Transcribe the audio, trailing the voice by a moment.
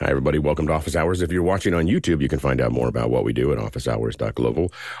everybody. Welcome to Office Hours. If you're watching on YouTube, you can find out more about what we do at officehours.global.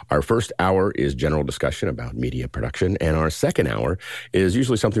 Our first hour is general discussion about media production, and our second hour is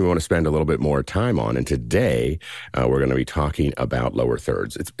usually something we want to spend a little bit more time on. And today, we're going to be talking about lower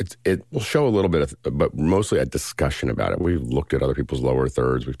thirds. It will show a little bit, but mostly a discussion about it. We've looked at other people's lower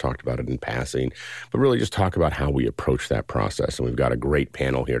thirds. We've talked about it in passing, but really just talk about how we approach that process. And we've got a great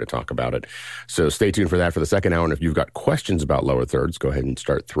panel here to talk about it. So stay tuned for that for the second hour. And if you've got questions about lower thirds, go ahead and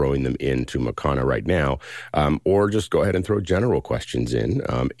start throwing them into Makana right now, or just go ahead and throw general questions in.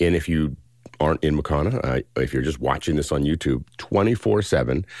 And if you aren't in Makana, if you're just watching this on YouTube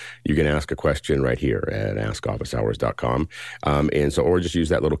 24/7, you can ask a question right here at askofficehours.com. And so, or just use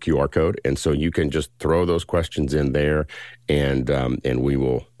that little QR code. And so you can just throw those questions in there, and we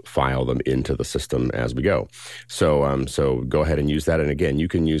will file them into the system as we go. So go ahead and use that. And again, you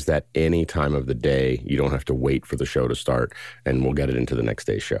can use that any time of the day. You don't have to wait for the show to start, and we'll get it into the next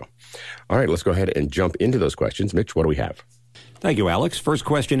day's show. All right, let's go ahead and jump into those questions. Mitch, what do we have? Thank you, Alex. First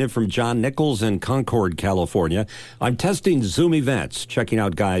question in from John Nichols in Concord, California. I'm testing Zoom events, checking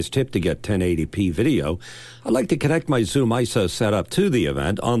out Guy's tip to get 1080p video. I'd like to connect my Zoom ISO setup to the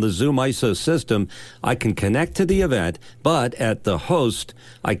event. On the Zoom ISO system, I can connect to the event, but at the host,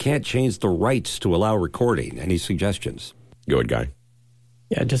 I can't change the rights to allow recording. Any suggestions? Go ahead, Guy.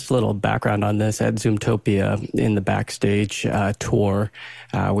 Yeah, just a little background on this. At Zoomtopia, in the backstage tour,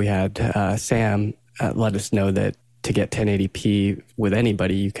 we had Sam let us know that to get 1080p with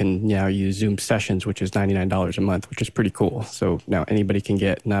anybody, you can now use Zoom Sessions, which is $99 a month, which is pretty cool. So now anybody can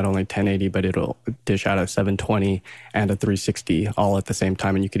get not only 1080, but it'll dish out a 720 and a 360 all at the same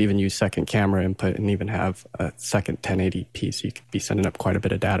time. And you could even use second camera input and even have a second 1080p. So you could be sending up quite a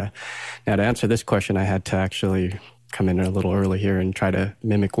bit of data. Now, to answer this question, I had to actually come in a little early here and try to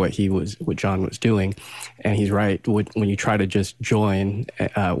mimic what John was doing. And he's right. When you try to just join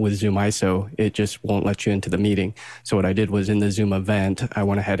with Zoom ISO, it just won't let you into the meeting. So what I did was in the Zoom event, I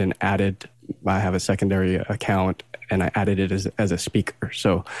went ahead and I have a secondary account, and I added it as a speaker.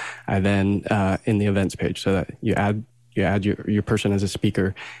 So I then, in the events page, so that you add your person as a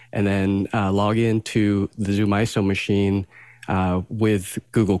speaker, and then log into the Zoom ISO machine with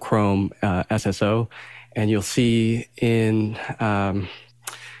Google Chrome SSO. And you'll see in Zoom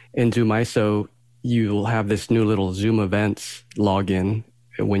ISO, you'll have this new little Zoom Events login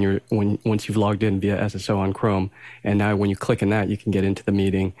once you've logged in via SSO on Chrome. And now when you click on that, you can get into the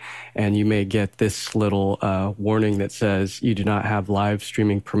meeting, and you may get this little warning that says you do not have live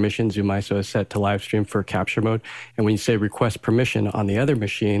streaming permission. Zoom ISO is set to live stream for capture mode. And when you say request permission on the other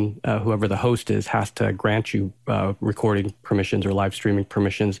machine, whoever the host is has to grant you recording permissions or live streaming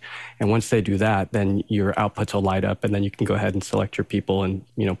permissions. And once they do that, then your outputs will light up, and then you can go ahead and select your people and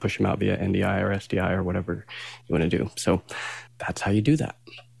push them out via NDI or SDI or whatever you want to do. So that's how you do that.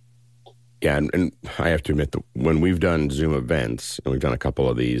 Yeah, and I have to admit that when we've done Zoom events, and we've done a couple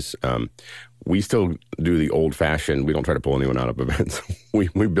of these, we still do the old-fashioned. We don't try to pull anyone out of events. we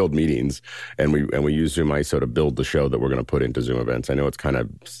build meetings, and we use Zoom ISO to build the show that we're going to put into Zoom events. I know it's kind of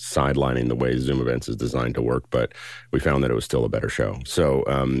sidelining the way Zoom events is designed to work, but we found that it was still a better show. So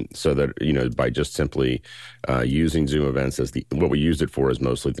that by just simply using Zoom events as what we used it for is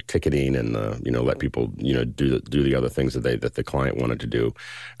mostly the ticketing and let people do the other things that the client wanted to do.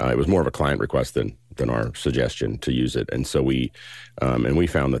 It was more of a client request than our suggestion to use it. And so we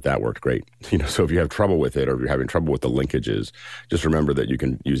found that worked great. So if you have trouble with it, or if you're having trouble with the linkages, just remember that you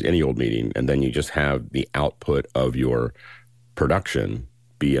can use any old meeting, and then you just have the output of your production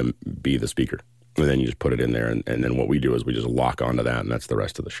be the speaker. And then you just put it in there, and then what we do is we just lock onto that, and that's the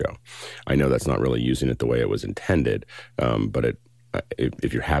rest of the show. I know that's not really using it the way it was intended, but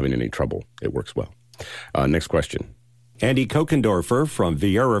if you're having any trouble, it works well. Next question. Andy Kokendorfer from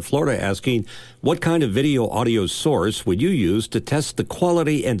Vieira, Florida, asking, what kind of video-audio source would you use to test the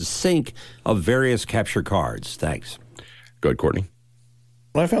quality and sync of various capture cards? Thanks. Go ahead, Courtney.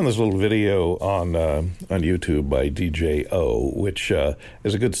 I found this little video on YouTube by DJO, which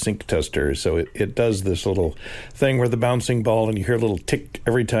is a good sync tester. So it does this little thing where the bouncing ball, and you hear a little tick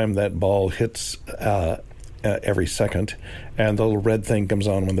every time that ball hits every second, and the little red thing comes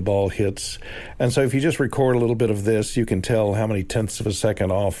on when the ball hits. And so if you just record a little bit of this, you can tell how many tenths of a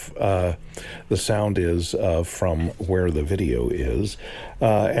second off the sound is from where the video is.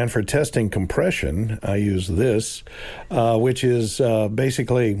 And for testing compression, I use this, which is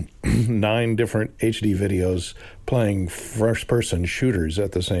basically 9 different HD videos playing first-person shooters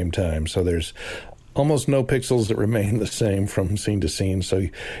at the same time. So there's almost no pixels that remain the same from scene to scene. So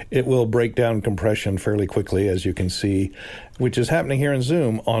it will break down compression fairly quickly, as you can see, which is happening here in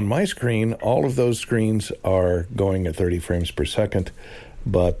Zoom. On my screen, all of those screens are going at 30 frames per second.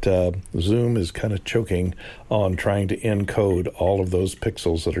 but Zoom is kind of choking on trying to encode all of those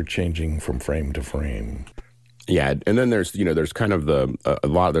pixels that are changing from frame to frame. Yeah, and then there's kind of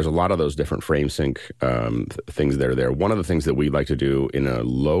there's a lot of those different frame sync things that are there. One of the things that we like to do in a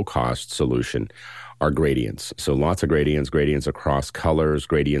low cost solution are gradients. So lots of gradients across colors,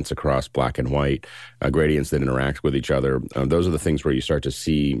 gradients across black and white, gradients that interact with each other. Those are the things where you start to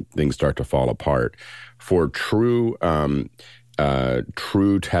see things start to fall apart. For true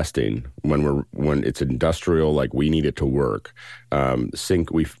testing, when it's industrial, like we need it to work, sync,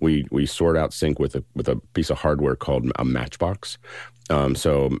 we sort out sync with a piece of hardware called a matchbox.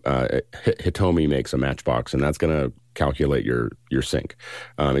 Hitomi makes a matchbox, and that's going to calculate your sync.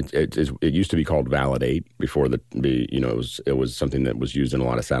 It used to be called Validate before it was something that was used in a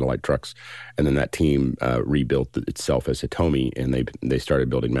lot of satellite trucks, and then that team rebuilt itself as Hitomi, and they started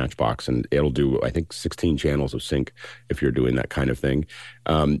building Matchbox, and it'll do, I think, 16 channels of sync if you're doing that kind of thing,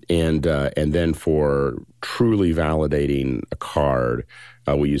 and then for truly validating a card,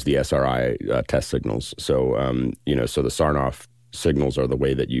 we use the SRI test signals. So so the Sarnoff signals are the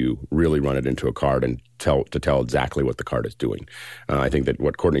way that you really run it into a card and tell exactly what the card is doing. I think that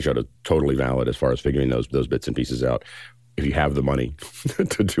what Courtney showed is totally valid as far as figuring those bits and pieces out. If you have the money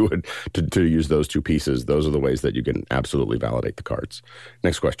to do it, to use those two pieces, those are the ways that you can absolutely validate the cards.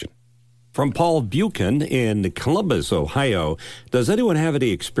 Next question. From Paul Buchan in Columbus, Ohio. Does anyone have any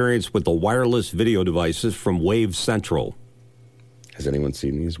experience with the wireless video devices from Wave Central? Has anyone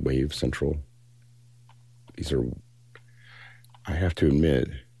seen these Wave Central? These are, I have to admit,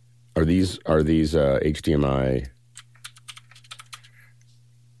 are these HDMI?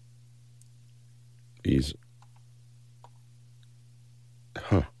 These,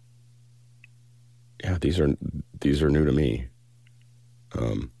 yeah, these are new to me.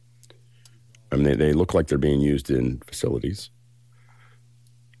 I mean, they look like they're being used in facilities.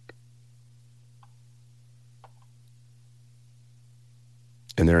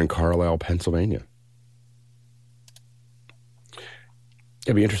 And they're in Carlisle, Pennsylvania.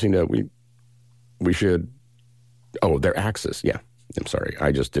 It'd be interesting to, we should, they're Axis. Yeah, I'm sorry.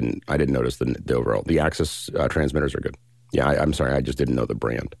 I didn't notice the overall. The Axis transmitters are good. Yeah, I'm sorry. I just didn't know the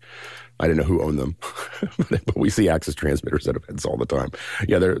brand. I didn't know who owned them, but we see Axis transmitters at events all the time.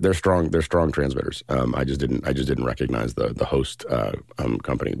 Yeah, they're strong. They're strong transmitters. I just didn't recognize the host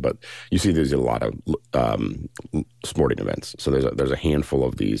company. But you see, there's a lot of sporting events. So there's a handful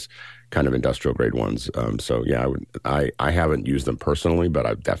of these kind of industrial grade ones. So yeah, I haven't used them personally, but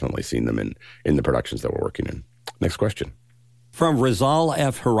I've definitely seen them in the productions that we're working in. Next question. From Rizal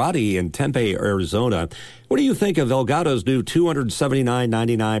F. Harati in Tempe, Arizona. What do you think of Elgato's new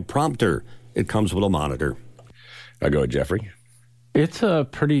 $279.99 prompter? It comes with a monitor. I'll go with Jeffrey. It's a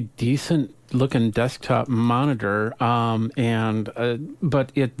pretty decent looking desktop monitor,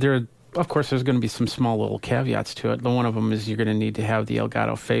 but of course, there's going to be some small little caveats to it. One of them is you're going to need to have the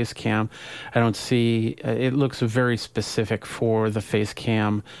Elgato face cam. I don't see, it looks very specific for the face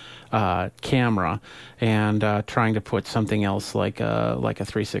cam camera, and trying to put something else like a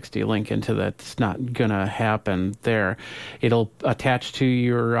 360 link into that's not going to happen there. It'll attach to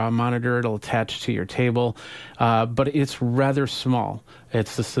your monitor. It'll attach to your table, but it's rather small.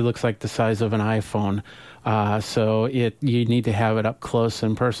 It looks like the size of an iPhone. So you need to have it up close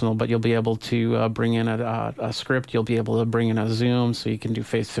and personal, but you'll be able to bring in a script. You'll be able to bring in a Zoom, so you can do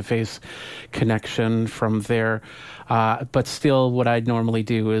face-to-face connection from there. But still, what I'd normally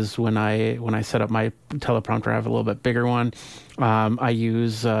do is when I set up my teleprompter, I have a little bit bigger one. I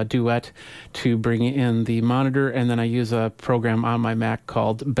use Duet to bring in the monitor, and then I use a program on my Mac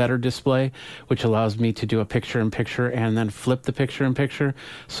called Better Display, which allows me to do a picture-in-picture and then flip the picture-in-picture,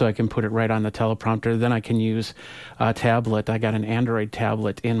 so I can put it right on the teleprompter. Then I can use a tablet. I got an Android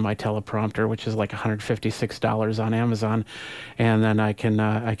tablet in my teleprompter, which is like $156 on Amazon, and then I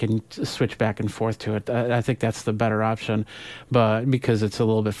can switch back and forth to it. I think that's the better option, but because it's a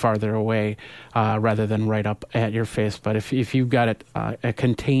little bit farther away rather than right up at your face. But if you've got it a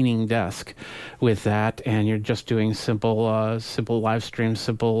containing desk with that, and you're just doing simple live streams,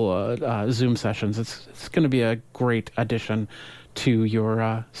 simple Zoom sessions, it's going to be a great addition to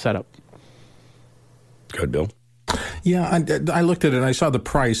your setup. Good, Bill. Yeah, I looked at it and I saw the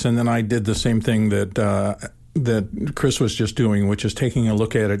price, and then I did the same thing that Chris was just doing, which is taking a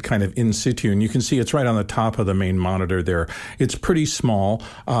look at it kind of in situ. And you can see it's right on the top of the main monitor there. It's pretty small.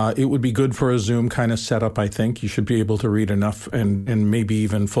 It would be good for a Zoom kind of setup, I think. You should be able to read enough and maybe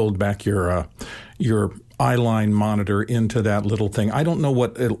even fold back your eyeline monitor into that little thing. I don't know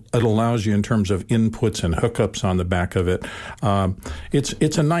what it allows you in terms of inputs and hookups on the back of it.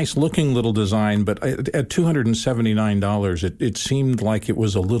 It's a nice looking little design, but at $279, it seemed like it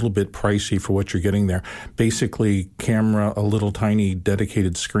was a little bit pricey for what you're getting there. Basically, camera, a little tiny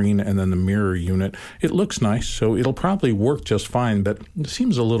dedicated screen, and then the mirror unit. It looks nice, so it'll probably work just fine, but it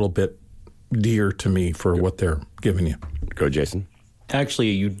seems a little bit dear to me for what they're giving you. Go, Jason. Actually,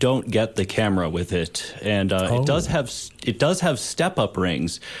 you don't get the camera with it, and it does have step-up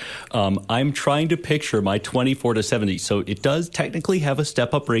rings. I'm trying to picture my 24-70, so it does technically have a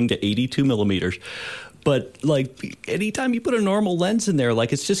step-up ring to 82 millimeters. But like anytime you put a normal lens in there,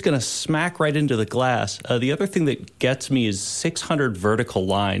 like it's just going to smack right into the glass. The other thing that gets me is 600 vertical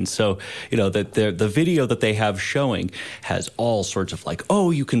lines. So, you know, that the video that they have showing has all sorts of like, oh,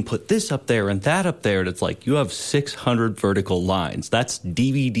 you can put this up there and that up there. And it's like you have 600 vertical lines. That's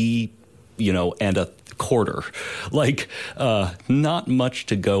DVD, you know, and a quarter. Like not much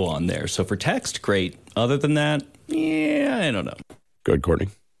to go on there. So for text, great. Other than that, yeah, I don't know. Good, Courtney.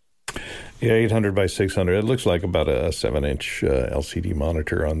 Yeah, 800 by 600. It looks like about a 7-inch LCD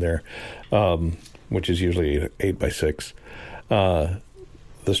monitor on there, which is usually 8 by 6. The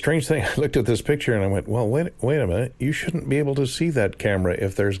strange thing, I looked at this picture and I went, well, wait a minute. You shouldn't be able to see that camera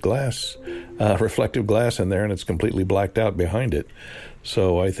if there's glass, reflective glass in there and it's completely blacked out behind it.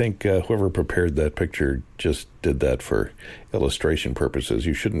 So I think whoever prepared that picture just did that for illustration purposes.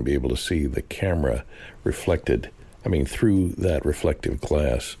 You shouldn't be able to see the camera reflected, through that reflective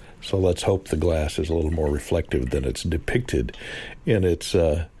glass. So let's hope the glass is a little more reflective than it's depicted in its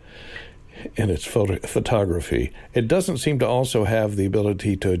photography. It doesn't seem to also have the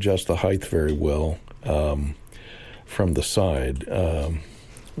ability to adjust the height very well from the side.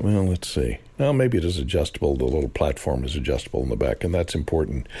 Well, let's see. Well, maybe it is adjustable. The little platform is adjustable in the back, and that's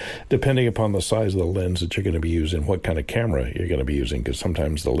important, depending upon the size of the lens that you're going to be using, what kind of camera you're going to be using, because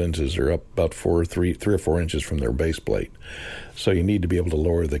sometimes the lenses are up about 3 or 4 inches from their base plate. So you need to be able to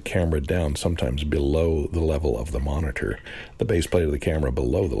lower the camera down, sometimes below the level of the monitor, the base plate of the camera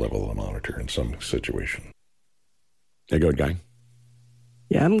below the level of the monitor in some situation. Hey, good guy.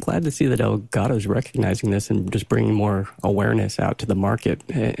 Yeah, I'm glad to see that Elgato's recognizing this and just bringing more awareness out to the market.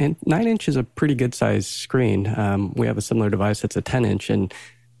 And 9-inch is a pretty good size screen. We have a similar device that's a 10-inch, and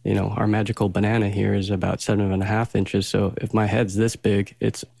our magical banana here is about 7.5 inches. So if my head's this big,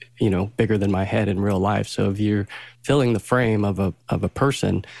 it's bigger than my head in real life. So if you're filling the frame of a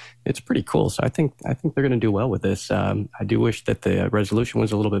person, it's pretty cool. So I think they're going to do well with this. I do wish that the resolution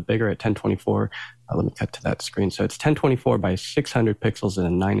was a little bit bigger at 1024. Let me cut to that screen. So it's 1024 by 600 pixels in a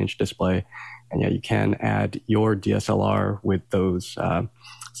 9-inch display. And yeah, you can add your DSLR with those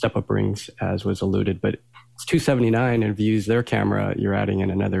step-up rings, as was alluded. But it's $279, and if you use their camera, you're adding in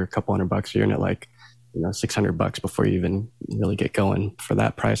another couple $100. You're in at like $600 before you even really get going for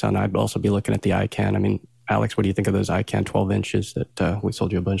that price. And I'd also be looking at the iCan. Alex, what do you think of those iCan 12 inches that we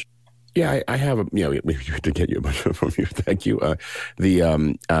sold you a bunch? Yeah, I have to get you a bunch from you. Thank you.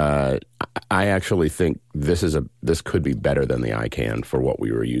 I actually think this could be better than the iCan for what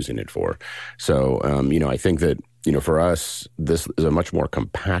we were using it for. So, I think that, for us, this is a much more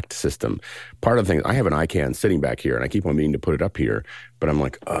compact system. Part of the thing, I have an iCan sitting back here, and I keep on meaning to put it up here, but I'm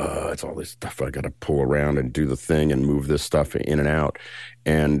like, it's all this stuff I got to pull around and do the thing and move this stuff in and out.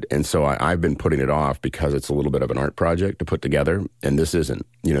 And so I've been putting it off because it's a little bit of an art project to put together, and this isn't.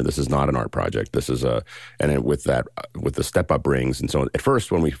 This is not an art project. This is with the step-up rings and so on. At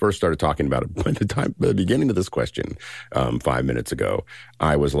first, when we first started talking about it, by the beginning of this question 5 minutes ago,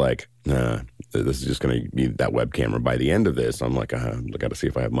 I was like, nah, this is just going to be that web camera. By the end of this, I'm like, I got to see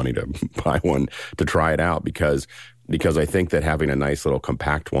if I have money to buy one to try it out because I think that having a nice little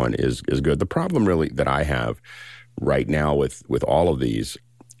compact one is good. The problem really that I have right now with all of these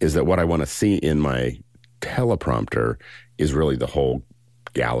is that what I want to see in my teleprompter is really the whole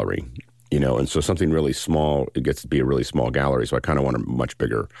gallery, and so something really small, it gets to be a really small gallery. So I kind of want a much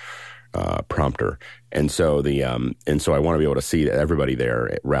bigger prompter. And so I want to be able to see everybody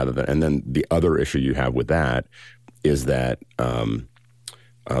there rather than, and then the other issue you have with that is that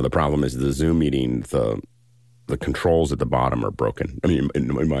the problem is the Zoom meeting, the controls at the bottom are broken. In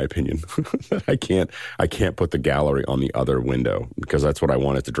my opinion, I can't put the gallery on the other window because that's what I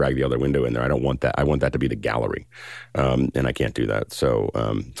want, is to drag the other window in there. I don't want that. I want that to be the gallery, and I can't do that. So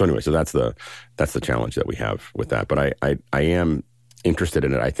anyway, so that's the challenge that we have with that. But I am interested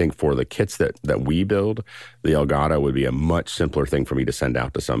in it. I think for the kits that we build, the Elgato would be a much simpler thing for me to send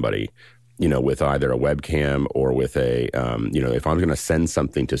out to somebody, with either a webcam or with a, if I'm going to send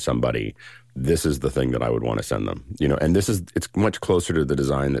something to somebody this is the thing that I would want to send them. And it's much closer to the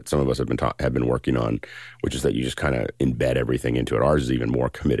design that some of us have been working on, which is that you just kind of embed everything into it. Ours is even more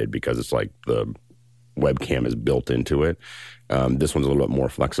committed because it's like the webcam is built into it. This one's a little bit more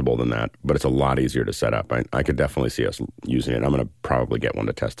flexible than that, but it's a lot easier to set up. I could definitely see us using it. I'm going to probably get one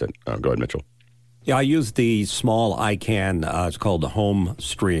to test it. Go ahead, Mitchell. Yeah, I use the small iCan. It's called the Home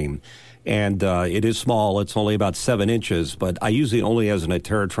Stream. And it is small. It's only about 7 inches, but I use it only as an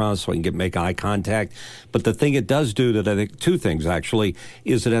Teratron so I can make eye contact. But the thing it does do that I think, 2 things actually,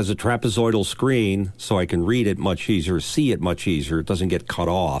 is it has a trapezoidal screen so I can read it much easier, see it much easier. It doesn't get cut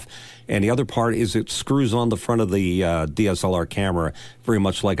off. And the other part is it screws on the front of the DSLR camera very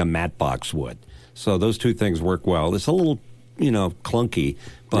much like a matte box would. So those 2 things work well. It's a little, clunky,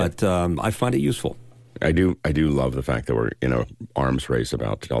 but I find it useful. I do love the fact that we're in a arms race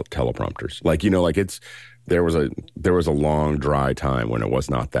about teleprompters. There was a long dry time when it was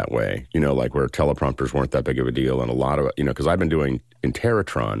not that way. Where teleprompters weren't that big of a deal, and a lot of because I've been doing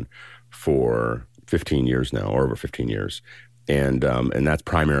Teratron for 15 years now, or over 15 years, and that's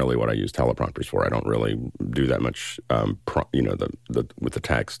primarily what I use teleprompters for. I don't really do that much, with the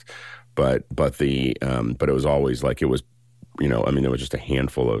text, but it was always like it was. There was just a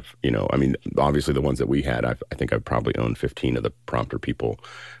handful of, obviously the ones that we had, I think I've probably owned 15 of the Prompter People,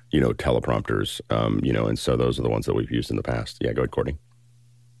 teleprompters, and so those are the ones that we've used in the past. Yeah, go ahead, Courtney.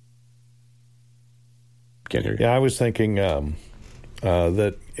 Can't hear you. Yeah, I was thinking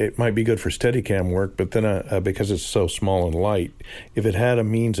that it might be good for Steadicam work, but then because it's so small and light, if it had a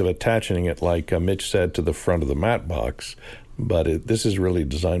means of attaching it, like Mitch said, to the front of the matte box. But this is really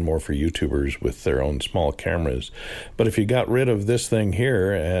designed more for YouTubers with their own small cameras. But if you got rid of this thing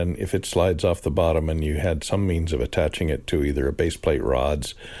here, and if it slides off the bottom and you had some means of attaching it to either a base plate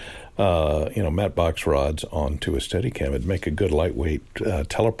rods, matte box rods onto a Steadicam, it'd make a good lightweight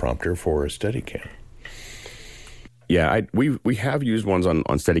teleprompter for a Steadicam. Yeah, we have used ones on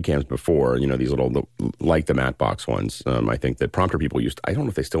Steadicams before, these little, like the matte box ones. I think that Prompter People I don't know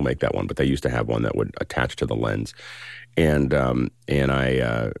if they still make that one, but they used to have one that would attach to the lens. And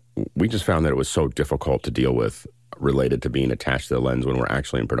we just found that it was so difficult to deal with related to being attached to the lens when we're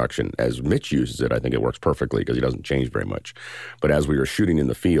actually in production. As Mitch uses it, I think it works perfectly because he doesn't change very much. But as we were shooting in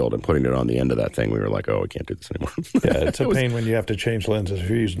the field and putting it on the end of that thing, we were like, oh, I can't do this anymore. Yeah, it's a pain when you have to change lenses if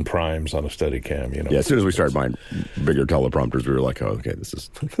you're using primes on a Steadicam. Yeah, as soon as we started buying bigger teleprompters, we were like, oh, okay, this is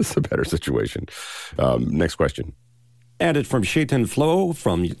a better situation. Next question. And it from Shaitan Flo,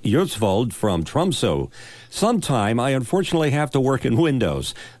 from Jørsvold, from Tromsø. Sometime I unfortunately have to work in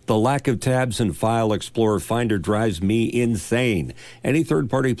Windows. The lack of tabs in File Explorer Finder drives me insane. Any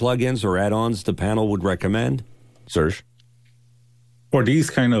third-party plugins or add-ons the panel would recommend? Serge? For these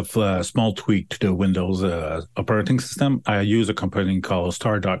kind of small tweak to the Windows operating system, I use a company called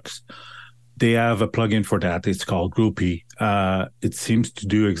Stardust. They have a plugin for that. It's called Groupie. It seems to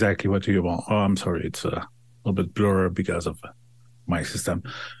do exactly what you want. Oh, I'm sorry. It's a little bit blurry because of my system.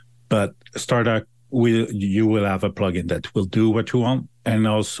 But Stardust, you will have a plugin that will do what you want. And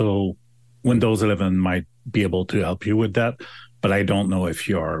also Windows 11 might be able to help you with that. But I don't know if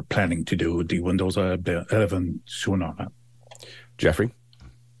you're planning to do the Windows 11 soon or not. Jeffrey?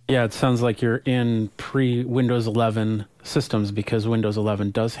 Yeah, it sounds like you're in pre-Windows 11 systems because Windows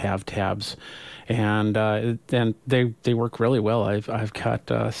 11 does have tabs, and they work really well. I've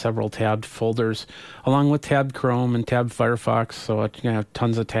got several tabbed folders, along with tabbed Chrome and tabbed Firefox, so I can have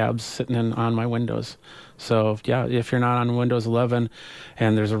tons of tabs sitting on my Windows. So yeah, if you're not on Windows 11,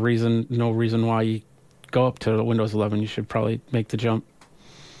 and there's no reason why you go up to Windows 11, you should probably make the jump.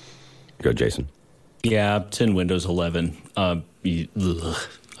 Go, Jason. Yeah, it's in Windows 11.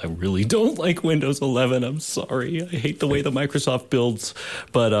 I really don't like Windows 11. I'm sorry. I hate the way the Microsoft builds.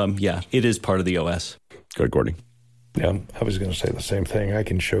 But yeah, it is part of the OS. Go ahead, Courtney. Yeah, I was going to say the same thing. I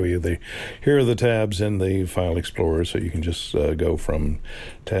can show you here are the tabs in the File Explorer, so you can just go from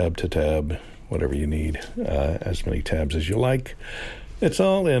tab to tab, whatever you need, as many tabs as you like. It's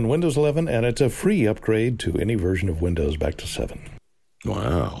all in Windows 11, and it's a free upgrade to any version of Windows back to 7.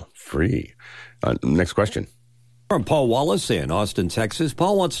 Wow, free. Next question. From Paul Wallace in Austin, Texas.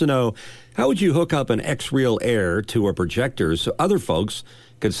 Paul wants to know, how would you hook up an X-Real Air to a projector so other folks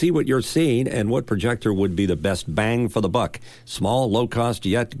could see what you're seeing, and what projector would be the best bang for the buck? Small, low-cost,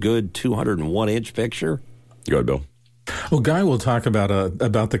 yet good 201-inch picture? Go ahead, Bill. Well, Guy will talk about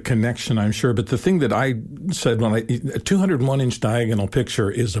the connection, I'm sure. But the thing that I said a 201-inch diagonal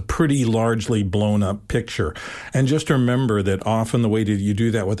picture is a pretty largely blown-up picture. And just remember that often the way that you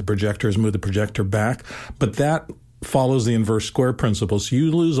do that with the projector is move the projector back. But that follows the inverse square principle. So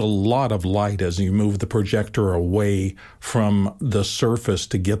you lose a lot of light as you move the projector away from the surface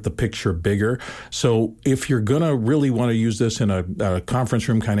to get the picture bigger. So if you're going to really want to use this in a conference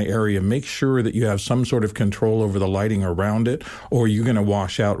room kind of area, make sure that you have some sort of control over the lighting around it, or you're going to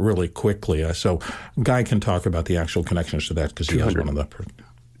wash out really quickly. So Guy can talk about the actual connections to that because he has one of the...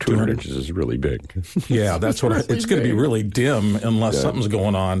 200 inches is really big. Yeah, that's what it's going to be really dim unless something's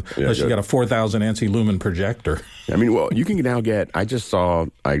going on. Unless you got a 4,000 ANSI lumen projector. I mean, well, you can now get. I just got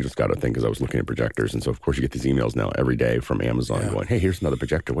a thing because I was looking at projectors, and so of course you get these emails now every day from Amazon going, "Hey, here's another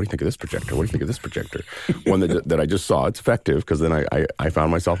projector. What do you think of this projector? What do you think of this projector?" One that I just saw. It's effective because then I found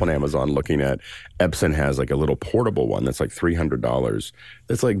myself on Amazon looking at Epson has like a little portable one that's like $300.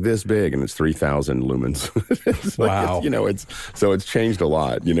 That's like this big and it's 3,000 lumens. Wow. It's changed a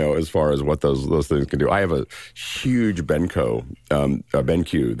lot. As far as what those things can do. I have a huge BenQ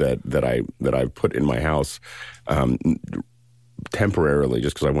that I put in my house temporarily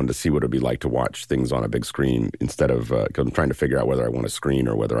just because I wanted to see what it would be like to watch things on a big screen instead of because I'm trying to figure out whether I want a screen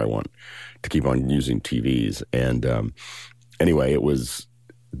or whether I want to keep on using TVs. And anyway,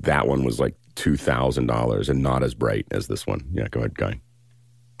 that one was like $2,000 and not as bright as this one. Yeah, go ahead, Guy.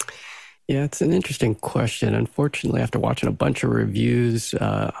 Yeah, it's an interesting question. Unfortunately, after watching a bunch of reviews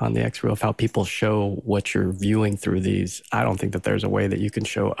on the XREAL of how people show what you're viewing through these, I don't think that there's a way that you can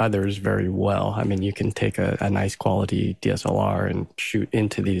show others very well. I mean, you can take a nice quality DSLR and shoot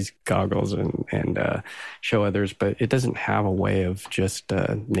into these goggles and show others, but it doesn't have a way of just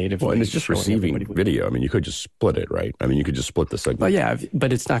natively. Well, and it's just receiving video. I mean, you could just split it, right? I mean, you could just split the signal. Well, yeah,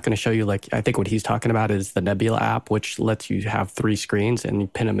 but it's not going to show you, like, I think what he's talking about is the Nebula app, which lets you have 3 screens and you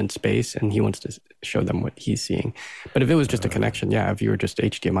pin them in space, and he wants to show them what he's seeing. But if it was just a connection, if you were just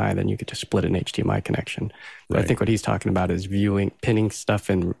HDMI, then you could just split an HDMI connection. But I think what he's talking about is pinning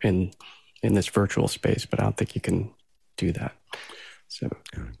stuff in this virtual space, but I don't think you can do that. So,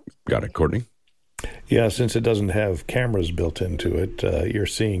 got it, Courtney? Yeah, since it doesn't have cameras built into it, you're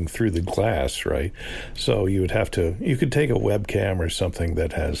seeing through the glass, right? So you could take a webcam or something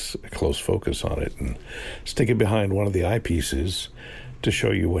that has a close focus on it and stick it behind one of the eyepieces to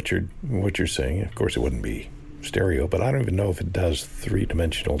show you what you're seeing. Of course, it wouldn't be stereo, but I don't even know if it does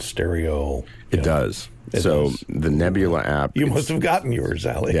 3-dimensional stereo. It does. So the Nebula app. You must have gotten yours,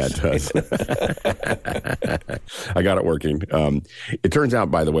 Alex. Yeah, it does. I got it working. It turns out,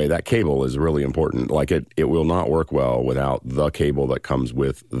 by the way, that cable is really important. Like it will not work well without the cable that comes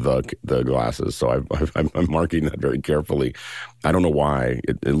with the glasses. So I'm marking that very carefully. I don't know why.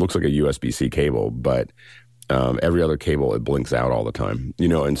 It looks like a USB-C cable, but every other cable, it blinks out all the time,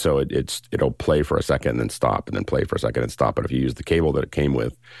 and so it'll play for a second and then stop and then play for a second and stop. But if you use the cable that it came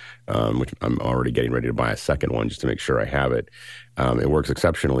with, which I'm already getting ready to buy a second one just to make sure I have it, it works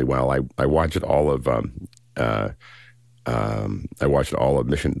exceptionally well. I watched all of the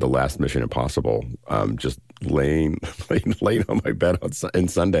last Mission Impossible, just laying on my bed on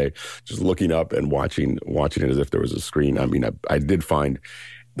Sunday, just looking up and watching it as if there was a screen. I mean, I did find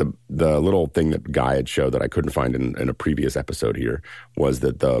the little thing that Guy had showed that I couldn't find in a previous episode here was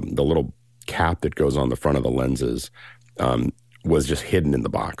that the little cap that goes on the front of the lenses was just hidden in the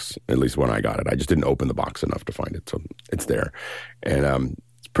box, at least when I got it. I just didn't open the box enough to find it, so it's there. And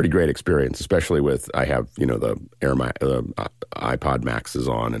it's a pretty great experience, especially with, I have, the iPod Maxes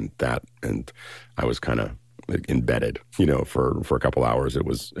on and I was kind of embedded, for a couple hours. It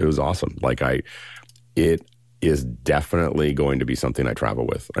was awesome. It is definitely going to be something I travel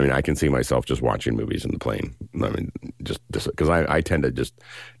with. I mean, I can see myself just watching movies in the plane. I mean, just because I tend to just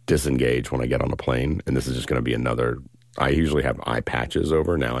disengage when I get on a plane, and this is just going to be another. I usually have eye patches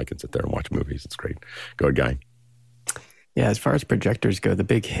over. Now I can sit there and watch movies. It's great. Go ahead, Guy. Yeah, as far as projectors go, the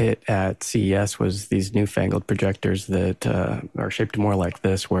big hit at CES was these newfangled projectors that are shaped more like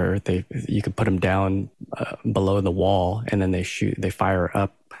this, where you could put them down below the wall, and then they fire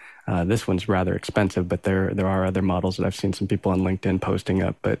up. This one's rather expensive, but there are other models that I've seen some people on LinkedIn posting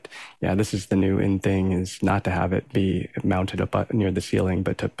up. But yeah, this is the new in thing, is not to have it be mounted up near the ceiling,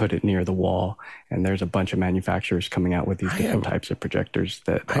 but to put it near the wall. And there's a bunch of manufacturers coming out with these different types of projectors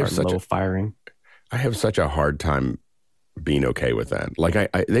that are low firing. I have such a hard time being okay with that. Like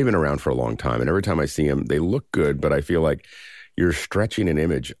they've been around for a long time, and every time I see them, they look good, but I feel like you're stretching an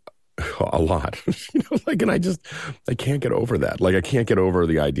image a lot, and I can't get over that. Like, I can't get over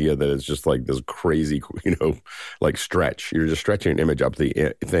the idea that it's just like this crazy, like stretch. You're just stretching an image up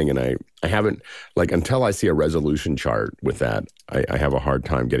the thing. And I haven't, like, until I see a resolution chart with that, I have a hard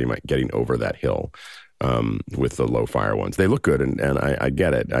time getting over that hill with the low fire ones. They look good, and I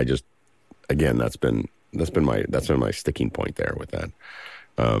get it. I just, again, that's been my sticking point there with that.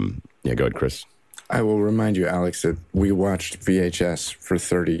 Yeah, go ahead, Chris. I will remind you, Alex, that we watched VHS for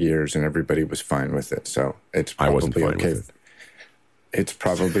 30 years and everybody was fine with it. So it's probably I wasn't fine okay. with it. It's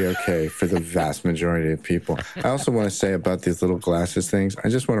probably okay for the vast majority of people. I also want to say about these little glasses things, I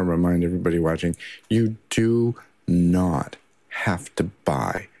just want to remind everybody watching, you do not have to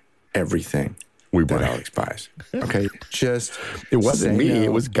buy everything that Alex buys. Okay? Just it wasn't me. No.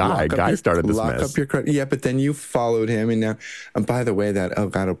 It was Guy. Guy started this lock mess. Up your credit. Yeah, but then you followed him. And now, and by the way, that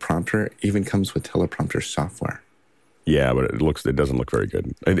Elgato prompter even comes with teleprompter software. Yeah, but it doesn't look very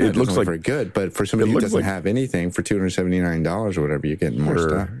good. It looks like very good, but for somebody who doesn't have anything for $279 or whatever, you're getting more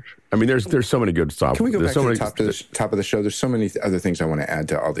stuff. I mean, there's so many good software. Can we go back to the top of the show? There's so many other things I want to add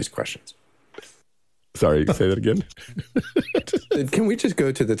to all these questions. Sorry, say that again. Can we just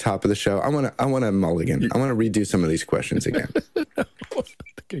go to the top of the show? I want to mulligan. I want to redo some of these questions again.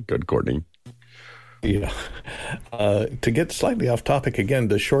 Okay, good, Courtney. Yeah. To get slightly off topic again,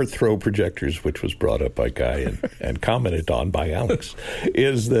 the short throw projectors, which was brought up by Guy and commented on by Alex,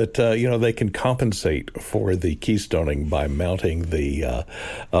 is that, they can compensate for the keystoning by mounting the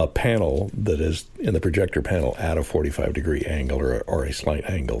panel that is in the projector panel at a 45-degree angle or a slight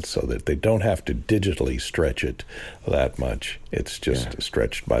angle so that they don't have to digitally stretch it that much. It's just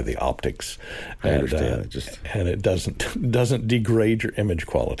stretched by the optics. I understand. And it doesn't degrade your image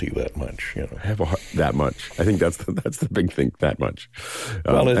quality that much. That much. I think that's the big thing. That much.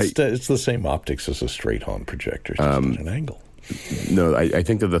 Well, it's the same optics as a straight-on projector, just at an angle. No, I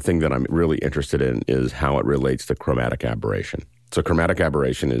think that the thing that I'm really interested in is how it relates to chromatic aberration. So chromatic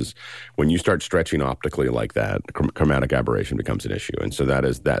aberration is when you start stretching optically like that, chromatic aberration becomes an issue. And so that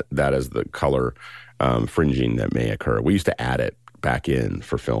is the color fringing that may occur. We used to add it back in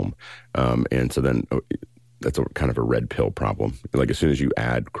for film. And so then that's a kind of a red pill problem. Like as soon as you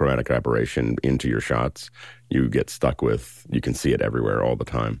add chromatic aberration into your shots, you get stuck with, you can see it everywhere all the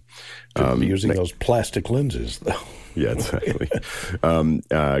time. Using those plastic lenses, though. Yeah, exactly.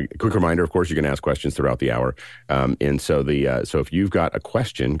 Quick reminder, of course, you can ask questions throughout the hour. And so so if you've got a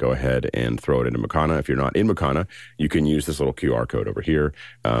question, go ahead and throw it into Makana. If you're not in Makana, you can use this little QR code over here.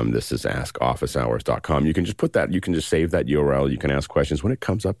 This is askofficehours.com. You can just put that, you can just save that URL. You can ask questions. When it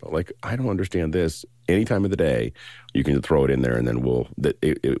comes up, like, I don't understand this, any time of the day, you can throw it in there, and then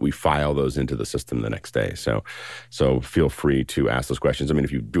we file those into the system the next day. So feel free to ask those questions. I mean,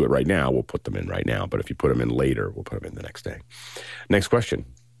 if you do it right now, we'll put them in right now. But if you put them in later, we'll put them in the next day. Next question.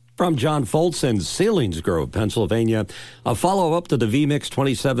 From John Foltz in Selinsgrove, Pennsylvania, a follow-up to the vMix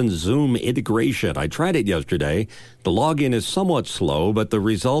 27 Zoom integration. I tried it yesterday. The login is somewhat slow, but the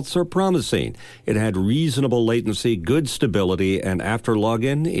results are promising. It had reasonable latency, good stability, and after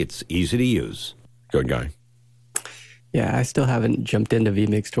login, it's easy to use. Good guy. Yeah, I still haven't jumped into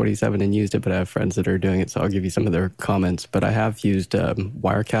vMix 27 and used it, but I have friends that are doing it, so I'll give you some of their comments. But I have used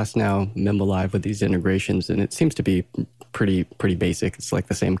Wirecast now, Mimble Live with these integrations, and it seems to be pretty basic. It's like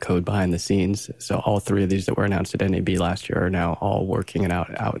the same code behind the scenes. So all three of these that were announced at NAB last year are now all working and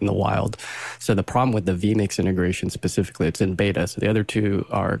out in the wild. So the problem with the vMix integration specifically, it's in beta. So the other two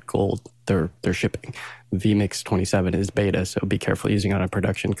are gold. They're shipping. vMix 27 is beta, so be careful using it on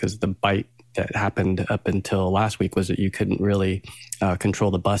production because the bite that happened up until last week was that you couldn't really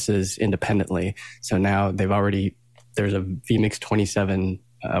control the buses independently. So now there's a vMix 27,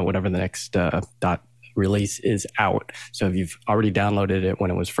 whatever the next dot release is out. So if you've already downloaded it when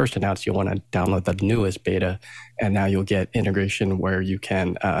it was first announced, you'll want to download the newest beta, and now you'll get integration where you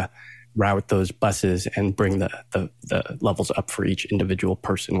can route those buses and bring the levels up for each individual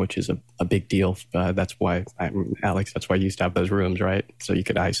person, which is a big deal. That's why, Alex, that's why you used to have those rooms, right? So you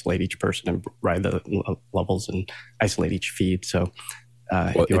could isolate each person and ride the levels and isolate each feed. So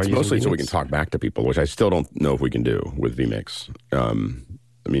it's mostly so we can talk back to people, which I still don't know if we can do with vMix.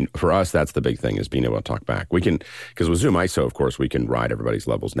 I mean, for us, that's the big thing is being able to talk back. We can, because with Zoom ISO, of course, we can ride everybody's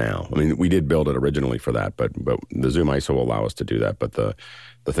levels now. I mean, we did build it originally for that, but the Zoom ISO will allow us to do that. But the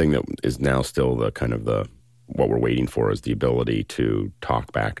thing that is now still what we're waiting for is the ability to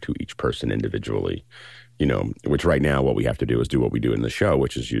talk back to each person individually, which right now what we have to do is do what we do in the show,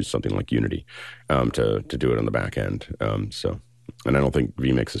 which is use something like Unity to do it on the back end. And I don't think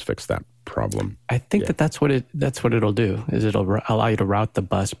vMix has fixed that problem. I think that's what it'll do is it'll allow you to route the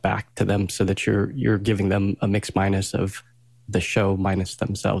bus back to them so that you're giving them a mix minus of the show minus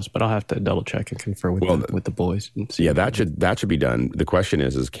themselves. But I'll have to double check and confer with the boys. And see that should be done. The question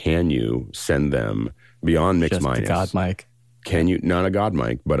is can you send them beyond mix just minus? The God mic. Can you, not a God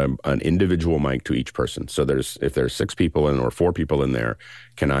mic, but an individual mic to each person? So if there's 6 people or 4 people in there,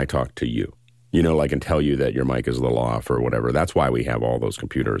 can I talk to you? And tell you that your mic is a little off or whatever. That's why we have all those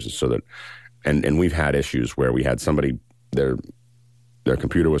computers, so that, and we've had issues where we had somebody, their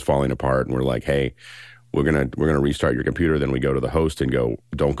computer was falling apart, and we're like, hey, we're gonna restart your computer. Then we go to the host and go,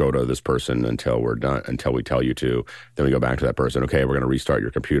 don't go to this person until we're done, until we tell you to. Then we go back to that person. Okay, we're gonna restart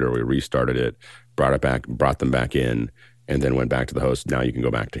your computer. We restarted it, brought them back in, and then went back to the host. Now you can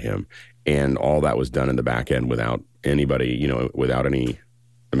go back to him. And all that was done in the back end without anybody, without any.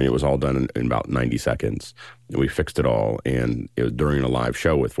 I mean, it was all done in about 90 seconds. We fixed it all, and it was during a live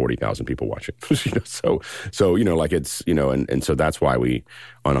show with 40,000 people watching. So and so that's why we,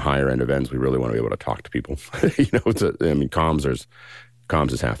 on a higher end events, we really want to be able to talk to people. Comms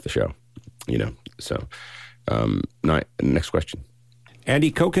is half the show. So next question.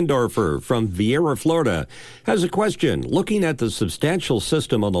 Andy Kokendorfer from Vieira, Florida, has a question. Looking at the substantial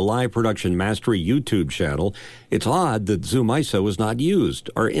system on the Live Production Mastery YouTube channel, it's odd that Zoom ISO is not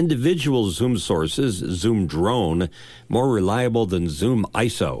used. Are individual Zoom sources, Zoom Drone, more reliable than Zoom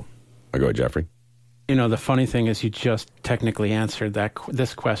ISO? I'll go with Jeffrey. The funny thing is you just technically answered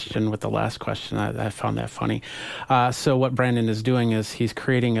this question with the last question. I found that funny. So what Brandon is doing is he's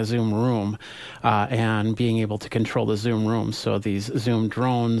creating a Zoom room and being able to control the Zoom room. So these Zoom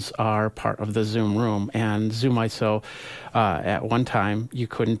drones are part of the Zoom room. And Zoom ISO, at one time, you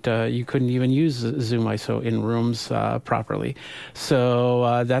couldn't even use Zoom ISO in rooms properly.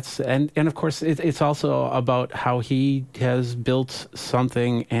 So that's and of course it's also about how he has built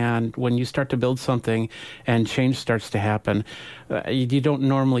something. And when you start to build something and change starts to happen, you don't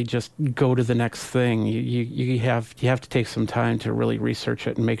normally just go to the next thing. You have to take some time to really research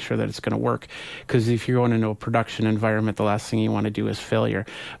it and make sure that it's going to work. Because if you're going into a production environment, the last thing you want to do is failure.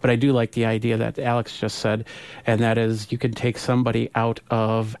 But I do like the idea that Alex just said, and that is you can take somebody out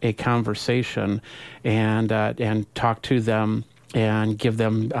of a conversation and talk to them and give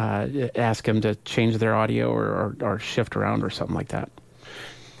them, ask them to change their audio or shift around or something like that.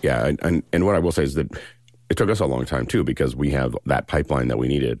 Yeah, and what I will say is that it took us a long time, too, because we have that pipeline that we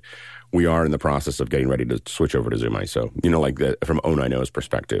needed. We are in the process of getting ready to switch over to Zoom ISO, from O9O's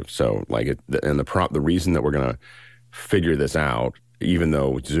perspective. So, the reason that we're going to figure this out, even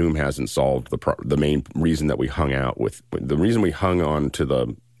though Zoom hasn't solved the main reason that we hung on to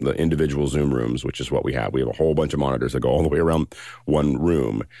the individual Zoom rooms, which is what we have. We have a whole bunch of monitors that go all the way around one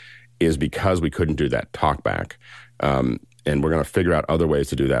room, is because we couldn't do that talkback. And we're going to figure out other ways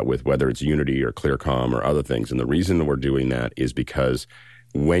to do that with whether it's Unity or ClearComm or other things. And the reason that we're doing that is because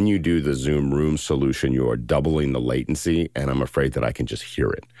when you do the Zoom Room solution, you are doubling the latency, and I'm afraid that I can just hear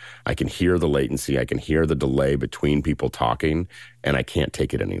it. I can hear the latency, I can hear the delay between people talking, and I can't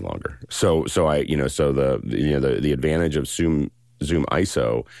take it any longer. So the advantage of Zoom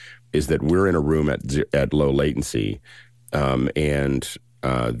ISO is that we're in a room at low latency, and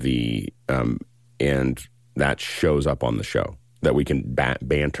that shows up on the show, that we can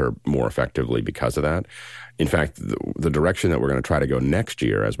banter more effectively because of that. In fact, the direction that we're going to try to go next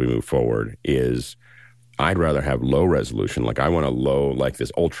year as we move forward is I'd rather have low resolution. Like I want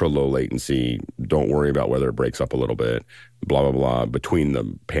this ultra low latency, don't worry about whether it breaks up a little bit, blah, blah, blah, between the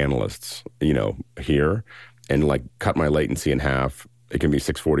panelists, here, and cut my latency in half. It can be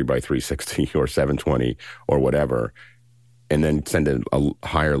 640 by 360 or 720 or whatever, and then send a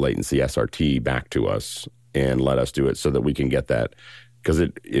higher latency SRT back to us and let us do it so that we can get that, because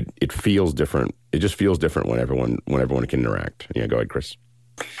it feels different. It just feels different when everyone can interact. Yeah, go ahead, Chris.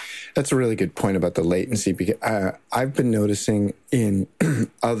 That's a really good point about the latency, because I've been noticing in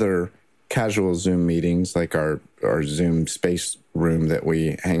other casual Zoom meetings, like our Zoom space room that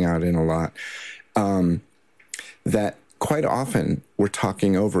we hang out in a lot, that quite often we're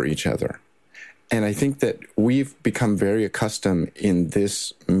talking over each other. And I think that we've become very accustomed in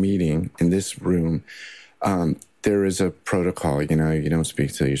this meeting, in this room. There is a protocol, you don't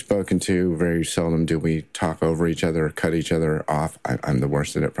speak till you're spoken to. Very seldom do we talk over each other or cut each other off. I'm the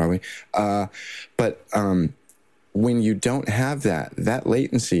worst at it, probably. But when you don't have that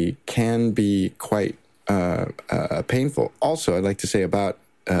latency can be quite painful. Also, I'd like to say about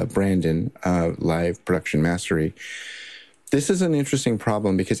Brandon, Live Production Mastery, this is an interesting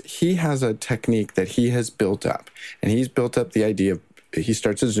problem because he has a technique that he has built up. And he's built up the idea of, he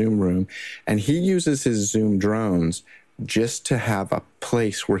starts a Zoom room, and he uses his Zoom drones just to have a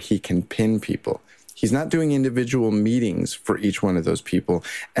place where he can pin people. He's not doing individual meetings for each one of those people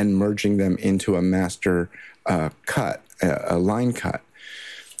and merging them into a master cut, a line cut.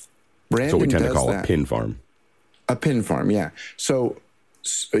 Brandon so we tend does to call that. A pin farm. A pin farm, yeah. So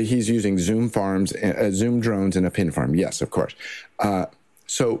he's using Zoom farms, Zoom drones, and a pin farm. Yes, of course.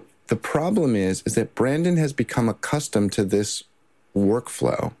 So the problem is that Brandon has become accustomed to this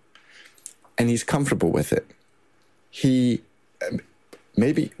workflow, and he's comfortable with it.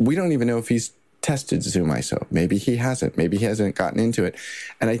 Maybe we don't even know if he's tested Zoom ISO. Maybe he hasn't. Maybe he hasn't gotten into it.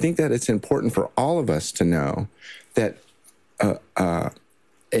 And I think that it's important for all of us to know that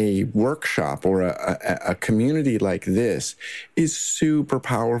a workshop or a community like this is super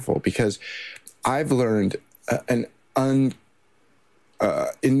powerful, because I've learned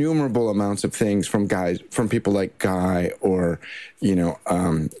innumerable amounts of things from people like Guy or,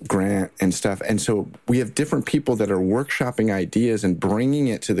 Grant and stuff. And so we have different people that are workshopping ideas and bringing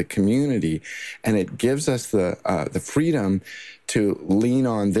it to the community. And it gives us the freedom to lean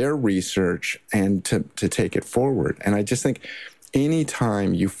on their research and to take it forward. And I just think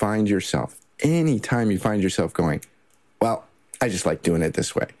anytime you find yourself going, well, I just like doing it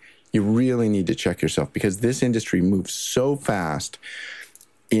this way, you really need to check yourself, because this industry moves so fast.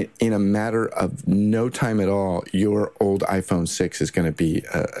 In a matter of no time at all, your old iPhone 6 is going to be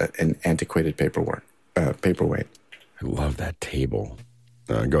an antiquated paperweight. I love that table.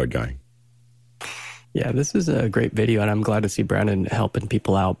 Go ahead, Guy. Yeah, this is a great video, and I'm glad to see Brandon helping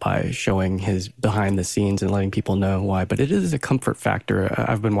people out by showing his behind the scenes and letting people know why. But it is a comfort factor.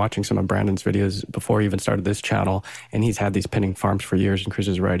 I've been watching some of Brandon's videos before he even started this channel, and he's had these pinning farms for years, and Chris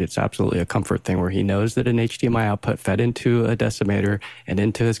is right. It's absolutely a comfort thing where he knows that an HDMI output fed into a decimator and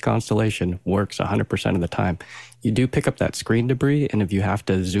into his Constellation works 100% of the time. You do pick up that screen debris, and if you have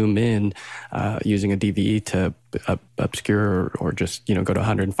to zoom in using a DVE to obscure or just go to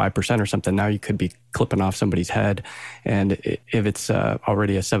 105% or something, now you could be clipping off somebody's head. And if it's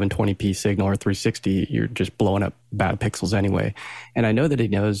already a 720p signal or 360, you're just blowing up bad pixels anyway. And I know that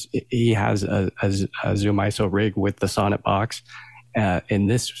he has a Zoom ISO rig with the Sonnet box. In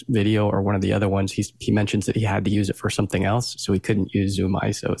this video or one of the other ones, he mentions that he had to use it for something else, so he couldn't use Zoom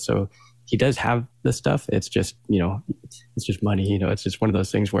ISO. So he does have the stuff. It's just, it's just money. It's just one of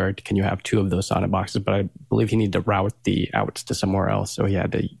those things where can you have two of those Sonnet boxes? But I believe he needed to route the outs to somewhere else, so he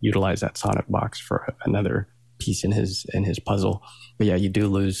had to utilize that Sonnet box for another piece in his puzzle. But yeah, you do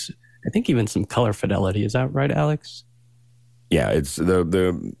lose, I think, even some color fidelity. Is that right, Alex? Yeah, it's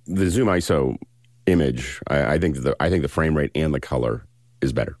the Zoom ISO image. I think the frame rate and the color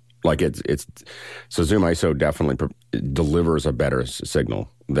is better. Like so Zoom ISO definitely delivers a better signal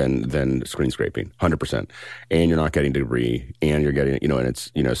than screen scraping, 100%. And you're not getting debris, and you're getting, and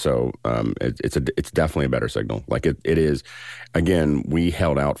it's, so it's definitely a better signal. Like it is. Again, we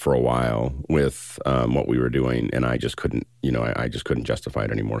held out for a while with what we were doing, and I just couldn't, I just couldn't justify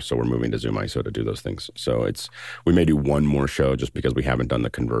it anymore. So we're moving to Zoom ISO to do those things. So we may do one more show just because we haven't done the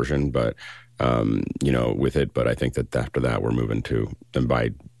conversion, but with it. But I think that after that, we're moving to, and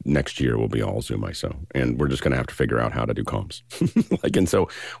by next year will be all Zoom ISO, and we're just going to have to figure out how to do comms. And so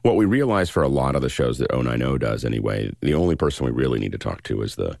what we realized for a lot of the shows that 090 does anyway, the only person we really need to talk to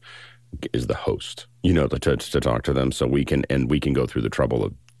is the host, to talk to them, so we can go through the trouble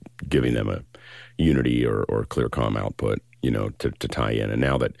of giving them a Unity or ClearComm output, to tie in. And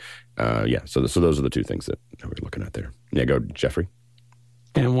now that, so those are the two things that we're looking at there. Yeah, go Jeffrey.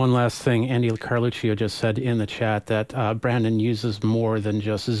 And one last thing, Andy Carluccio just said in the chat that Brandon uses more than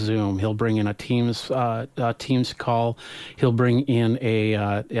just Zoom. He'll bring in a Teams call. He'll bring in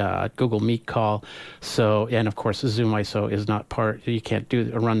a Google Meet call. So, and of course, Zoom ISO is not part. You can't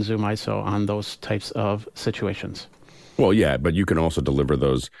run Zoom ISO on those types of situations. Well, yeah, but you can also deliver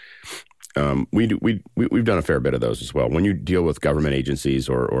those. We've done a fair bit of those as well. When you deal with government agencies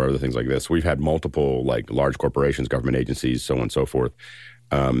or other things like this, we've had multiple large corporations, government agencies, so on and so forth.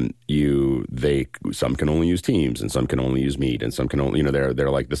 Some can only use Teams, and some can only use Meet, and some can only, they're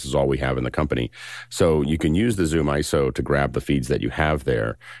like, this is all we have in the company. So you can use the Zoom ISO to grab the feeds that you have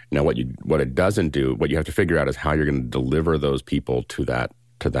there. Now, what it doesn't do, what you have to figure out is how you're going to deliver those people to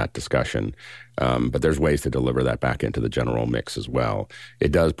that discussion. But there's ways to deliver that back into the general mix as well.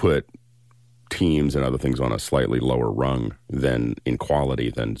 It does put Teams and other things on a slightly lower rung in quality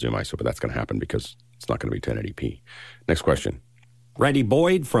than Zoom ISO, but that's going to happen because it's not going to be 1080p. Next question. Randy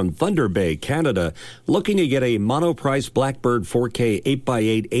Boyd from Thunder Bay, Canada, looking to get a mono-price Blackbird 4K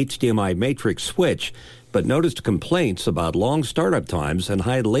 8x8 HDMI matrix switch, but noticed complaints about long startup times and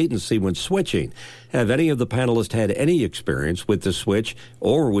high latency when switching. Have any of the panelists had any experience with the switch,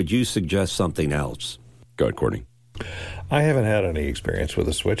 or would you suggest something else? Go ahead, Courtney. I haven't had any experience with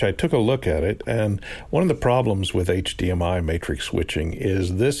a switch. I took a look at it, and one of the problems with HDMI matrix switching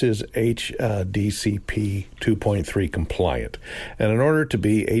is this is HDCP 2.3 compliant. And in order to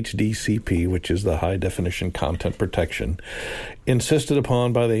be HDCP, which is the high definition content protection, insisted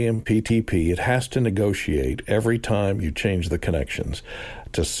upon by the MPTP, it has to negotiate every time you change the connections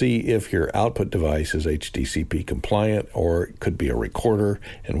to see if your output device is HDCP compliant, or it could be a recorder,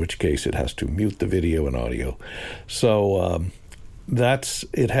 in which case it has to mute the video and audio. So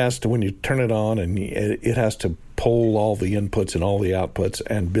it has to, when you turn it on, and it has to pull all the inputs and all the outputs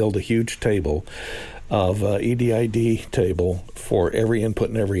and build a huge table of EDID table for every input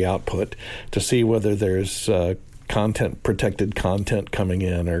and every output to see whether there's protected content coming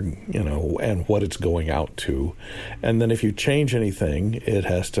in, or and what it's going out to. And then if you change anything, it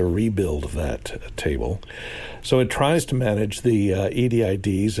has to rebuild that table. So it tries to manage the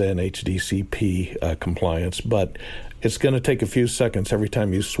EDIDs and HDCP compliance, but it's going to take a few seconds every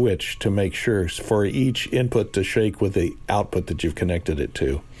time you switch to make sure for each input to shake with the output that you've connected it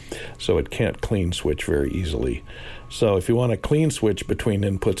to. So it can't clean switch very easily. So if you want to clean switch between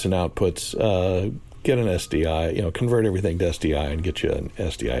inputs and outputs, get an SDI, convert everything to SDI and get you an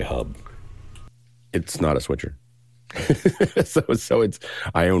SDI hub. It's not a switcher. So it's,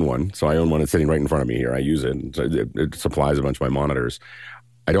 I own one. So I own one. It's sitting right in front of me here. I use it. It supplies a bunch of my monitors.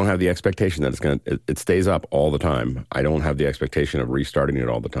 I don't have the expectation that it stays up all the time. I don't have the expectation of restarting it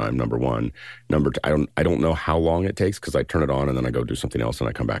all the time, number one. Number two, I don't know how long it takes, because I turn it on and then I go do something else and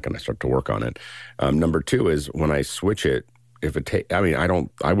I come back and I start to work on it. Number two is when I switch it,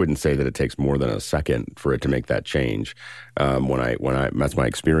 I wouldn't say that it takes more than a second for it to make that change. That's my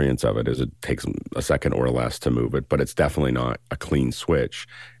experience of it, is it takes a second or less to move it, but it's definitely not a clean switch.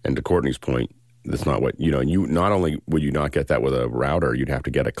 And to Courtney's point, that's not what, you not only would you not get that with a router, you'd have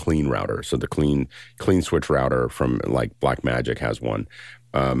to get a clean router. So the clean switch router from like Blackmagic has one.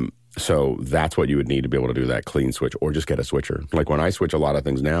 So that's what you would need to be able to do that clean switch, or just get a switcher. Like when I switch a lot of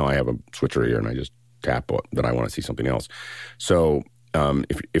things now, I have a switcher here and I just tap that I want to see something else. So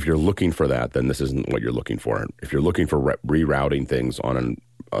if you're looking for that, then this isn't what you're looking for. If you're looking for rerouting things on an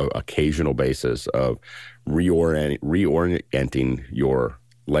occasional basis of reorienting your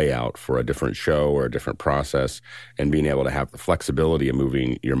layout for a different show or a different process, and being able to have the flexibility of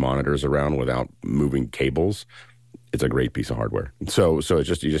moving your monitors around without moving cables, it's a great piece of hardware. So it's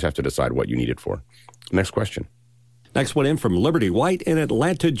just, you just have to decide what you need it for. Next question. Next one in from Liberty White in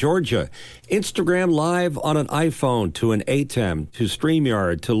Atlanta, Georgia. Instagram Live on an iPhone to an ATEM to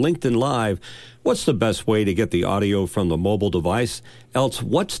StreamYard to LinkedIn Live. What's the best way to get the audio from the mobile device? Else,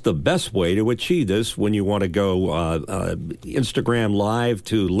 what's the best way to achieve this when you want to go Instagram Live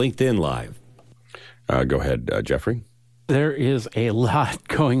to LinkedIn Live? Go ahead, Jeffrey. There is a lot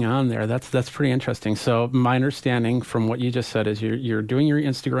going on there. That's pretty interesting. So my understanding from what you just said is you're doing your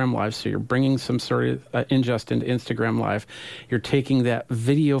Instagram Live, so you're bringing some sort of ingest into Instagram Live. You're taking that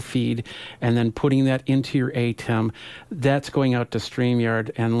video feed and then putting that into your ATEM. That's going out to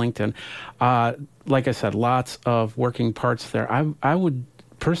StreamYard and LinkedIn. Like I said, lots of working parts there. I would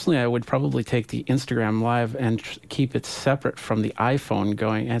probably take the Instagram Live and keep it separate from the iPhone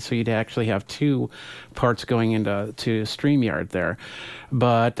going, and so you'd actually have two parts going into StreamYard there.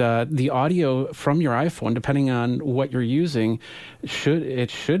 But the audio from your iPhone, depending on what you're using,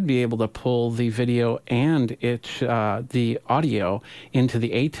 should be able to pull the video and the audio into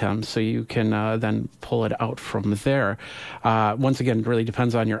the ATEM, so you can then pull it out from there. Once again, it really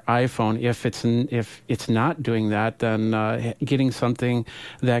depends on your iPhone. If it's not doing that, then getting something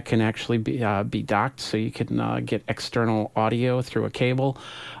that can actually be docked, so you can get external audio through a cable,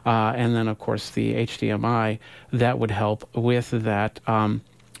 and then of course the HDMI, that would help with that.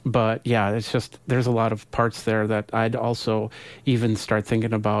 But yeah, it's just, there's a lot of parts there that I'd also even start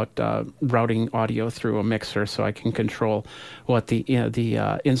thinking about routing audio through a mixer, so I can control what the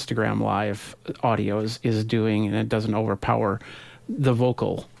Instagram Live audio is doing, and it doesn't overpower the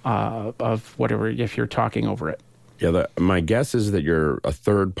vocal of whatever, if you're talking over it. Yeah, my guess is that you're a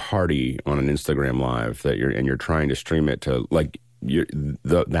third party on an Instagram Live you're trying to stream it to, like,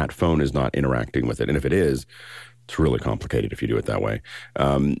 that phone is not interacting with it, and if it is, it's really complicated if you do it that way.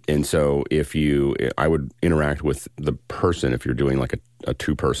 And so I would interact with the person if you're doing like a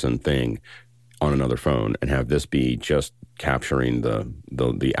two-person thing on another phone, and have this be just capturing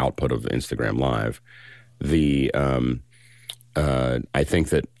the output of Instagram Live. I think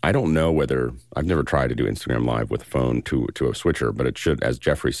that, I don't know whether, I've never tried to do Instagram Live with a phone to a switcher, but it should, as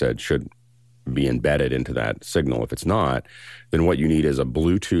Jeffrey said, should be embedded into that signal. If it's not, then what you need is you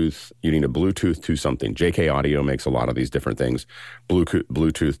need a Bluetooth to something. JK Audio makes a lot of these different things, Bluetooth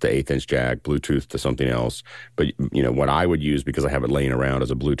to 1/8-inch jack, Bluetooth to something else. But what I would use, because I have it laying around, is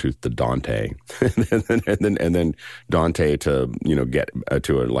a Bluetooth to Dante, and then Dante to get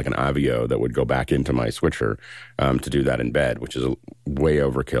to like an Avio that would go back into my switcher to do that in bed, which is way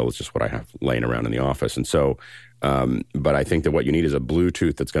overkill. It's just what I have laying around in the office, and so. But I think that what you need is a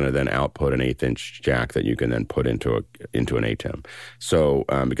Bluetooth that's going to then output an 1/8-inch jack that you can then put into an ATEM. So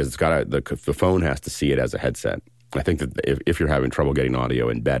because it's got the phone has to see it as a headset, I think that if you're having trouble getting audio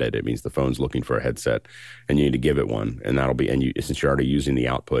embedded, it means the phone's looking for a headset, and you need to give it one, and that'll be. And since you're already using the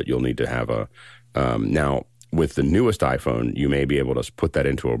output, you'll need to have a. Now, with the newest iPhone, you may be able to put that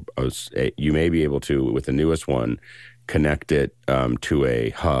into you may be able to, with the newest one, connect it to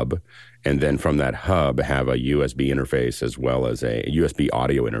a hub, and then from that hub have a USB interface as well as a USB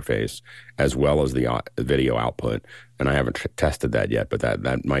audio interface as well as the video output. And I haven't tested that yet, but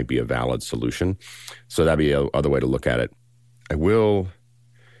that might be a valid solution. So that'd be another way to look at it. I will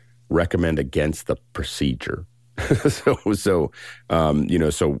recommend against the procedure. So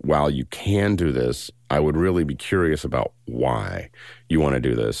while you can do this, I would really be curious about why you want to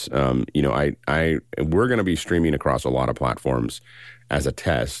do this. We're going to be streaming across a lot of platforms as a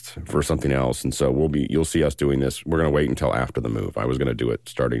test for something else, and so you'll see us doing this. We're going to wait until after the move. I was going to do it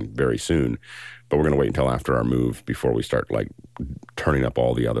starting very soon, but we're going to wait until after our move before we start turning up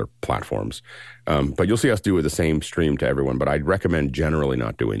all the other platforms. But you'll see us do the same stream to everyone, but I'd recommend generally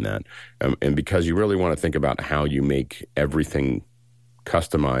not doing that. And because you really want to think about how you make everything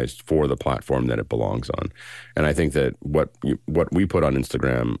customized for the platform that it belongs on. And I think that what we put on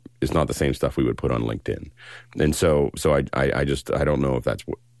Instagram is not the same stuff we would put on LinkedIn. And so I don't know if that's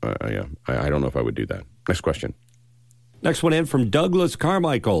I don't know if I would do that. Next question. Next one in from Douglas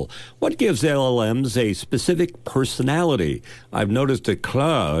Carmichael. What gives LLMs a specific personality? I've noticed that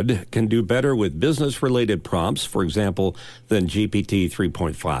Claude can do better with business-related prompts, for example, than GPT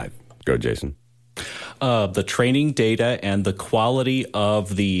 3.5. Go, Jason. The training data and the quality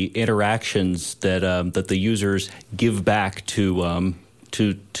of the interactions that the users give back to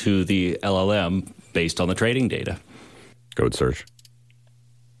the LLM based on the training data. Go with Serge.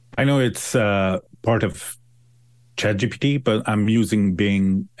 I know it's part of ChatGPT, but I'm using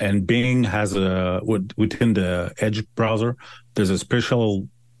Bing, and Bing has within the Edge browser, there's a special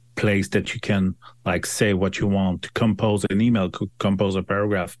place that you can say what you want to compose an email, compose a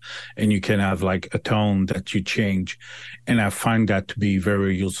paragraph, and you can have a tone that you change. And I find that to be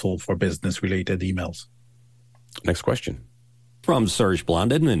very useful for business related emails. Next question. From Serge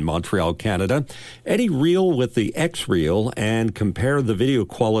Blondin in Montreal, Canada. Any reel with the X Reel and compare the video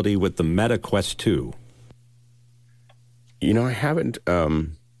quality with the Meta Quest 2. I haven't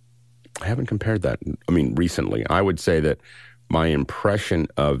compared that. I mean, recently, I would say that my impression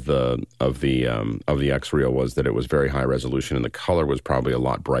of the X Reel was that it was very high resolution, and the color was probably a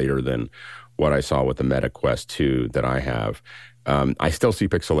lot brighter than what I saw with the Meta Quest 2 that I have. I still see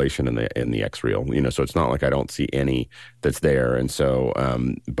pixelation in the X Reel, so it's not like I don't see any that's there, and so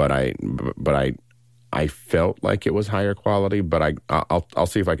but I felt like it was higher quality, but I'll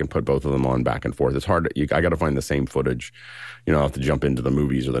see if I can put both of them on back and forth. It's hard. I got to find the same footage. I'll have to jump into the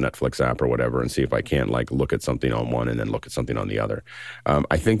movies or the Netflix app or whatever and see if I can't look at something on one and then look at something on the other.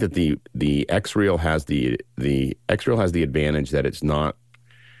 I think that the X Reel has the advantage that it's not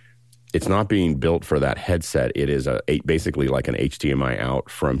being built for that headset. It is basically like an HDMI out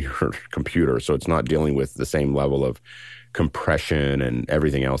from your computer, so it's not dealing with the same level of compression and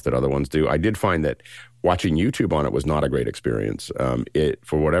everything else that other ones do. I did find that watching YouTube on it was not a great experience.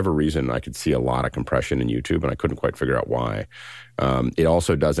 For whatever reason, I could see a lot of compression in YouTube, and I couldn't quite figure out why. It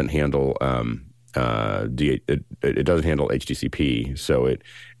also doesn't handle it doesn't handle HDCP, so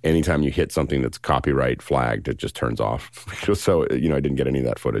anytime you hit something that's copyright flagged, it just turns off. So I didn't get any of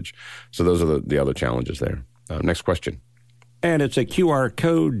that footage. So those are the other challenges there. Next question. And it's a QR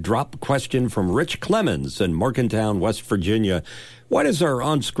code drop question from Rich Clemens in Morgantown, West Virginia. Why does our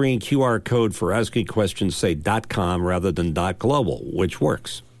on-screen QR code for asking questions say .com rather than .global, which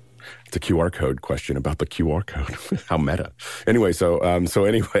works? It's a QR code question about the QR code. How meta. Anyway,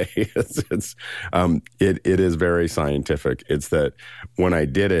 it is very scientific. It's that when I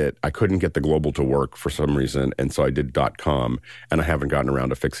did it, I couldn't get the global to work for some reason, and so I did .com, and I haven't gotten around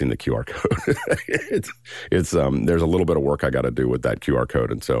to fixing the QR code. There's a little bit of work I got to do with that QR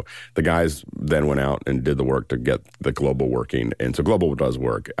code, and so the guys then went out and did the work to get the global working, and so global does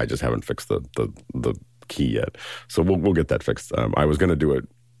work. I just haven't fixed the key yet, so we'll get that fixed. I was going to do it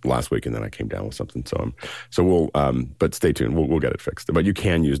last week, and then I came down with something. So we'll, but stay tuned. We'll get it fixed. But you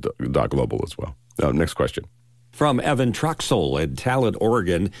can use .global as well. Next question. From Evan Troxel in Talent,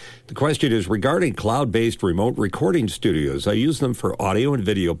 Oregon. The question is regarding cloud-based remote recording studios. I use them for audio and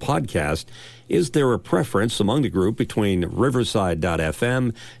video podcast. Is there a preference among the group between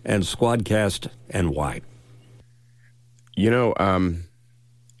Riverside.fm and Squadcast, and why?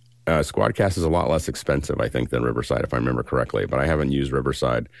 Squadcast is a lot less expensive, I think, than Riverside, if I remember correctly. But I haven't used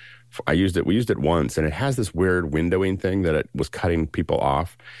Riverside. We used it once, and it has this weird windowing thing that it was cutting people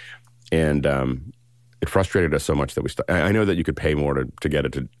off, and it frustrated us so much that I know that you could pay more to get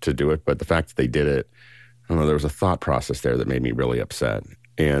it to do it, but the fact that they did it, don't know, there was a thought process there that made me really upset,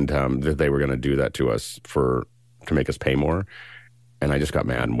 and that they were going to do that to us to make us pay more. And I just got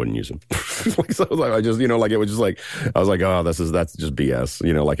mad and wouldn't use them. So I just, it was just like, I was like, oh, that's just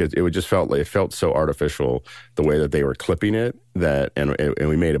BS. It felt so artificial the way that they were clipping it, and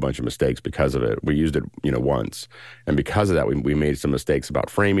we made a bunch of mistakes because of it. We used it, once. And because of that, we made some mistakes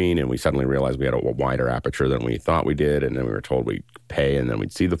about framing, and we suddenly realized we had a wider aperture than we thought we did. And then we were told we'd pay, and then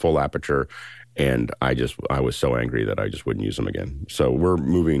we'd see the full aperture. And I was so angry that I just wouldn't use them again. So we're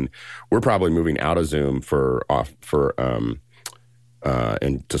probably moving out of Zoom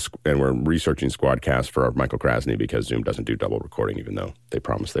and we're researching Squadcast for our Michael Krasny because Zoom doesn't do double recording, even though they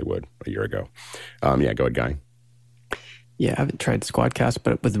promised they would a year ago. Go ahead, Guy. Yeah, I haven't tried Squadcast,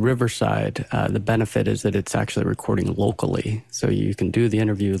 but with Riverside, the benefit is that it's actually recording locally. So you can do the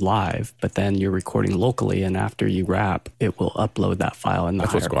interview live, but then you're recording locally, and after you wrap, it will upload that file in the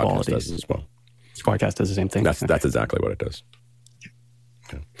higher quality. That's what Squadcast does as well. Squadcast does the same thing? That's exactly what it does.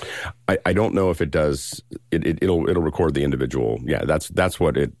 I don't know if it does. It'll record the individual. Yeah, that's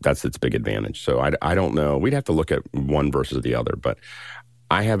its big advantage. So I don't know. We'd have to look at one versus the other. But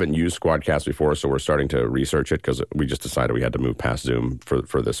I haven't used Squadcast before, so we're starting to research it because we just decided we had to move past Zoom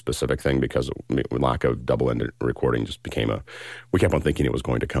for this specific thing because lack of double-ended recording just became we kept on thinking it was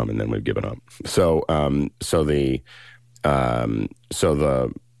going to come, and then we've given up. So the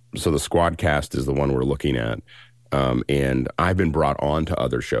Squadcast is the one we're looking at. And I've been brought on to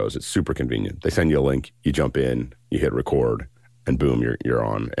other shows. It's super convenient. They send you a link, you jump in, you hit record, and boom, you're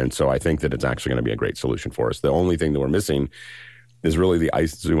on. And so I think that it's actually going to be a great solution for us. The only thing that we're missing is really the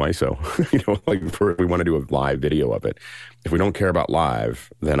Zoom ISO. If we want to do a live video of it. If we don't care about live,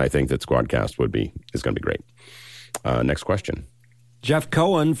 then I think that Squadcast is going to be great. Next question. Jeff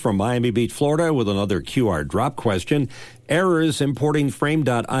Cohen from Miami Beach, Florida, with another QR drop question. Errors importing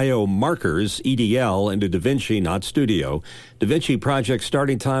Frame.io markers, EDL, into DaVinci, not Studio. DaVinci project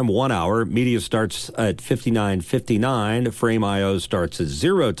starting time 1 hour. Media starts at 59:59. Frame.io starts at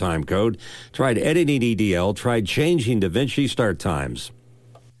 0 time code. Tried editing EDL. Tried changing DaVinci start times.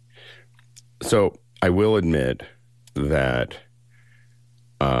 So I will admit that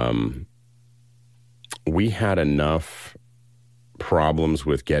we had enough problems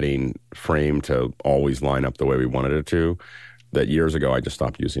with getting Frame to always line up the way we wanted it to that years ago I just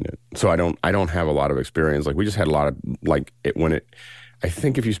stopped using it. So I don't have a lot of experience. We just had a lot of I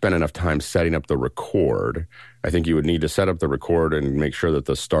think if you spend enough time setting up the record, I think you would need to set up the record and make sure that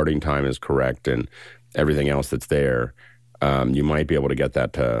the starting time is correct and everything else that's there. You might be able to get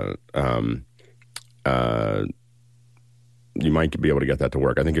that to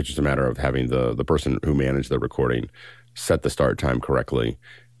work. I think it's just a matter of having the person who managed the recording set the start time correctly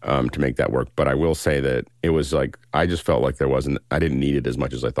to make that work. But I will say that it was I just felt like I didn't need it as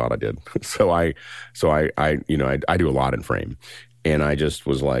much as I thought I did. So I do a lot in Frame. And I just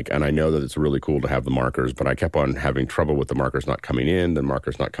was and I know that it's really cool to have the markers, but I kept on having trouble with the markers not coming in, the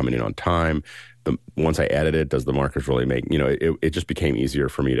markers not coming in on time. Once I edit it, does the markers really make, it just became easier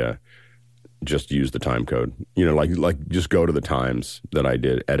for me to just use the time code, just go to the times that I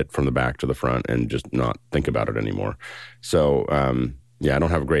did, edit from the back to the front, and just not think about it anymore. So, I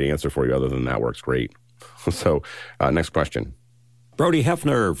don't have a great answer for you other than that works great. So, next question. Brody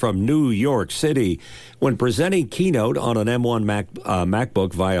Hefner from New York City. When presenting Keynote on an M1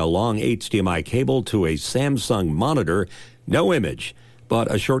 MacBook via a long HDMI cable to a Samsung monitor, no image,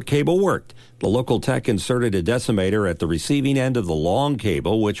 but a short cable worked. The local tech inserted a decimator at the receiving end of the long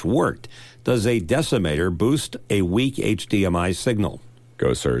cable, which worked. Does a decimator boost a weak HDMI signal?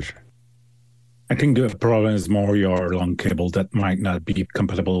 Go, Serge. I think the problem is more your long cable that might not be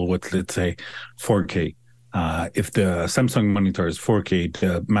compatible with, let's say, 4K. If the Samsung monitor is 4K,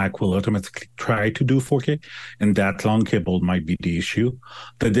 the Mac will automatically try to do 4K, and that long cable might be the issue.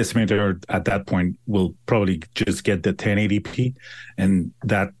 The decimator at that point will probably just get the 1080p, and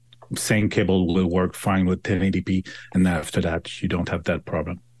that same cable will work fine with 1080p, and after that, you don't have that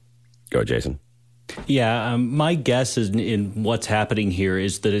problem. Go, Jason. Yeah, my guess is in what's happening here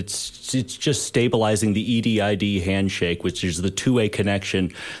is that it's just stabilizing the EDID handshake, which is the two-way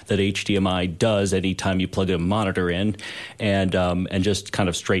connection that HDMI does anytime you plug a monitor in, and just kind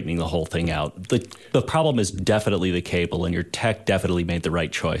of straightening the whole thing out. The problem is definitely the cable, and your tech definitely made the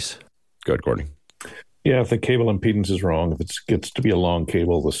right choice. Good, Courtney. Yeah, if the cable impedance is wrong, if it gets to be a long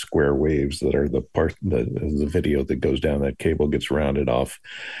cable, the square waves that are the video that goes down that cable gets rounded off.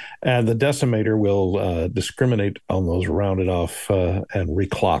 And the decimator will discriminate on those rounded off and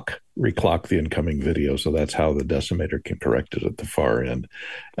reclock reclock the incoming video. So that's how the decimator can correct it at the far end.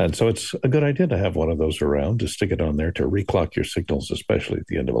 And so it's a good idea to have one of those around, to stick it on there to reclock your signals, especially at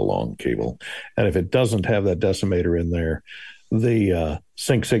the end of a long cable. And if it doesn't have that decimator in there, the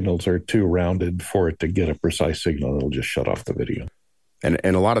sync signals are too rounded for it to get a precise signal. It'll just shut off the video. And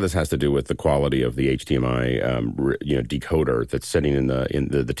a lot of this has to do with the quality of the HDMI decoder that's sitting in the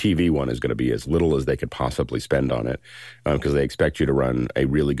TV one is going to be as little as they could possibly spend on it, because they expect you to run a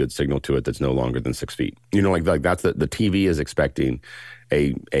really good signal to it that's no longer than 6 feet. Like that's the TV is expecting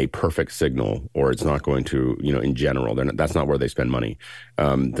a perfect signal, or it's not going to, in general, that's not where they spend money.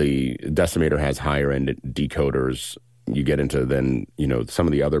 The Decimator has higher end decoders. You get into then, some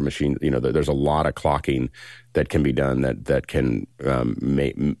of the other machines, there's a lot of clocking that can be done that can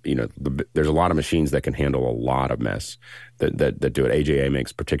make, there's a lot of machines that can handle a lot of mess that do it. AJA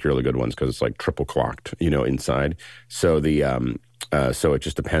makes particularly good ones because it's like triple clocked, inside. So so it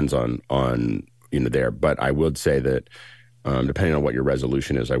just depends on there. But I would say that depending on what your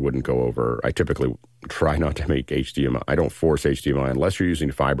resolution is, I typically try not to make HDMI. I don't force HDMI unless you're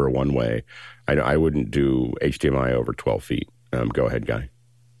using fiber one way. I wouldn't do HDMI over 12 feet. Go ahead, Guy.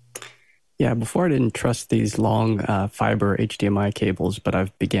 Yeah, before I didn't trust these long fiber HDMI cables, but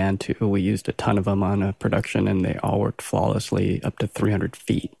I've began to. We used a ton of them on a production, and they all worked flawlessly up to 300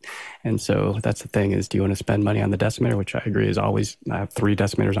 feet. And so that's the thing is, do you want to spend money on the decimator, which I agree is always, I have 3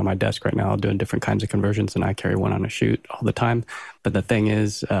 decimators on my desk right now doing different kinds of conversions, and I carry one on a shoot all the time. But the thing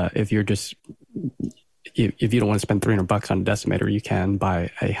is, if you don't want to spend $300 on a decimator, you can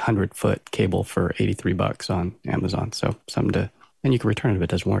buy a 100-foot cable for $83 on Amazon. So and you can return it if it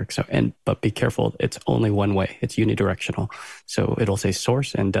doesn't work. But be careful, it's only one way. It's unidirectional. So it'll say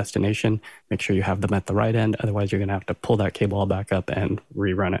source and destination. Make sure you have them at the right end. Otherwise, you're going to have to pull that cable all back up and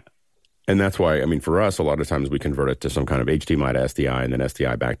rerun it. And that's why, for us, a lot of times we convert it to some kind of HDMI to SDI and then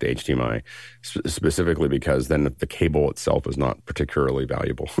SDI back to HDMI, specifically because then the cable itself is not particularly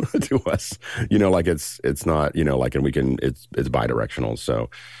valuable to us. It's not, and we can, it's bidirectional. So,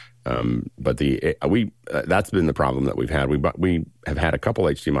 but that's been the problem that we've had. We have had a couple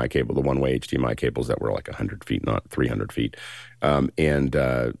HDMI cable, the one-way HDMI cables that were like 100 feet, not 300 feet.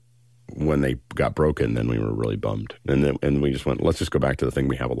 When they got broken, then we were really bummed. And we just went, let's just go back to the thing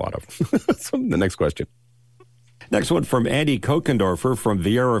we have a lot of. So the next question. Next one from Andy Kokendorfer from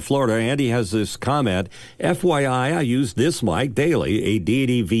Viera, Florida. Andy has this comment. FYI, I use this mic daily, a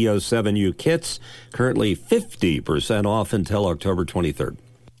Deity VO7U kits, currently 50% off until October 23rd.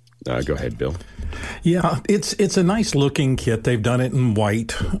 Go ahead, Bill. Yeah, it's a nice looking kit. They've done it in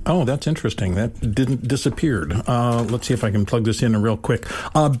white. Oh, that's interesting. That didn't disappeared. Let's see if I can plug this in real quick.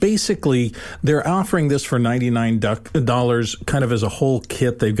 Basically, they're offering this for $99 kind of as a whole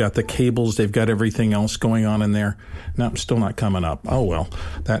kit. They've got the cables. They've got everything else going on in there. No, still not coming up. Oh, well.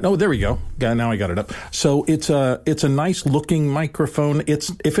 There we go. Now I got it up. So it's a nice looking microphone.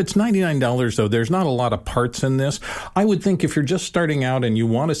 If it's $99 though, there's not a lot of parts in this. I would think if you're just starting out and you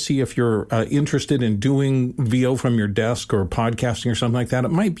want to see if you're interested in doing VO from your desk or podcasting or something like that,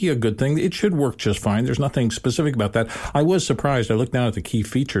 it might be a good thing. It should work just fine. There's nothing specific about that. I was surprised. I looked down at the key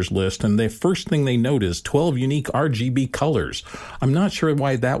features list, and the first thing they note is 12 unique RGB colors. I'm not sure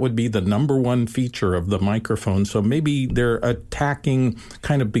why that would be the number one feature of the microphone. So maybe they're attacking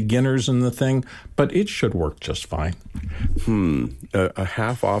kind of beginners in the thing, but it should work just fine. A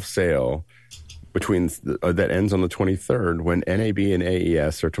half off sale between that ends on the 23rd when NAB and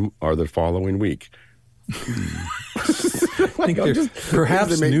AES are the following week.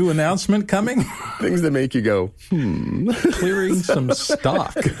 Perhaps a new announcement coming? Things that make you go, Clearing some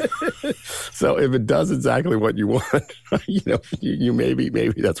stock. So if it does exactly what you want, you maybe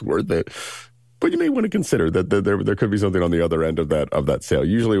that's worth it. But you may want to consider that there could be something on the other end of that sale.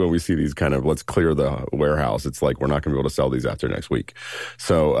 Usually when we see these kind of, let's clear the warehouse, it's like we're not going to be able to sell these after next week.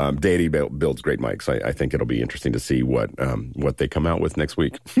 So Deity builds great mics. I think it'll be interesting to see what they come out with next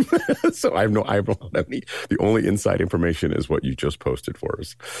week. So I don't have any. The only inside information is what you just posted for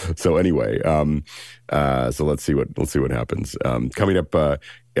us. So anyway, so let's see what happens. Coming up.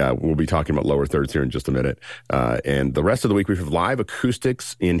 We'll be talking about lower thirds here in just a minute. And the rest of the week, we have live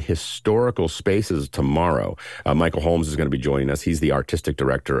acoustics in historical spaces tomorrow. Michael Holmes is going to be joining us. He's the artistic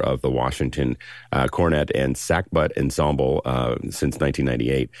director of the Washington Cornet and Sackbut Ensemble since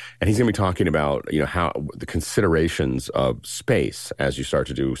 1998. And he's going to be talking about, how the considerations of space as you start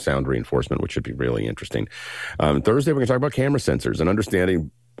to do sound reinforcement, which should be really interesting. Thursday, we're going to talk about camera sensors and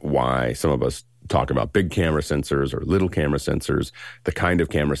understanding why some of us talk about big camera sensors or little camera sensors, the kind of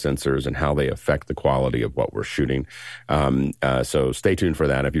camera sensors and how they affect the quality of what we're shooting. So stay tuned for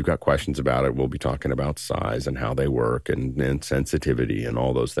that. If you've got questions about it, we'll be talking about size and how they work and sensitivity and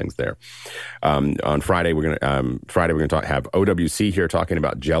all those things there. On Friday, we're going to have OWC here talking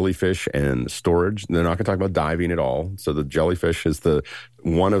about jellyfish and storage. They're not going to talk about diving at all. So the jellyfish is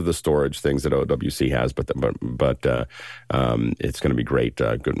one of the storage things that OWC has, but it's going to be great.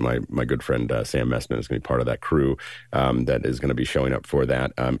 My good friend Sam Messman is going to be part of that crew that is going to be showing up for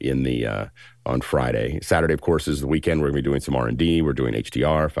that on Friday. Saturday, of course, is the weekend. We're going to be doing some R&D. We're doing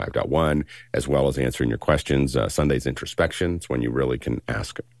HDR 5.1, as well as answering your questions. Sunday's introspection. It's when you really can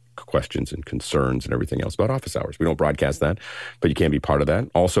ask questions and concerns and everything else about office hours. We don't broadcast that, but you can be part of that.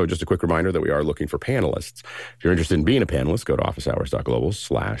 Also, just a quick reminder that we are looking for panelists. If you're interested in being a panelist, go to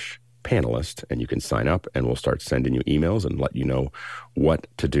officehours.global/panelist, and you can sign up, and we'll start sending you emails and let you know what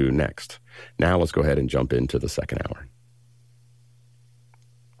to do next. Now, let's go ahead and jump into the second hour.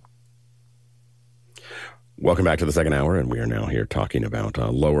 Welcome back to the second hour, and we are now here talking about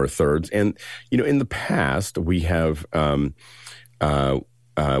lower thirds. And, in the past, we have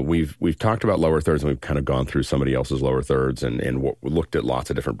we've talked about lower thirds, and we've kind of gone through somebody else's lower thirds and looked at lots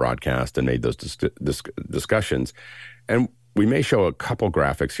of different broadcasts and made those discussions. And we may show a couple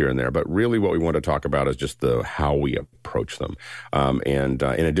graphics here and there, but really what we want to talk about is just how we approach them. And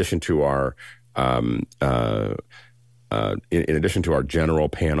in addition to our general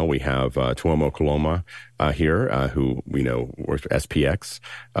panel, we have Tuomo Koloma here, who we know works for SPX,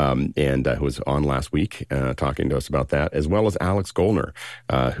 and who was on last week talking to us about that, as well as Alex Gollner,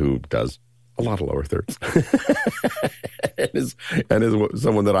 who does a lot of lower thirds, and is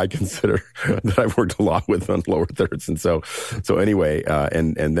someone that I consider that I've worked a lot with on lower thirds, and so anyway,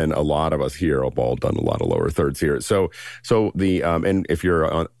 and then a lot of us here have all done a lot of lower thirds here. So the and if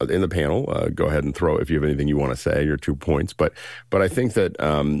you're in the panel, go ahead and throw if you have anything you want to say, your 2 points. But I think that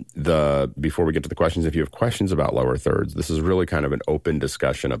before we get to the questions, if you have questions about lower thirds, this is really kind of an open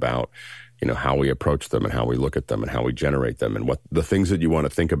discussion about how we approach them and how we look at them and how we generate them and what the things that you want to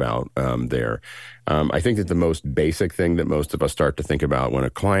think about there. I think that the most basic thing that most of us start to think about when a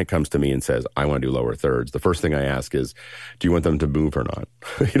client comes to me and says, I want to do lower thirds, the first thing I ask is, do you want them to move or not?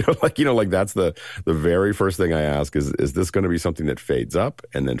 That's the very first thing I ask is this going to be something that fades up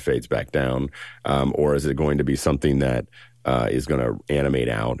and then fades back down? Or is it going to be something that is going to animate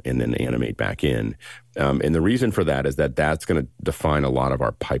out and then animate back in? And the reason for that is that's going to define a lot of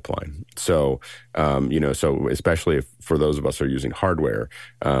our pipeline. So, so especially for those of us who are using hardware,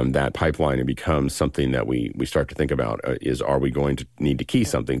 that pipeline becomes something that we start to think about is, are we going to need to key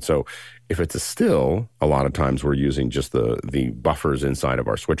something? So if it's a still, a lot of times we're using just the buffers inside of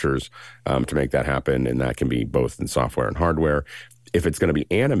our switchers to make that happen. And that can be both in software and hardware. If it's going to be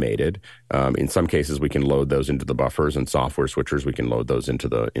animated, in some cases we can load those into the buffers, and software switchers we can load those into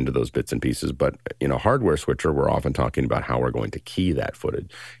those bits and pieces. But in a hardware switcher, we're often talking about how we're going to key that footage,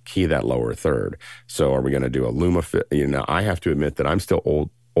 key that lower third. So are we going to do a Luma? I have to admit that I'm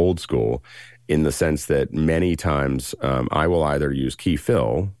still old school in the sense that many times I will either use key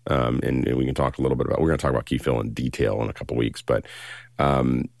fill, and we can talk a little bit about. We're going to talk about key fill in detail in a couple weeks, but.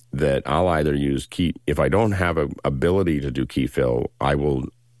 That I'll either use key, if I don't have a ability to do key fill, I will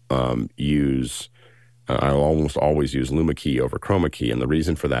I'll almost always use Luma key over Chroma key, and the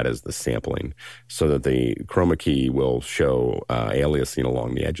reason for that is the sampling, so that the Chroma key will show aliasing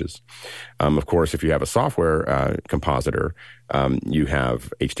along the edges. Of course, if you have a software compositor, you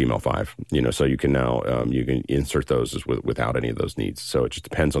have HTML5, so you can now you can insert those without any of those needs. So it just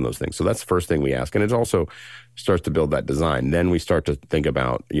depends on those things. So that's the first thing we ask, and it also starts to build that design. Then we start to think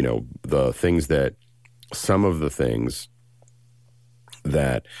about the things some of the things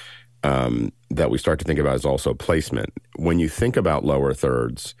that we start to think about is also placement. When you think about lower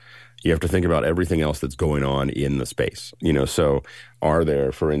thirds, you have to think about everything else that's going on in the space. So are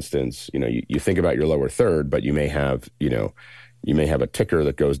there, for instance, you think about your lower third, but you may have a ticker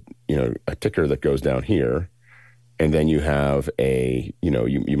that goes down here, and then you have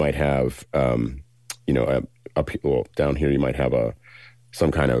you might have down here you might have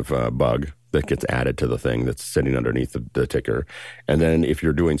some kind of bug that gets added to the thing that's sitting underneath the ticker. And then if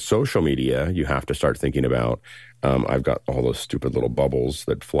you're doing social media, you have to start thinking about, I've got all those stupid little bubbles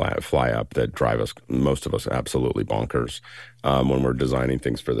that fly up that drive most of us absolutely bonkers when we're designing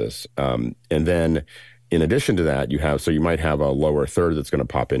things for this. And then in addition to that, you might have a lower third that's going to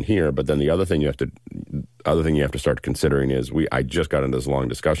pop in here, but then the other thing you have to start considering is I just got into this long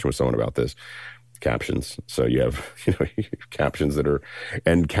discussion with someone about this. Captions. So you have, captions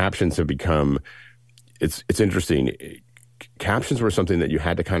captions have become, it's interesting. captions were something that you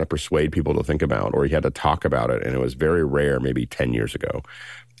had to kind of persuade people to think about, or you had to talk about it, and it was very rare maybe 10 years ago.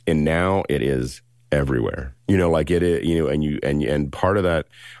 And now it is everywhere. Like it is, and part of that,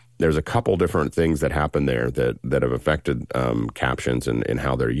 there's a couple different things that happen there that have affected captions and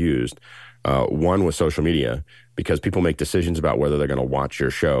how they're used. One was social media, because people make decisions about whether they're going to watch your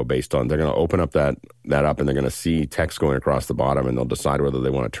show based on, they're going to open up that up and they're going to see text going across the bottom, and they'll decide whether they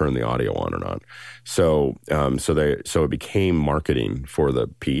want to turn the audio on or not. So it became marketing for the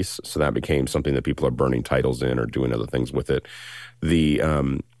piece. So that became something that people are burning titles in or doing other things with it.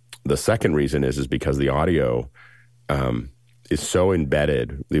 The second reason is because the audio is so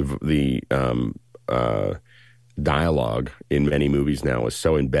embedded. The dialogue in many movies now is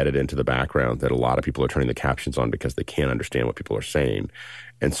so embedded into the background that a lot of people are turning the captions on because they can't understand what people are saying.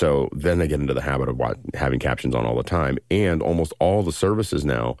 And so then they get into the habit of having captions on all the time. And almost all the services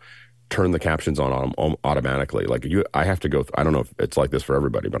now turn the captions on automatically. Like I have to go, I don't know if it's like this for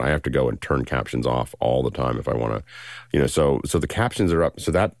everybody, but I have to go and turn captions off all the time if I want to, so the captions are up.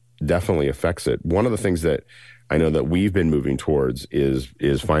 So that definitely affects it. One of the things that I know that we've been moving towards is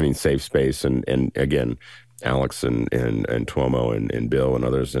finding safe space. And again, Alex and Tuomo and Bill and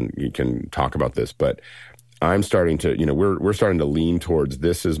others, and you can talk about this, but I'm starting to, we're starting to lean towards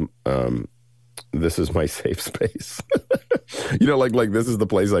this is my safe space. Like this is the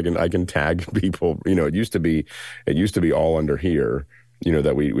place I can tag people. It used to be all under here,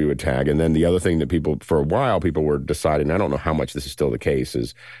 that we would tag. And then the other thing that for a while, people were deciding, I don't know how much this is still the case,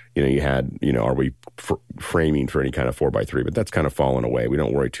 is, you had, are we framing for any kind of 4x3, but that's kind of fallen away. We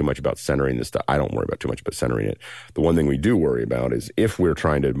don't worry too much about centering this stuff. I don't worry about too much about centering it. The one thing we do worry about is if we're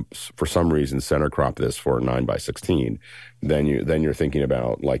trying to, for some reason, center crop this for 9x16, then you're thinking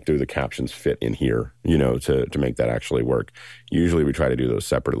about, like, do the captions fit in here, to make that actually work. Usually we try to do those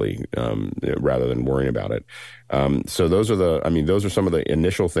separately rather than worrying about it. So those are some of the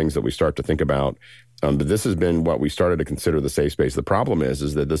initial things that we start to think about. But this has been what we started to consider the safe space. The problem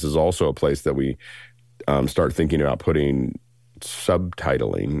is that this is also a place that we start thinking about putting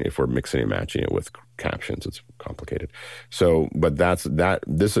subtitling if we're mixing and matching it with captions. It's complicated. So, but this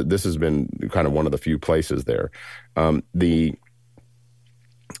has been kind of one of the few places there. A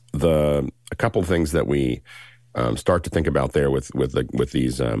couple of things that we start to think about there with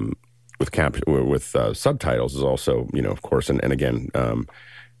these with subtitles is also, of course, and again,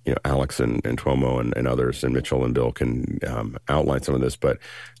 Alex and Tuomo and others and Mitchell and Bill can outline some of this, but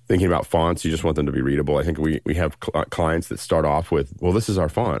thinking about fonts, you just want them to be readable. I think we have clients that start off with, well, this is our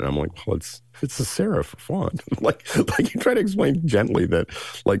font. And I'm like, well, it's a serif font. like you try to explain gently that,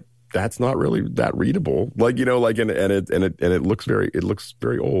 like, that's not really that readable. Like, and it looks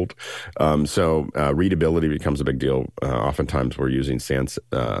very old. So readability becomes a big deal. Oftentimes we're using sans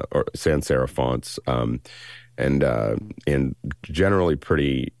serif fonts, and generally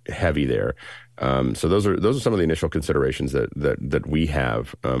pretty heavy there. So those are some of the initial considerations that we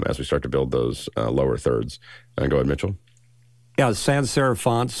have as we start to build those lower thirds. Go ahead, Mitchell. Yeah, sans serif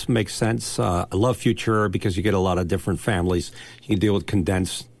fonts makes sense. I love Futura because you get a lot of different families. You can deal with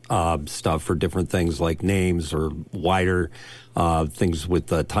condensed stuff for different things like names, or wider things with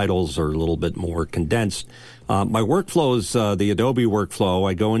titles are a little bit more condensed. My workflow is the Adobe workflow.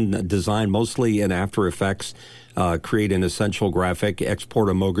 I go and design mostly in After Effects, create an essential graphic, export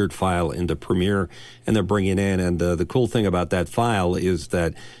a MOGRT file into Premiere, and then bring it in. And the cool thing about that file is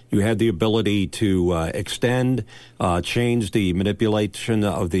that you have the ability to extend, change the manipulation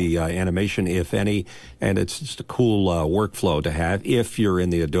of the animation, if any, and it's just a cool workflow to have if you're in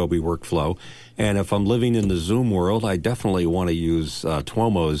the Adobe workflow. And if I'm living in the Zoom world, I definitely want to use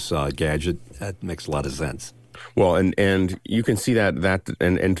Tuomo's gadget. That makes a lot of sense. Well, and you can see that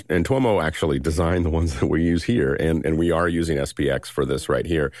and Tuomo actually designed the ones that we use here, and we are using SPX for this right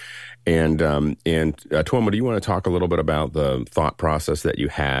here. And Tuomo, do you want to talk a little bit about the thought process that you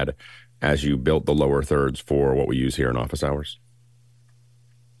had as you built the lower thirds for what we use here in office hours?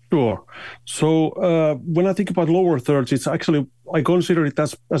 Sure. So when I think about lower thirds, it's actually, I consider it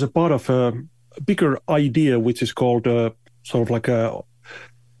as a part of a bigger idea, which is called sort of like a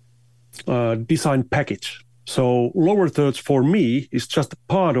design package. So lower thirds for me is just a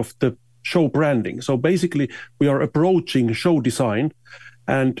part of the show branding. So basically we are approaching show design,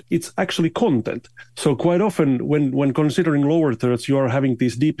 and it's actually content. So quite often when considering lower thirds, you are having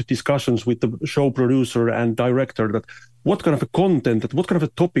these deep discussions with the show producer and director that what kind of a content, what kind of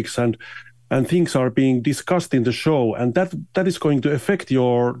a topics and things are being discussed in the show, and that is going to affect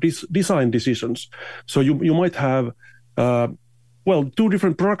your design decisions. So you might have two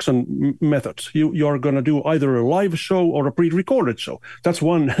different production methods. You are going to do either a live show or a pre-recorded show. That's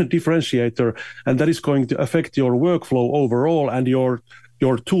one differentiator, and that is going to affect your workflow overall and your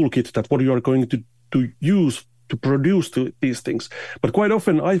toolkit, that what you are going to use to produce these things. But quite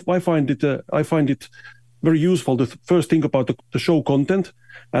often I find it very useful to first think about the show content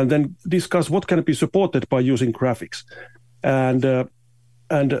and then discuss what can be supported by using graphics. And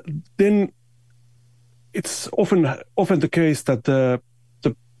then it's often the case that the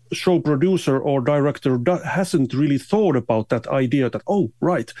show producer or director hasn't really thought about that idea that, oh,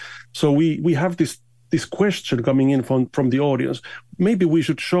 right, so we have this question coming in from the audience. Maybe we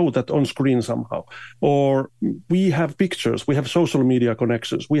should show that on screen somehow. Or we have pictures, we have social media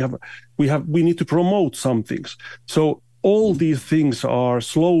connections, we need to promote some things. So all these things are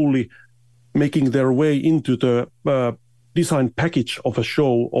slowly making their way into the design package of a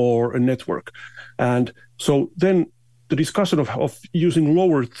show or a network. And so then the discussion of using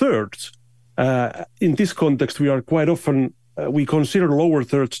lower thirds, in this context, we are quite often, we consider lower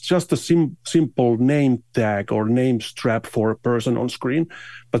thirds just a simple name tag or name strap for a person on screen.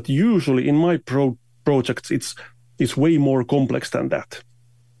 But usually in my projects, it's way more complex than that.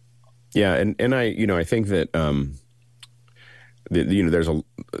 Yeah, and I think that there's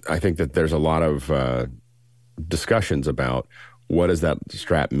a lot of discussions about what does that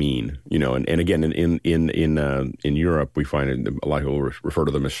strap mean, and again in Europe we find it, a lot of people refer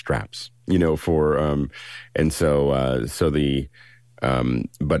to them as straps,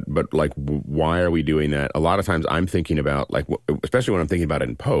 but like, why are we doing that? A lot of times I'm thinking about, like, especially when I'm thinking about it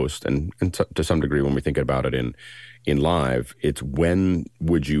in post, and to some degree when we think about it in live, it's when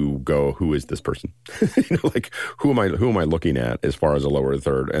would you go, who is this person? Like, who am I looking at as far as a lower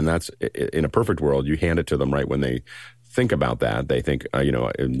third? And that's, in a perfect world, you hand it to them right when they think about that. They think,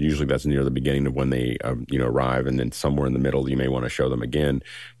 usually that's near the beginning of when they, arrive, and then somewhere in the middle, you may want to show them again.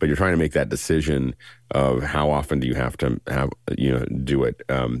 But you're trying to make that decision of how often do you have to do it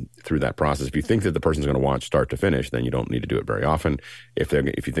through that process. If you think that the person's going to watch start to finish, then you don't need to do it very often. If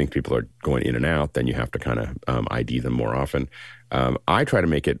you think people are going in and out, then you have to kind of ID them more often. I try to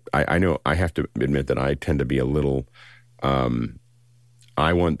make it. I know I have to admit that I tend to be a little.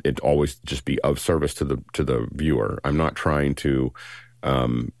 I want it to always just be of service to the viewer. I'm not trying to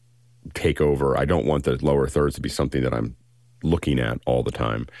take over. I don't want the lower thirds to be something that I'm looking at all the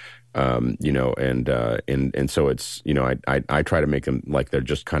time. And so it's, I try to make them like they're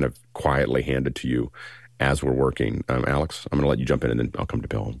just kind of quietly handed to you as we're working. Alex, I'm going to let you jump in, and then I'll come to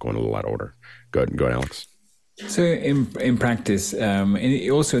Bill. I'm going a little out of order. Go ahead, Alex. So in practice,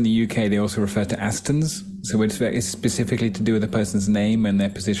 also in the UK, they also refer to Astons. So it's specifically to do with the person's name and their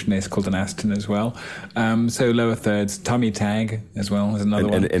position. It's called an Aston as well. So lower thirds, tummy tag as well is another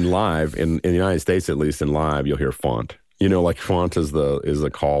one. And live, in the United States, at least in live, you'll hear font. Like font is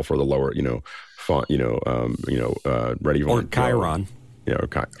the call for the lower, font, ready or Chiron.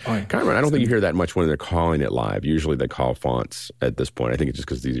 Chiron. I don't think you hear that much when they're calling it live. Usually they call fonts at this point. I think it's just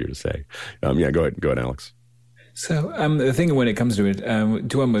because it's easier to say. Go ahead, Alex. So the thing when it comes to it,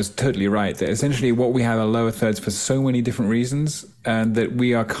 Tuomo was totally right that essentially what we have are lower thirds for so many different reasons, and that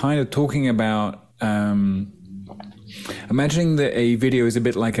we are kind of talking about imagining that a video is a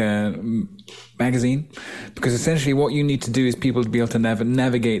bit like a magazine, because essentially what you need to do is people to be able to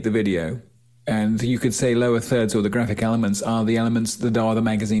navigate the video. And you could say lower thirds or the graphic elements are the elements that are the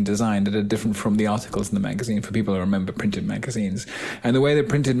magazine design, that are different from the articles in the magazine, for people who remember printed magazines. And the way that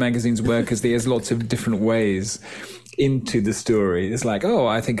printed magazines work is there's lots of different ways into the story. It's like,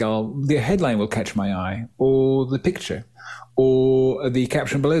 I think the headline will catch my eye, or the picture, or the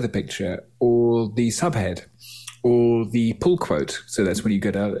caption below the picture, or the subhead, or the pull quote. So that's when you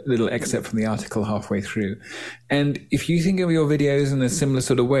get a little excerpt from the article halfway through. And if you think of your videos in a similar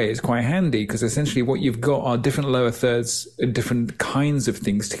sort of way, it's quite handy, because essentially what you've got are different lower thirds, different kinds of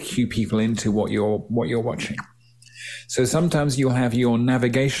things to cue people into what you're watching. So sometimes you'll have your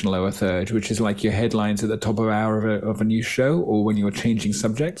navigation lower third, which is like your headlines at the top of hour of a new show, or when you're changing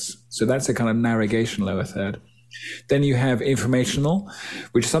subjects. So that's a kind of navigation lower third. Then you have informational,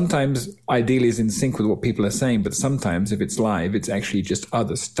 which sometimes ideally is in sync with what people are saying, but sometimes if it's live, it's actually just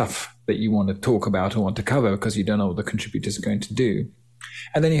other stuff that you want to talk about or want to cover because you don't know what the contributors are going to do.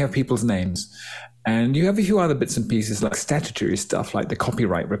 And then you have people's names. And you have a few other bits and pieces like statutory stuff, like the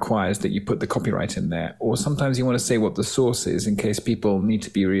copyright requires that you put the copyright in there. Or sometimes you want to say what the source is in case people need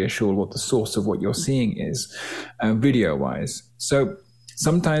to be reassured what the source of what you're seeing is, video-wise. So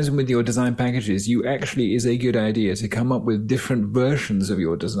sometimes with your design packages, you actually is a good idea to come up with different versions of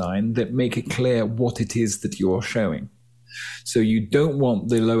your design that make it clear what it is that you're showing. So you don't want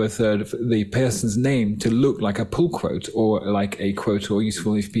the lower third of the person's name to look like a pull quote or like a quote or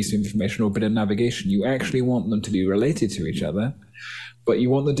useful piece of information or a bit of navigation. You actually want them to be related to each other, but you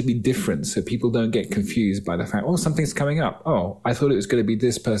want them to be different so people don't get confused by the fact, oh, something's coming up. Oh, I thought it was going to be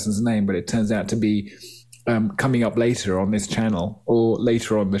this person's name, but it turns out to be coming up later on this channel or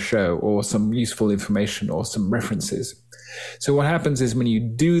later on the show, or some useful information or some references. So what happens is when you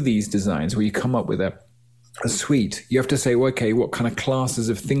do these designs where you come up with a suite, you have to say, well, okay, what kind of classes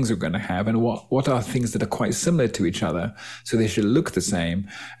of things we're going to have, and what are things that are quite similar to each other, so they should look the same,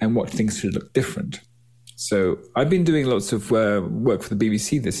 and what things should look different. So I've been doing lots of work for the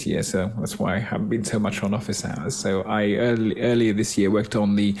BBC this year, so that's why I haven't been so much on office hours. So I earlier this year worked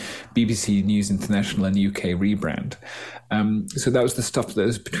on the BBC News International and UK rebrand. So that was the stuff that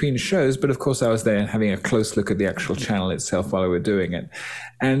was between shows, but of course I was there having a close look at the actual channel itself while we were doing it.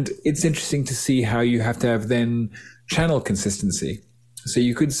 And it's interesting to see how you have to have then channel consistency. So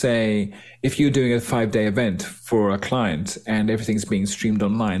you could say, if you're doing a 5-day event for a client and everything's being streamed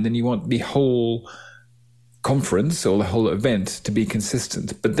online, then you want the whole conference or the whole event to be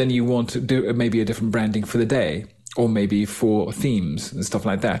consistent, but then you want to do maybe a different branding for the day, or maybe for themes and stuff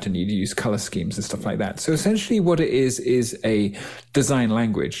like that, and you use color schemes and stuff like that. So essentially what it is a design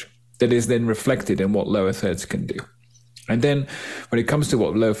language that is then reflected in what lower thirds can do. And then when it comes to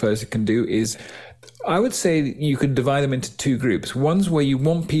what lower thirds can do is, I would say you could divide them into two groups. One's where you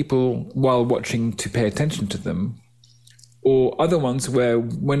want people while watching to pay attention to them, or other ones where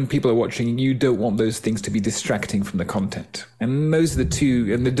when people are watching, you don't want those things to be distracting from the content. And those are the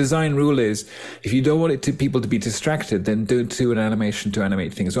two. And the design rule is, if you don't want people to be distracted, then don't do an animation to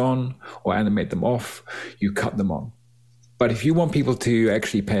animate things on or animate them off. You cut them on. But if you want people to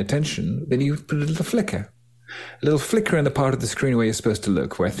actually pay attention, then you put a little flicker in the part of the screen where you're supposed to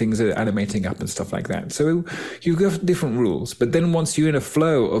look, where things are animating up and stuff like that. So you've got different rules. But then once you're in a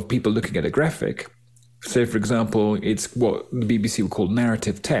flow of people looking at a graphic, say, for example, it's what the BBC would call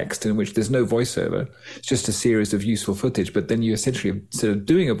narrative text, in which there's no voiceover. It's just a series of useful footage. But then you essentially, instead of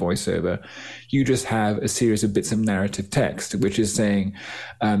doing a voiceover, you just have a series of bits of narrative text, which is saying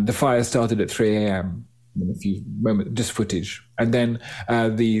the fire started at 3 a.m., in a few moments, just footage. And then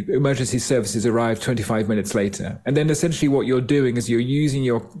the emergency services arrived 25 minutes later. And then essentially what you're doing is you're using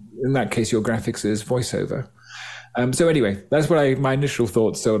in that case, your graphics as voiceover. So anyway, that's what my initial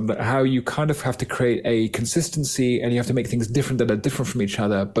thoughts on how you kind of have to create a consistency, and you have to make things different that are different from each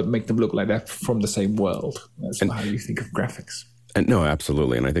other, but make them look like they're from the same world. That's how you think of graphics. And no,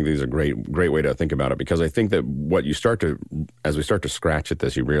 absolutely. And I think these are a great way to think about it, because I think that as we start to scratch at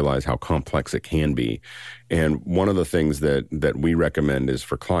this, you realize how complex it can be. And one of the things that we recommend is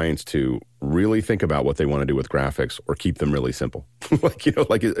for clients to really think about what they want to do with graphics, or keep them really simple. But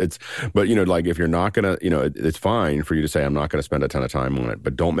if you're not going to, it's fine for you to say, I'm not going to spend a ton of time on it,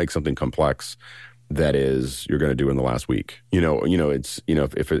 but don't make something complex that is you're going to do in the last week. If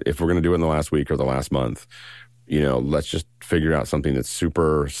we're going to do it in the last week or the last month, let's just figure out something that's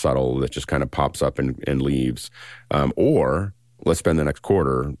super subtle that just kind of pops up and leaves. Or let's spend the next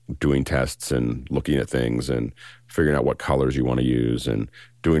quarter doing tests and looking at things and figuring out what colors you want to use and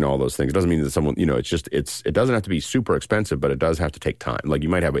doing all those things. It doesn't mean that someone, it doesn't have to be super expensive, but it does have to take time. Like you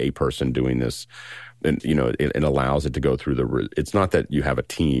might have a person doing this, and, it allows it to go through it's not that you have a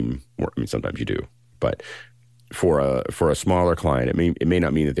team, or, sometimes you do, but for a smaller client, it may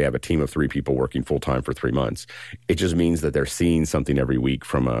not mean that they have a team of 3 people working full time for 3 months. It just means that they're seeing something every week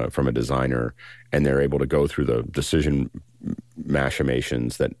from a designer, and they're able to go through the decision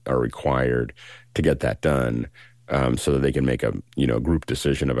machinations that are required to get that done, so that they can make a group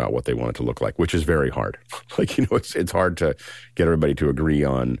decision about what they want it to look like, which is very hard. It's hard to get everybody to agree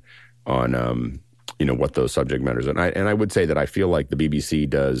on what those subject matters are. And I would say that I feel like the BBC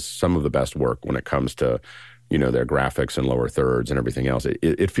does some of the best work when it comes to their graphics and lower thirds and everything else.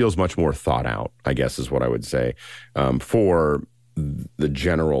 It feels much more thought out, I guess is what I would say, for the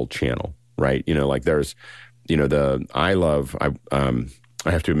general channel, right? There's, I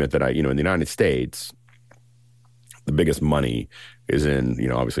have to admit that in the United States, the biggest money is in,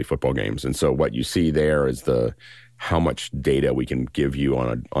 obviously football games. And so what you see there is how much data we can give you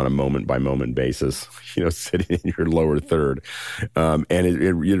on a moment by moment basis, sitting in your lower third. And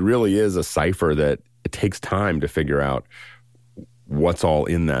it really is a cipher that it takes time to figure out what's all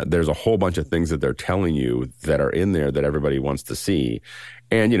in that. There's a whole bunch of things that they're telling you that are in there that everybody wants to see.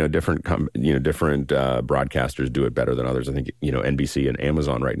 And, different broadcasters do it better than others. I think, NBC and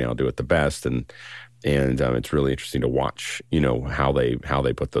Amazon right now do it the best. And it's really interesting to watch, how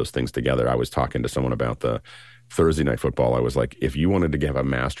they put those things together. I was talking to someone about the Thursday Night Football. I was like, if you wanted to have a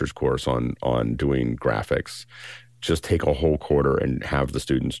master's course on doing graphics, just take a whole quarter and have the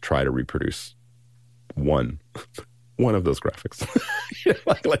students try to reproduce one of those graphics.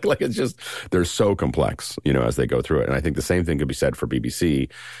 like it's just, they're so complex, as they go through it. And I think the same thing could be said for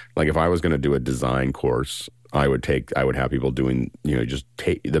BBC. Like if I was going to do a design course, I would have people doing, just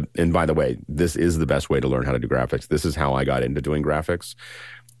take and by the way, this is the best way to learn how to do graphics. This is how I got into doing graphics,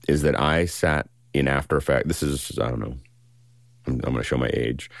 is that I sat in After Effects. This is, I don't know, I'm going to show my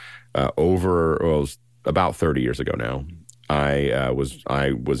age. It was about 30 years ago now. I was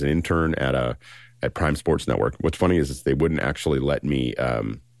an intern at Prime Sports Network. What's funny is they wouldn't actually let me.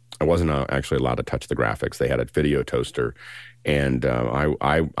 I wasn't actually allowed to touch the graphics. They had a video toaster, and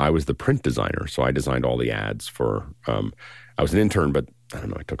I was the print designer. So I designed all the ads for. I was an intern, but I don't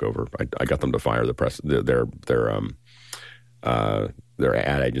know. I took over. I got them to fire the press their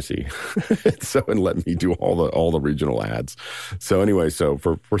ad agency, and let me do all the regional ads. So anyway, so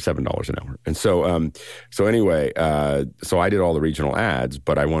for $7 an hour, and so I did all the regional ads,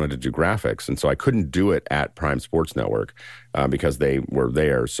 but I wanted to do graphics, and so I couldn't do it at Prime Sports Network because they were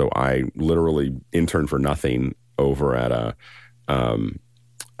there. So I literally interned for nothing over at a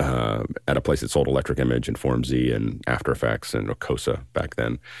place that sold Electric Image and Form Z and After Effects and Ocosa back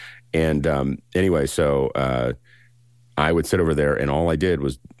then, and anyway, so. I would sit over there, and all I did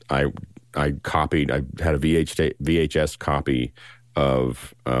was I copied. I had a VHS copy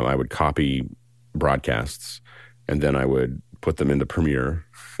of. I would copy broadcasts, and then I would put them into Premiere,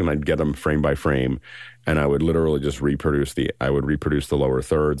 and I'd get them frame by frame, and I would literally just reproduce the lower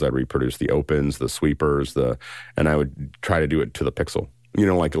thirds. I'd reproduce the opens, the sweepers, and I would try to do it to the pixel.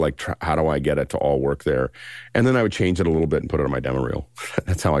 How do I get it to all work there? And then I would change it a little bit and put it on my demo reel.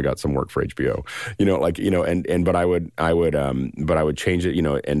 That's how I got some work for HBO. But I would change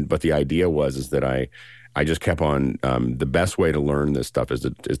it, but the idea is that I just kept on, the best way to learn this stuff is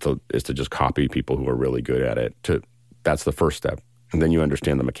to just copy people who are really good at it. That's the first step. And then you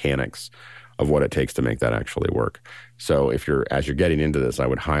understand the mechanics of what it takes to make that actually work. So as you're getting into this, I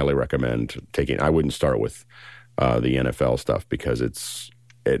would highly recommend I wouldn't start with the NFL stuff, because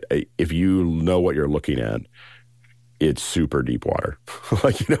if you know what you're looking at, it's super deep water.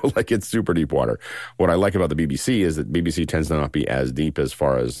 It's super deep water. What I like about the BBC is that BBC tends to not be as deep as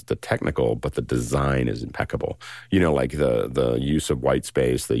far as the technical, but the design is impeccable. The use of white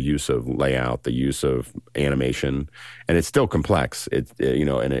space, the use of layout, the use of animation, and it's still complex. And I don't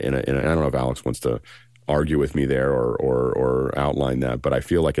know if Alex wants to argue with me there or outline that, but I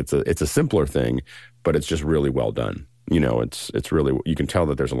feel like it's a simpler thing, but it's just really well done. It's really, you can tell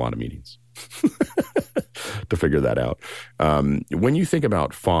that there's a lot of meetings to figure that out. When you think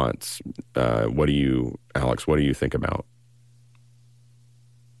about fonts, Alex, what do you think about?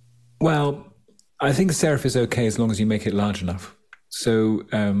 Well, I think serif is okay as long as you make it large enough. So,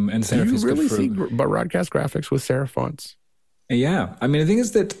 and serif do you is really good for see broadcast graphics with serif fonts? Yeah. I mean, the thing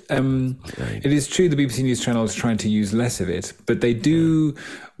is that It is true the BBC News Channel is trying to use less of it, but they do,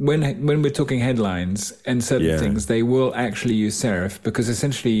 when we're talking headlines and certain things, they will actually use serif, because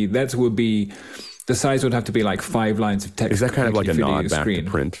essentially the size would have to be like 5 lines of text. Is that kind of like a nod back to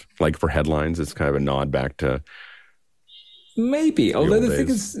print? Like for headlines, it's kind of a nod back to... Maybe, although the thing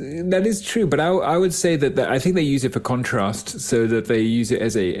is, that is true. But I would say that I think they use it for contrast, so that they use it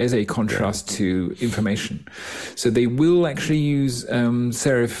as a contrast to information. So they will actually use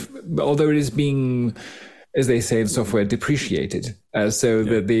serif, although it is being, as they say in software, depreciated.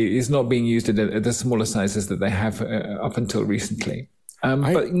 That it's not being used at the smaller sizes that they have up until recently.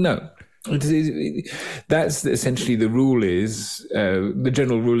 But no. That's essentially the rule. The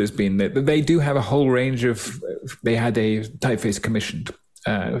general rule has been that they do have a whole range of. They had a typeface commissioned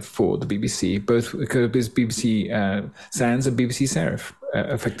for the BBC, both BBC Sans and BBC Serif,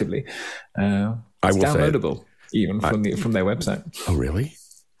 effectively. It's downloadable even from their website. Oh, really?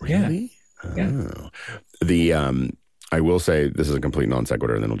 Really? Yeah. Oh. I will say, this is a complete non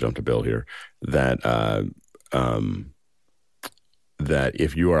sequitur, and then we'll jump to Bill here. That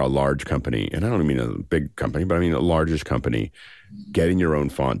if you are a large company, and I don't mean a big company, but I mean a largish company, getting your own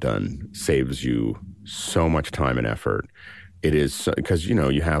font done saves you so much time and effort. It is because,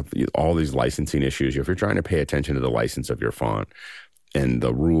 you have all these licensing issues. If you're trying to pay attention to the license of your font and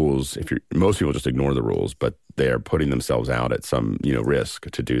the rules, most people just ignore the rules, but they are putting themselves out at some, risk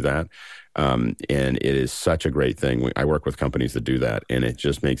to do that. And it is such a great thing. I work with companies that do that, and it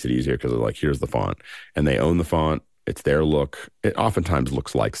just makes it easier because they're like, here's the font, and they own the font. It's their look. It oftentimes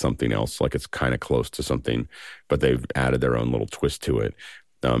looks like something else, like it's kind of close to something, but they've added their own little twist to it.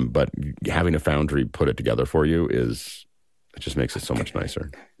 But having a foundry put it together for you it just makes it so much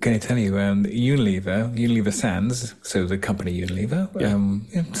nicer. Can I tell you, Unilever Sans, so the company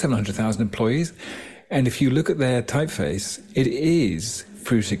Unilever, 700,000 employees. And if you look at their typeface, it is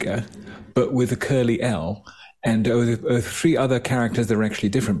Frutiger, but with a curly L. And three other characters that are actually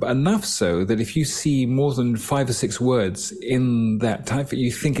different, but enough so that if you see more than 5 or 6 words in that typeface,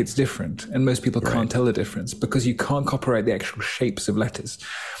 you think it's different. And most people can't tell the difference because you can't copyright the actual shapes of letters.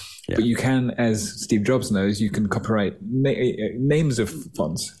 Yeah. But you can, as Steve Jobs knows, you can copyright names of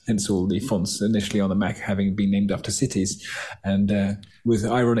fonts, hence all the fonts initially on the Mac having been named after cities, and with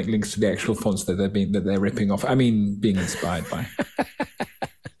ironic links to the actual fonts that they're ripping off. I mean, being inspired by.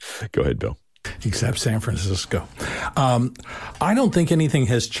 Go ahead, Bill. Except San Francisco. I don't think anything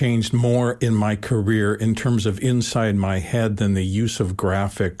has changed more in my career in terms of inside my head than the use of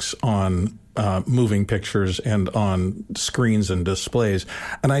graphics on moving pictures and on screens and displays.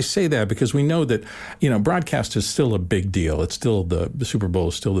 And I say that because we know that, broadcast is still a big deal. It's still the Super Bowl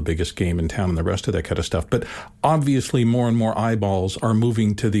is still the biggest game in town and the rest of that kind of stuff. But obviously more and more eyeballs are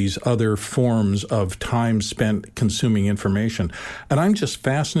moving to these other forms of time spent consuming information. And I'm just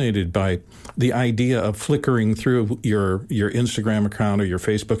fascinated by the idea of flickering through your Instagram account or your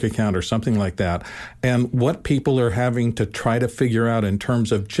Facebook account or something like that, and what people are having to try to figure out in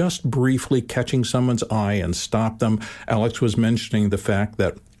terms of just briefly catching someone's eye and stop them. Alex was mentioning the fact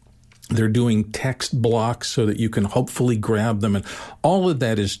that they're doing text blocks so that you can hopefully grab them. And all of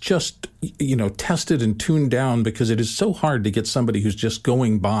that is just, tested and tuned down because it is so hard to get somebody who's just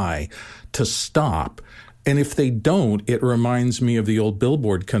going by to stop. And if they don't, it reminds me of the old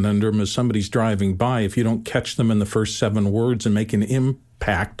billboard conundrum as somebody's driving by. If you don't catch them in the first 7 words and make an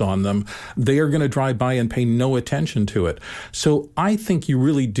impact on them, they are going to drive by and pay no attention to it. So I think you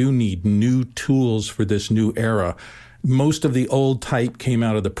really do need new tools for this new era. Most of the old type came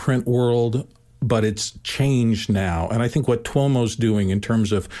out of the print world, but it's changed now. And I think what Tuomo's doing in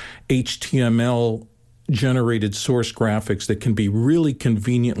terms of HTML generated source graphics that can be really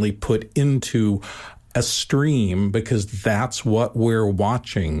conveniently put into a stream, because that's what we're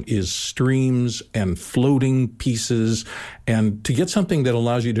watching, is streams and floating pieces. And to get something that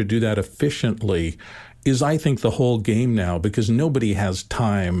allows you to do that efficiently is, I think, the whole game now, because nobody has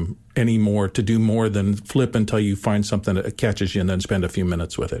time anymore to do more than flip until you find something that catches you and then spend a few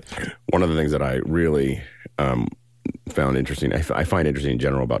minutes with it. One of the things that I really found interesting, I find interesting in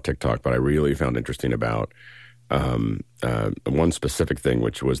general about TikTok, but I really found interesting about one specific thing,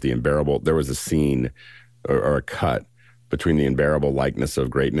 which was the unbearable. There was a scene or a cut between the unbearable likeness of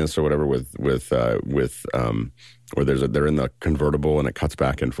greatness or whatever with where they're in the convertible and it cuts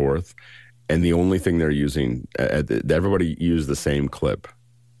back and forth, and the only thing they're using, everybody used the same clip,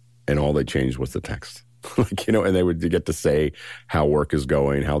 and all they changed was the text. And they would get to say how work is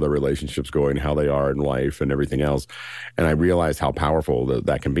going, how their relationship's going, how they are in life, and everything else. And I realized how powerful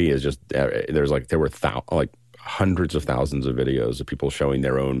that can be. Is just there were hundreds of thousands of videos of people showing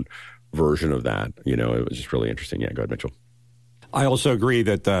their own version of that. It was just really interesting. Yeah, go ahead, Mitchell. I also agree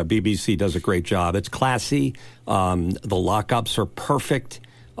that BBC does a great job. It's classy. The lockups are perfect.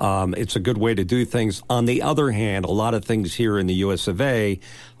 It's a good way to do things. On the other hand, a lot of things here in the US of A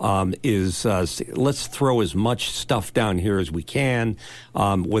is let's throw as much stuff down here as we can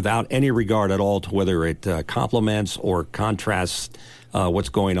without any regard at all to whether it complements or contrasts what's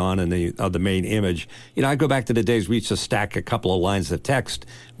going on in the main image. I go back to the days we used to stack a couple of lines of text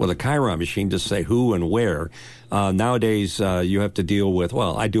with a Chiron machine to say who and where. Nowadays, you have to deal with,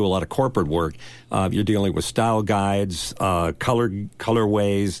 I do a lot of corporate work. You're dealing with style guides,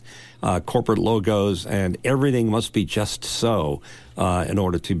 colorways, corporate logos, and everything must be just so in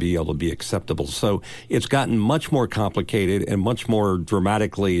order to be able to be acceptable. So it's gotten much more complicated and much more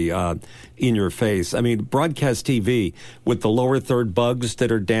dramatically in your face. I mean, broadcast TV with the lower third bugs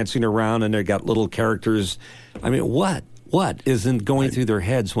that are dancing around and they've got little characters. I mean, what isn't going through their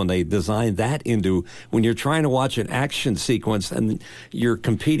heads when they design that into, when you're trying to watch an action sequence and you're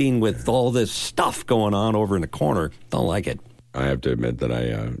competing with all this stuff going on over in the corner? Don't like it. I have to admit that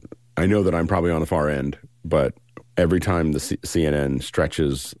I know that I'm probably on the far end, but every time the CNN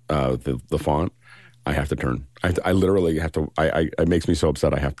stretches the font, I have to turn. I literally have to. It makes me so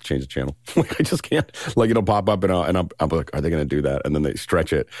upset. I have to change the channel. I just can't. It'll pop up and I'm like, are they going to do that? And then they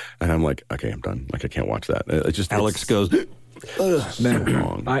stretch it, and I'm like, okay, I'm done. I can't watch that. It's just Alex goes.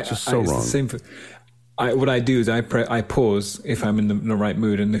 Wrong. It's just so wrong. It's the same what I do is I pause if I'm in the right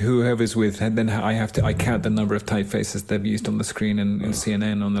mood, and whoever's with, and then I count the number of typefaces they've used on the screen in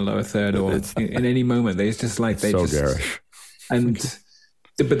CNN on the lower third, or in any moment. It's just like they garish.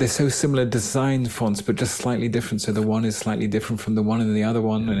 But they're so similar design fonts, but just slightly different. So the one is slightly different from the one and the other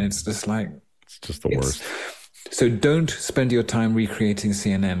one, and it's just like it's just the worst. So don't spend your time recreating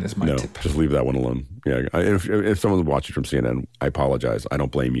CNN is my tip. Just leave that one alone. Yeah, if someone's watching from CNN, I apologize. I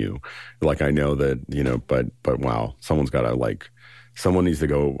don't blame you. Like, I know that, but wow, someone needs to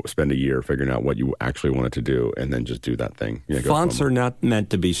go spend a year figuring out what you actually wanted to do and then just do that thing. Fonts are not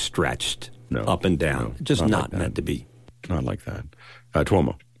meant to be stretched up and down. Just not meant to be. Not like that.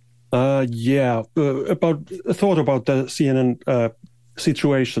 Tuomo. A thought about the CNN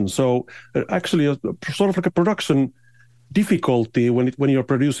situation. So actually, sort of like a production difficulty when you're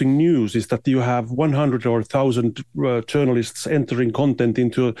producing news is that you have 100 or 1,000 journalists entering content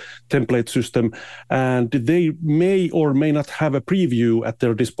into a template system, and they may or may not have a preview at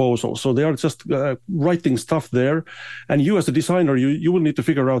their disposal. So they are just writing stuff there, and you as a designer, you will need to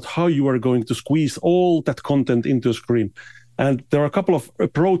figure out how you are going to squeeze all that content into a screen. And there are a couple of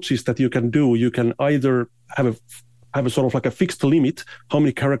approaches that you can do. You can either have a sort of like a fixed limit, how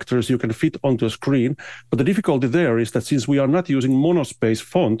many characters you can fit onto a screen. But the difficulty there is that since we are not using monospace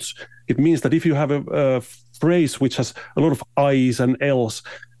fonts, it means that if you have a phrase which has a lot of I's and L's,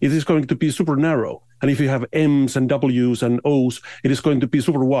 it is going to be super narrow. And if you have M's and W's and O's, it is going to be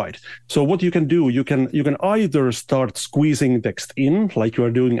super wide. So what you can do, you can either start squeezing text in, like you are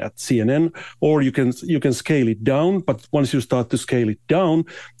doing at CNN, or you can scale it down. But once you start to scale it down,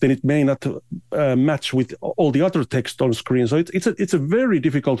 then it may not match with all the other text on screen. So it's a very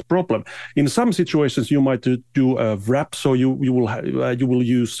difficult problem. In some situations, you might do a wrap, so you will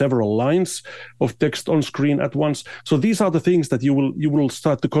use several lines of text on screen at once. So these are the things that you will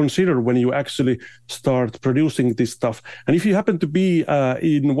start to consider when you actually start producing this stuff. And if you happen to be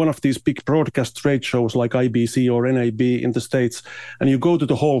in one of these big broadcast trade shows like IBC or NAB in the States, and you go to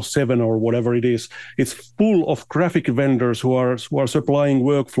the Hall 7 or whatever it is, it's full of graphic vendors who are supplying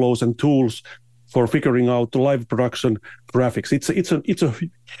workflows and tools for figuring out the live production graphics. It's a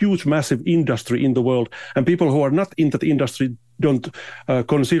huge, massive industry in the world, and people who are not in that industry don't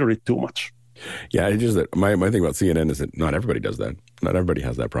consider it too much. Yeah, it's just that my thing about CNN is that not everybody does that. Not everybody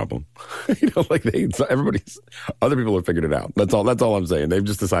has that problem. Other people have figured it out. That's all I'm saying. They've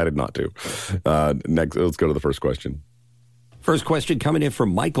just decided not to. Next, let's go to the first question. First question coming in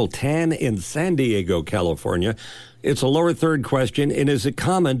from Michael Tan in San Diego, California. It's a lower third question, and is it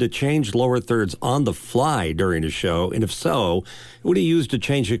common to change lower thirds on the fly during a show? And if so, what do you use to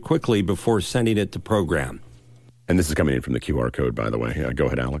change it quickly before sending it to program? And this is coming in from the QR code, by the way. Go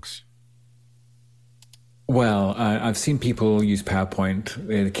ahead, Alex. Well, I've seen people use PowerPoint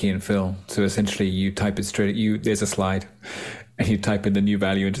in the key and fill. So essentially, you type it straight. There's a slide, and you type in the new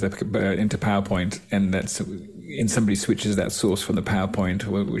value into PowerPoint, and somebody switches that source from the PowerPoint,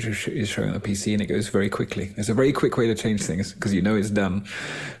 which is showing on the PC, and it goes very quickly. It's a very quick way to change things because you know it's done,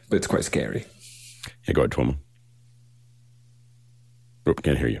 but it's quite scary. Yeah, go ahead, Tuomo.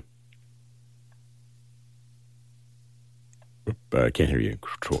 Can't hear you. Can't hear you.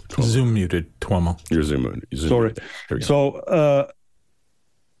 Zoom muted, Tuomo. You're Zoom muted. Sorry. So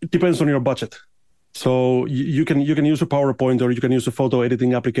it depends on your budget. So you can use a PowerPoint, or you can use a photo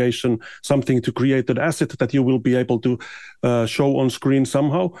editing application, something to create an asset that you will be able to show on screen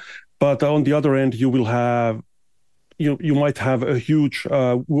somehow. But on the other end, you might have a huge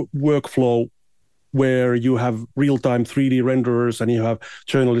workflow where you have real-time 3D renderers and you have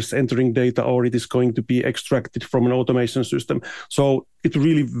journalists entering data, or it is going to be extracted from an automation system. So it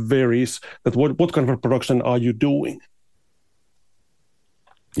really varies that what kind of production are you doing?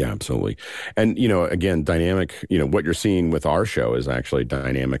 Yeah, absolutely. And, again, dynamic, what you're seeing with our show is actually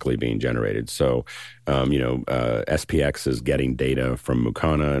dynamically being generated. So, SPX is getting data from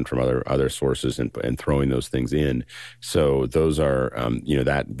Mukana and from other sources and throwing those things in. So those are,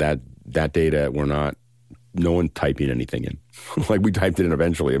 that data, no one typing anything in. Like, we typed it in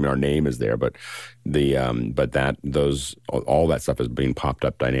eventually. I mean, our name is there, but all that stuff is being popped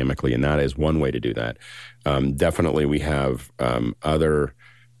up dynamically. And that is one way to do that. Definitely we have other,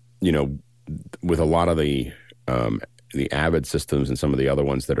 with a lot of the Avid systems and some of the other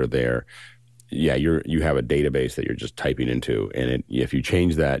ones that are there, yeah, you have a database that you're just typing into, and if you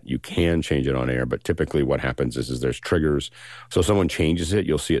change that, you can change it on air. But typically, what happens is there's triggers. So if someone changes it,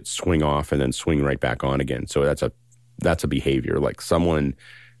 you'll see it swing off and then swing right back on again. So that's a behavior. Like, someone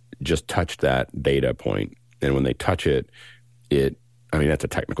just touched that data point, and when they touch it, that's a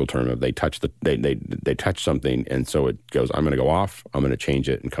technical term of they touch they touch something, and so it goes, I'm going to go off, I'm going to change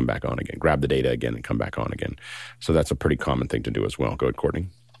it and come back on again, grab the data again and come back on again. So that's a pretty common thing to do as well. Go ahead, Courtney.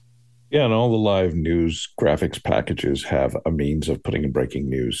 Yeah, and all the live news graphics packages have a means of putting in breaking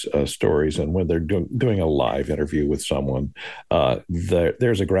news stories. And when they're doing a live interview with someone,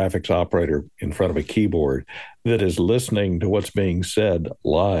 there's a graphics operator in front of a keyboard that is listening to what's being said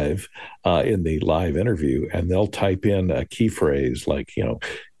live in the live interview, and they'll type in a key phrase like,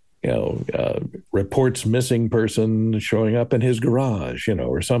 reports missing person showing up in his garage,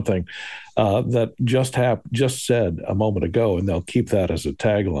 or something that just said a moment ago, and they'll keep that as a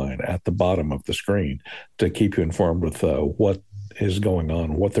tagline at the bottom of the screen to keep you informed with what is going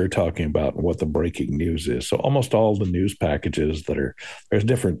on, what they're talking about, and what the breaking news is. So almost all the news packages there's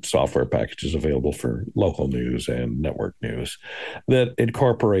different software packages available for local news and network news that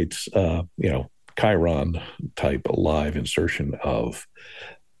incorporates, Chiron type live insertion of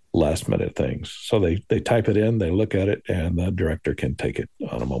last minute things. So they type it in, they look at it, and the director can take it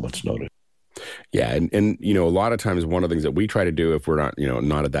on a moment's notice. Yeah, and a lot of times one of the things that we try to do if we're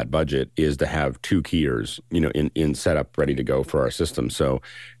not at that budget is to have two keyers, in setup ready to go for our system. So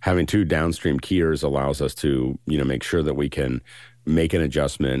having two downstream keyers allows us to, make sure that we can make an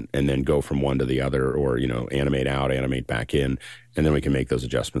adjustment and then go from one to the other, or, animate out, animate back in, and then we can make those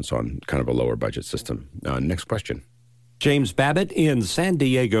adjustments on kind of a lower budget system. Next question. James Babbitt in San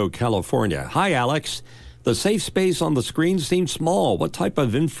Diego, California. Hi, Alex. The safe space on the screen seems small. What type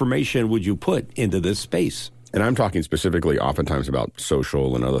of information would you put into this space? And I'm talking specifically oftentimes about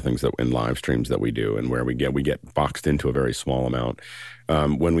social and other things that in live streams that we do, and where we get boxed into a very small amount.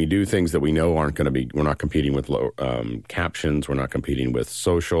 When we do things that we know aren't going to be, we're not competing with captions, we're not competing with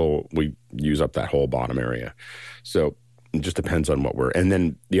social, we use up that whole bottom area. So it just depends on and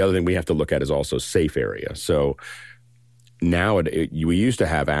then the other thing we have to look at is also safe area. So now we used to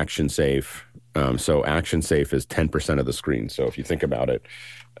have action safe. So action safe is 10% of the screen. So if you think about it,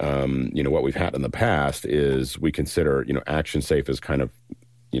 what we've had in the past is we consider, action safe as kind of,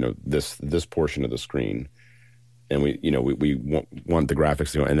 this portion of the screen. And we want the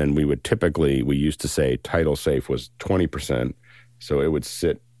graphics to go. And then we used to say title safe was 20%. So it would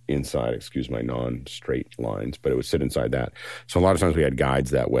sit inside, excuse my non-straight lines, but it would sit inside that. So a lot of times we had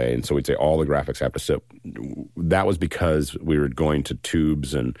guides that way. And so we'd say all the graphics have to sit. That was because we were going to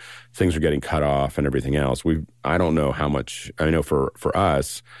tubes and things were getting cut off and everything else. I don't know how much, I know for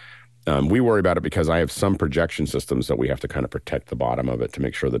us, we worry about it because I have some projection systems that we have to kind of protect the bottom of it to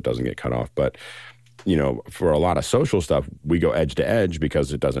make sure that it doesn't get cut off. But for a lot of social stuff, we go edge to edge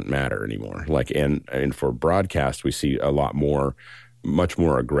because it doesn't matter anymore. And for broadcast, we see much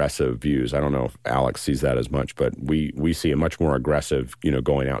more aggressive views. I don't know if Alex sees that as much, but we see a much more aggressive,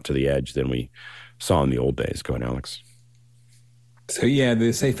 going out to the edge than we saw in the old days. Go ahead, Alex. So yeah,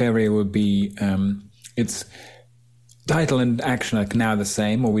 the safe area would be, it's title and action are now the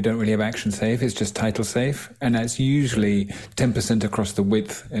same, or we don't really have action safe. It's just title safe. And that's usually 10% across the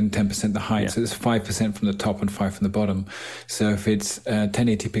width and 10% the height. Yeah. So it's 5% from the top and 5% from the bottom. So if it's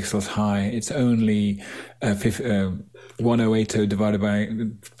 1080 pixels high, it's only 1080 divided by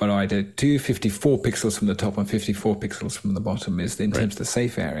 254 pixels from the top and 54 pixels from the bottom is in terms of the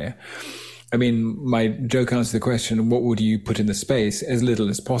safe area. I mean, my joke answers the question, what would you put in the space? As little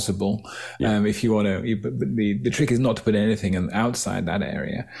as possible. Yeah. If you want to, the trick is not to put anything outside that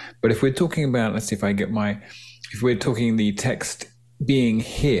area. But if we're talking about, let's see if we're talking the text being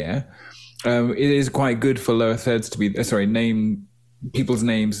here, it is quite good for lower thirds to be, name people's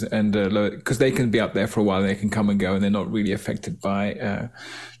names and because they can be up there for a while, they can come and go, and they're not really affected by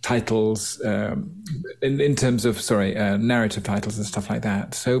titles in terms of narrative titles and stuff like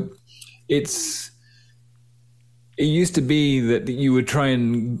that. So it used to be that you would try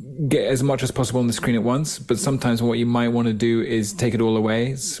and get as much as possible on the screen at once, but sometimes what you might want to do is take it all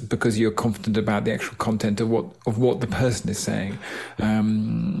away because you're confident about the actual content of what the person is saying.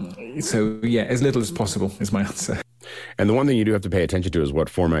 So yeah, as little as possible is my answer. And the one thing you do have to pay attention to is what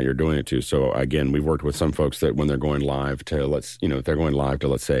format you're doing it to. So again, we've worked with some folks that when they're going live to if they're going live to,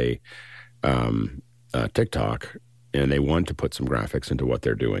 let's say, TikTok, and they want to put some graphics into what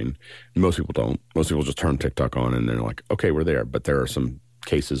they're doing. Most people don't. Most people just turn TikTok on and they're like, okay, we're there. But there are some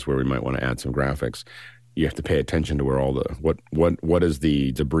cases where we might want to add some graphics. You have to pay attention to where all what is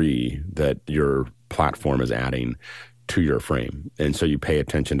the debris that your platform is adding to your frame. And so you pay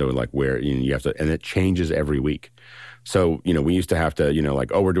attention to where you have to, and it changes every week. So, we used to have to,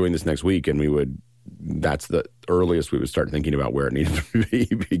 we're doing this next week, and that's the earliest we would start thinking about where it needed to be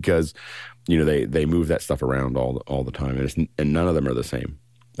because, they move that stuff around all the time, and none of them are the same.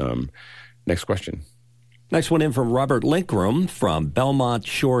 Next question. Next one in from Robert Linkrum from Belmont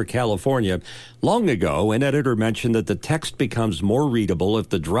Shore, California. Long ago, an editor mentioned that the text becomes more readable if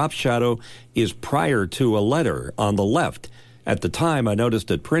the drop shadow is prior to a letter on the left. At the time, I noticed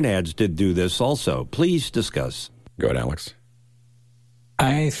that print ads did do this also. Please discuss. Go ahead, Alex.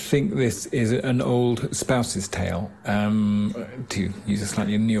 I think this is an old spouse's tale, to use a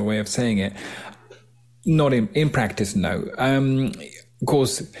slightly newer way of saying it. Not in practice, no. Of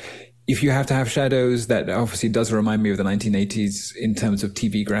course, if you have to have shadows, that obviously does remind me of the 1980s in terms of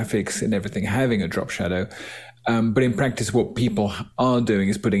TV graphics and everything having a drop shadow. But in practice, what people are doing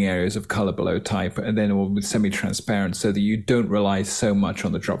is putting areas of color below type and then all with semi-transparent so that you don't rely so much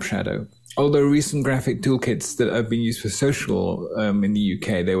on the drop shadow. Although recent graphic toolkits that have been used for social in the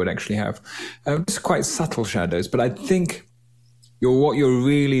UK, they would actually have just quite subtle shadows. But I think what you're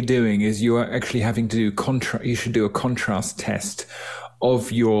really doing is you are actually having to do you should do a contrast test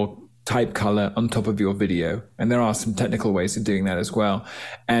of your type color on top of your video. And there are some technical ways of doing that as well.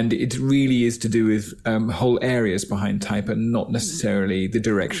 And it really is to do with whole areas behind type and not necessarily the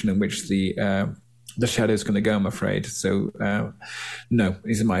direction in which the shadow is going to go, I'm afraid. So no,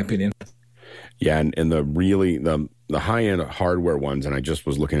 is in my opinion. Yeah, and the high-end hardware ones, and I just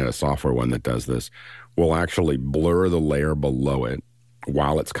was looking at a software one that does this, will actually blur the layer below it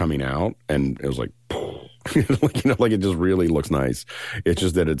while it's coming out, and it was like, like it just really looks nice. It's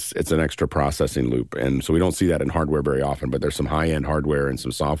just that it's an extra processing loop, and so we don't see that in hardware very often, but there's some high-end hardware and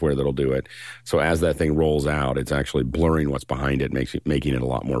some software that'll do it. So as that thing rolls out, it's actually blurring what's behind it, making it a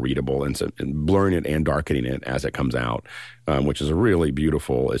lot more readable, and blurring it and darkening it as it comes out, which is really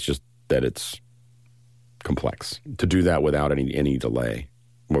beautiful. It's just that it's complex to do that without any delay.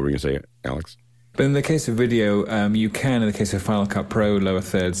 What were you going to say, Alex? But in the case of video, you can, in the case of Final Cut Pro lower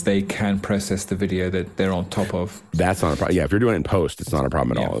thirds, they can process the video that they're on top of. That's not a problem. Yeah, if you're doing it in post, it's not a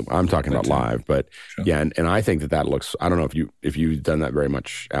problem at all. I'm talking about live, but sure. Yeah, and I think that looks, I don't know if you've done that very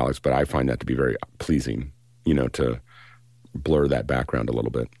much, Alex, but I find that to be very pleasing, to blur that background a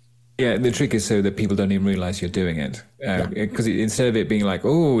little bit. Yeah, the trick is so that people don't even realize you're doing it. Because instead of it being like,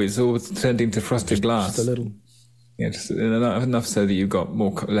 oh, it's all turned into frosted glass. Just a little. Yeah, just enough so that you've got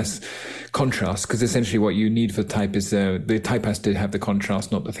less contrast. Because essentially what you need for type is the type has to have the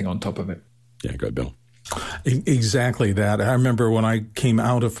contrast, not the thing on top of it. Yeah, go ahead, Bill. Exactly that. I remember when I came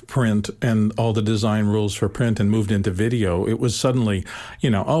out of print and all the design rules for print and moved into video, it was suddenly,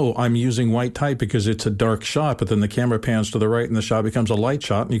 I'm using white type because it's a dark shot, but then the camera pans to the right and the shot becomes a light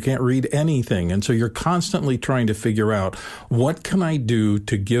shot and you can't read anything. And so you're constantly trying to figure out, what can I do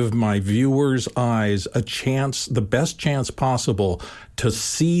to give my viewers' eyes a chance, the best chance possible, to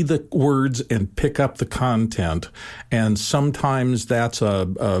see the words and pick up the content. And sometimes that's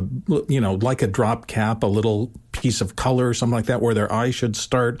like a drop cap, a little piece of color or something like that, where their eye should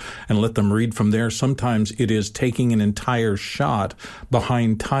start and let them read from there. Sometimes it is taking an entire shot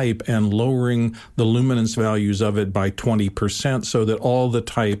behind type and lowering the luminance values of it by 20% so that all the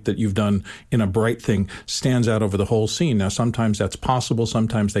type that you've done in a bright thing stands out over the whole scene. Now, sometimes that's possible.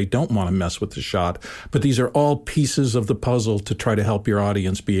 Sometimes they don't want to mess with the shot. But these are all pieces of the puzzle to try to help your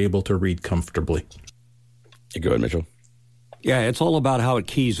audience be able to read comfortably. Go ahead, Mitchell. Yeah, it's all about how it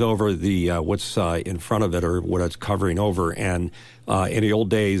keys over the what's in front of it or what it's covering over. And in the old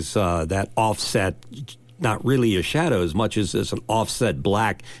days, that offset, not really a shadow as much as an offset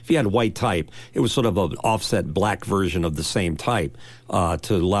black. If you had white type, it was sort of an offset black version of the same type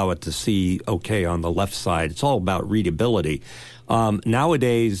to allow it to see okay on the left side. It's all about readability.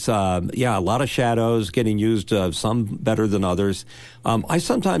 Nowadays, a lot of shadows getting used, some better than others. I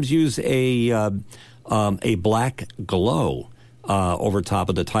sometimes use a black glow over top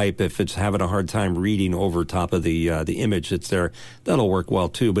of the type if it's having a hard time reading over top of the image that's there. That'll work well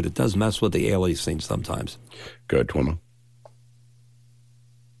too, but it does mess with the aliasing sometimes. Good, Twoma.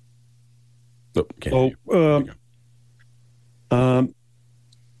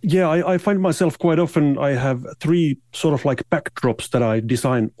 I find myself quite often, I have three sort of like backdrops that I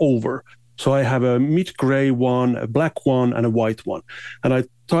design over. So I have a mid-gray one, a black one, and a white one. And I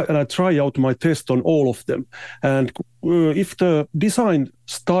try out my test on all of them. And if the design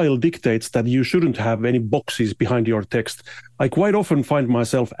style dictates that you shouldn't have any boxes behind your text, I quite often find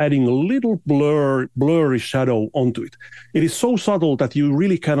myself adding a little blurry shadow onto it. It is so subtle that you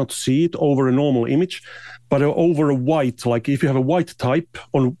really cannot see it over a normal image, but over a white, like if you have a white type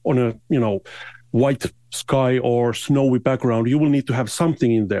on a, white sky or snowy background, you will need to have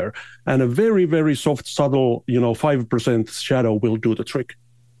something in there. And a very, very soft, subtle, 5% shadow will do the trick.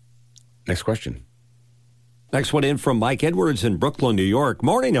 Next question. Next one in from Mike Edwards in Brooklyn, New York.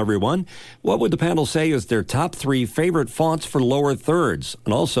 Morning, everyone. What would the panel say is their top 3 favorite fonts for lower thirds?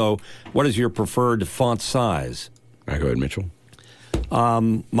 And also, what is your preferred font size? Go ahead, Mitchell.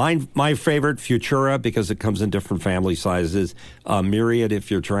 My favorite, Futura, because it comes in different family sizes. Myriad, if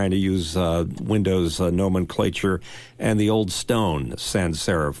you're trying to use Windows nomenclature. And the old Stone, Sans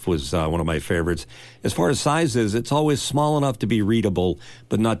Serif, was one of my favorites. As far as sizes, it's always small enough to be readable,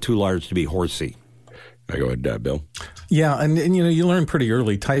 but not too large to be horsey. Go ahead, Bill. Yeah, and you learn pretty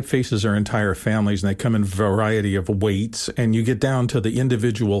early. Typefaces are entire families, and they come in a variety of weights. And you get down to the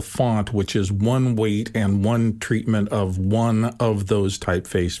individual font, which is one weight and one treatment of one of those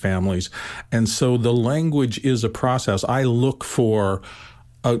typeface families. And so the language is a process. I look for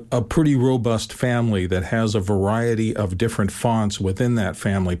a pretty robust family that has a variety of different fonts within that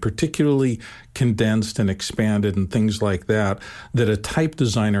family, particularly condensed and expanded and things like that a type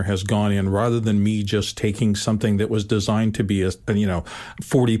designer has gone in, rather than me just taking something that was designed to be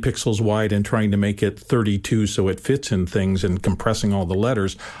 40 pixels wide and trying to make it 32 so it fits in things and compressing all the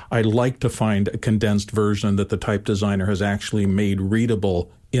letters. I like to find a condensed version that the type designer has actually made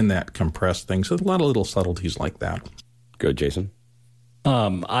readable in that compressed thing. So a lot of little subtleties like that. Good, Jason.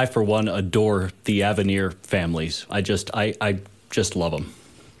 I, for one, adore the Avenir families. I just love them.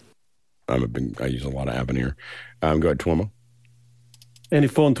 I use a lot of Avenir. Go ahead, Tuomo. Any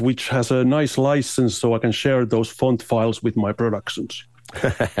font which has a nice license so I can share those font files with my productions.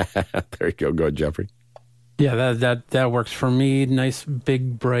 There you go. Go ahead, Jeffrey. Yeah, that works for me. Nice,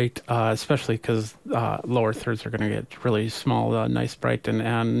 big, bright, especially because lower thirds are going to get really small, nice, bright,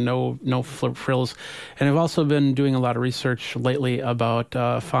 and no frills. And I've also been doing a lot of research lately about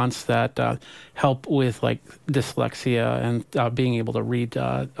fonts that help with like dyslexia and being able to read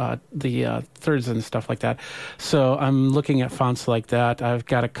the thirds and stuff like that. So I'm looking at fonts like that. I've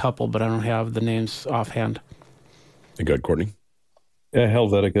got a couple, but I don't have the names offhand. Good, Courtney. Yeah,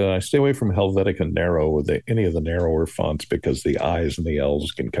 Helvetica. I stay away from Helvetica Narrow with any of the narrower fonts because the I's and the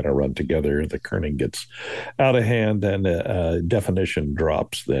L's can kind of run together. The kerning gets out of hand and definition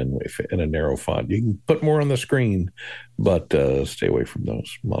drops then if in a narrow font. You can put more on the screen, but stay away from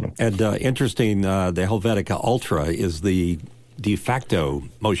those mono. And interesting, the Helvetica Ultra is the de facto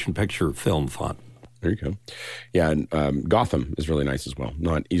motion picture film font. There you go. Yeah, and Gotham is really nice as well.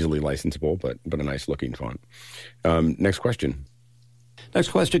 Not easily licensable, but a nice looking font. Next question. Next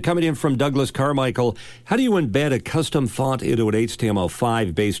question coming in from Douglas Carmichael. How do you embed a custom font into an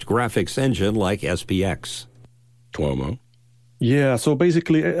HTML5-based graphics engine like SPX? Tuomo. Yeah, so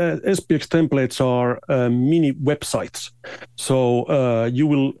basically SPX templates are mini websites. So you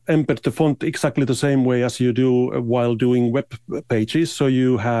will embed the font exactly the same way as you do while doing web pages. So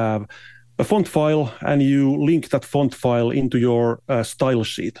you have a font file and you link that font file into your style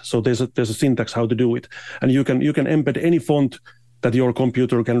sheet. So there's a syntax how to do it. And you can embed any font that your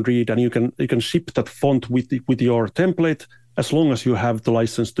computer can read, and you can ship that font with your template as long as you have the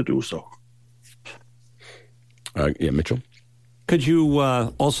license to do so. Yeah, Mitchell? Could you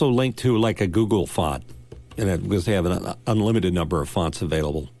also link to like a Google font, because they have an unlimited number of fonts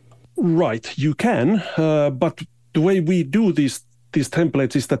available? Right, you can, but the way we do these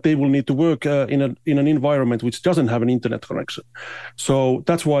templates is that they will need to work in an environment which doesn't have an internet connection. So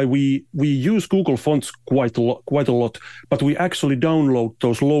that's why we use Google Fonts quite a lot, but we actually download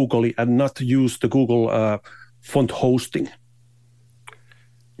those locally and not use the Google font hosting.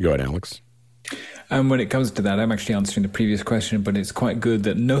 Go ahead, Alex. When it comes to that, I'm actually answering the previous question, but it's quite good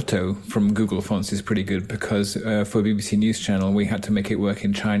that Noto from Google Fonts is pretty good because for BBC News Channel, we had to make it work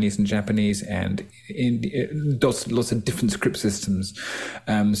in Chinese and Japanese and in lots of different script systems.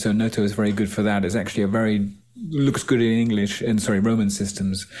 So Noto is very good for that. It's actually looks good in English and Roman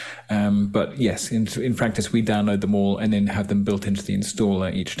systems. But yes, in practice, we download them all and then have them built into the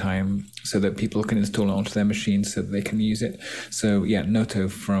installer each time so that people can install it onto their machines so that they can use it. So yeah, Noto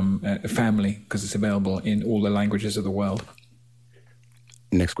from Family, because it's available in all the languages of the world.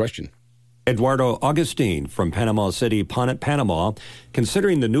 Next question. Eduardo Augustine from Panama City, Panama.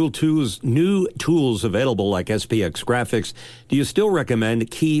 Considering the new tools available like SPX Graphics, do you still recommend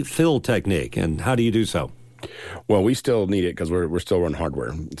key fill technique, and how do you do so? Well, we still need it because we're still running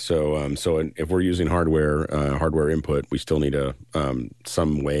hardware. So if we're using hardware input, we still need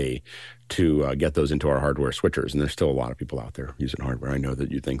some way to get those into our hardware switchers. And there's still a lot of people out there using hardware. I know that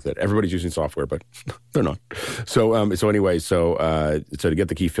you think that everybody's using software, but they're not. So to get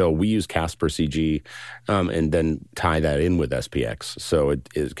the key fill, we use Casper CG and then tie that in with SPX. So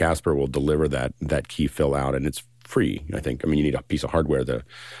Casper will deliver that key fill out, and it's free. I think. I mean, you need a piece of hardware to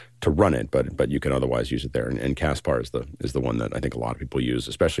run it, but you can otherwise use it there. And Caspar is the one that I think a lot of people use,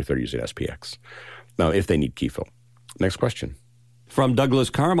 especially if they're using SPX. Now, if they need key fill. Next question. From Douglas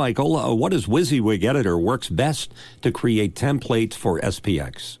Carmichael, what is WYSIWYG Editor works best to create templates for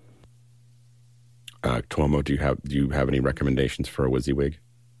SPX? Tuomo, do you have any recommendations for a WYSIWYG?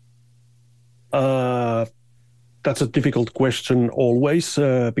 That's a difficult question always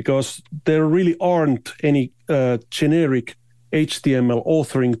because there really aren't any generic HTML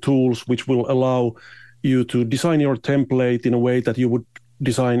authoring tools which will allow you to design your template in a way that you would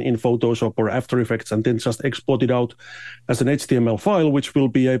design in Photoshop or After Effects and then just export it out as an HTML file, which will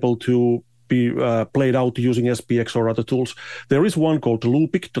be able to be played out using SPX or other tools. There is one called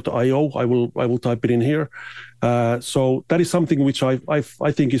Loopik.io. I will type it in here. So that is something which I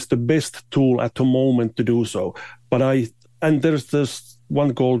think is the best tool at the moment to do so. And there's this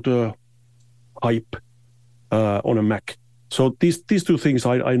one called Hype on a Mac. So these two things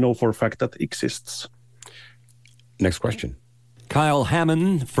I know for a fact that exists. Next question. Kyle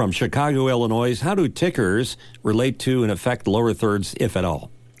Hammond from Chicago, Illinois. How do tickers relate to and affect lower thirds, if at all?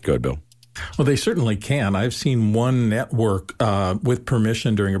 Go ahead, Bill. Well, they certainly can. I've seen one network with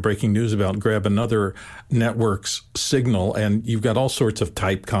permission during a breaking news about grab another network's signal, and you've got all sorts of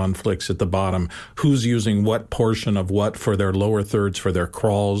type conflicts at the bottom. Who's using what portion of what for their lower thirds, for their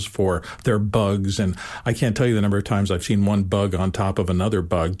crawls, for their bugs. And I can't tell you the number of times I've seen one bug on top of another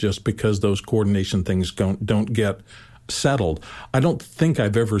bug just because those coordination things don't get settled. I don't think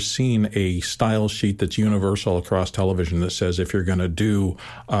I've ever seen a style sheet that's universal across television that says if you're going to do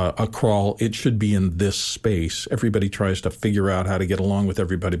a crawl, it should be in this space. Everybody tries to figure out how to get along with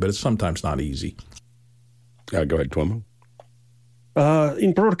everybody, but it's sometimes not easy. Go ahead, Tuomo.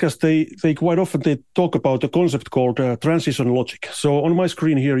 In broadcast, they quite often they talk about a concept called transition logic. So on my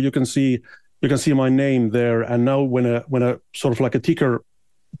screen here, you can see my name there, and now when a sort of like a ticker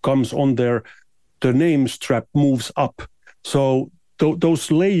comes on there, the name strap moves up. So those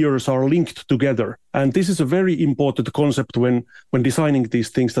layers are linked together. And this is a very important concept when designing these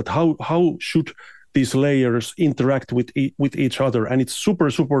things, that how should these layers interact with each other. And it's super,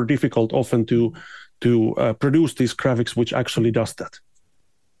 super difficult often to produce these graphics which actually does that.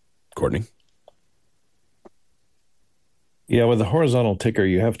 Courtney? Yeah, with the horizontal ticker,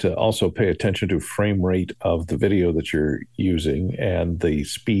 you have to also pay attention to frame rate of the video that you're using and the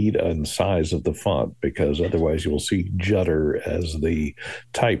speed and size of the font, because otherwise you will see judder as the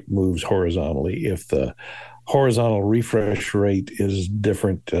type moves horizontally. If the horizontal refresh rate is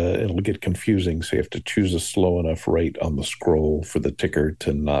different, it'll get confusing. So you have to choose a slow enough rate on the scroll for the ticker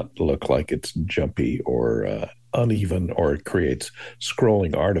to not look like it's jumpy or uneven, or it creates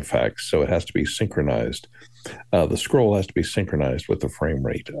scrolling artifacts. So it has to be synchronized. The scroll has to be synchronized with the frame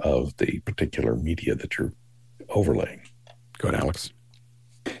rate of the particular media that you're overlaying. Go ahead, Alex.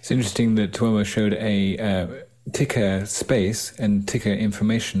 It's interesting that Tuomo showed a ticker space and ticker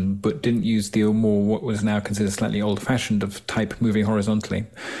information, but didn't use the more what was now considered slightly old-fashioned of type moving horizontally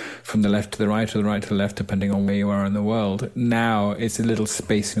from the left to the right or the right to the left, depending on where you are in the world. Now it's a little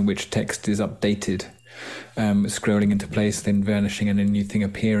space in which text is updated. Scrolling into place, then vanishing, and a new thing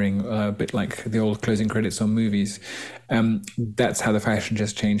appearing, a bit like the old closing credits on movies. That's how the fashion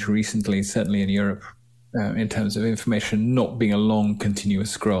just changed recently, certainly in Europe, in terms of information not being a long, continuous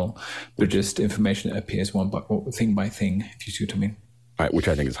scroll, but just information that appears thing by thing, if you see what I mean. Which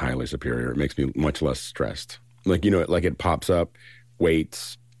I think is highly superior. It makes me much less stressed. Like, like it pops up,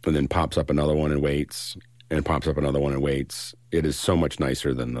 waits, and then pops up another one and waits, and pops up another one and waits. It is so much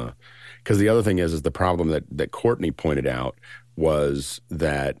nicer than the... Because the other thing is the problem that Courtney pointed out was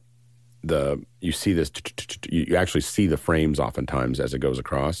that you see this, you actually see the frames oftentimes as it goes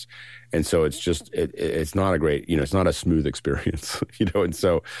across. And so it's just, it's not a great, it's not a smooth experience, And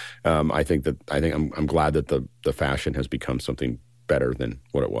so I think I'm glad that the fashion has become something better than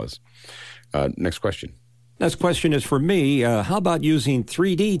what it was. Next question. Next question is for me. How about using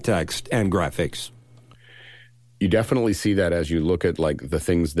 3D text and graphics? You definitely see that as you look at like the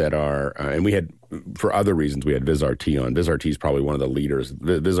things that are, and we had, for other reasons, we had VizRT on. VizRT is probably one of the leaders.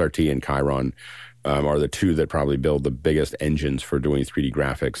 VizRT and Chiron are the two that probably build the biggest engines for doing 3D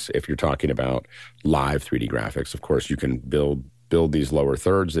graphics. If you're talking about live 3D graphics, of course, you can build these lower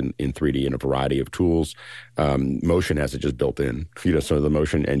thirds in 3D in a variety of tools. Motion has it just built in, so the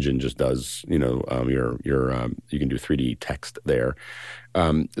Motion engine just does, you can do 3D text there.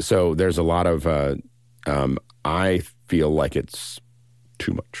 So there's a lot of, I feel like it's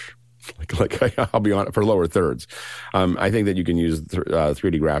too much. Like I'll be on it for lower thirds. I think that you can use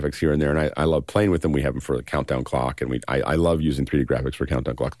 3D graphics here and there, and I love playing with them. We have them for the countdown clock, and I love using 3D graphics for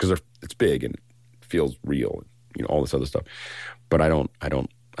countdown clock because it's big and it feels real, all this other stuff. But I don't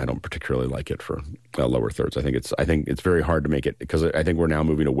particularly like it for lower thirds. I think it's very hard to make it, because I think we're now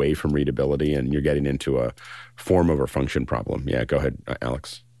moving away from readability, and you're getting into a form over function problem. Yeah, go ahead,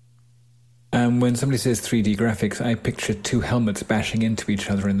 Alex. And when somebody says 3D graphics, I picture two helmets bashing into each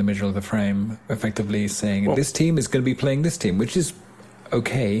other in the middle of the frame, effectively saying, this team is going to be playing this team, which is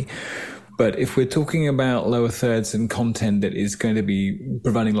okay. But if we're talking about lower thirds and content that is going to be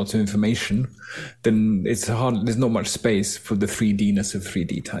providing lots of information, then it's hard. There's not much space for the 3D-ness of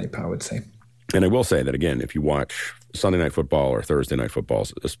 3D type, I would say. And I will say that, again, if you watch Sunday Night Football or Thursday Night Football,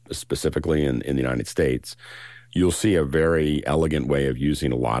 specifically in the United States, you'll see a very elegant way of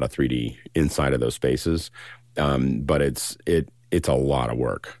using a lot of 3D inside of those spaces. But it's a lot of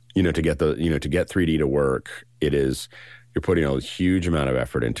work. To get 3D to work, you're putting a huge amount of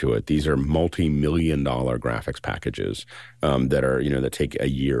effort into it. These are multi-million-dollar graphics packages that take a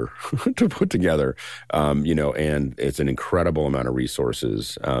year to put together, and it's an incredible amount of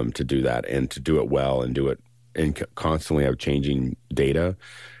resources to do that and to do it well and do it and constantly have changing data.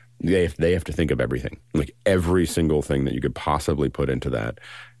 They have to think of everything, like every single thing that you could possibly put into that.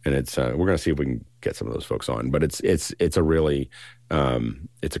 And it's we're going to see if we can get some of those folks on. But it's a really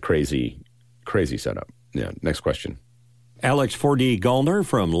it's a crazy setup. Yeah. Next question. Alex 4D Gallner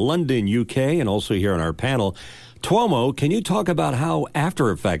from London, UK, and also here on our panel. Tuomo, can you talk about how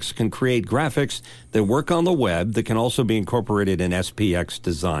After Effects can create graphics that work on the web that can also be incorporated in SPX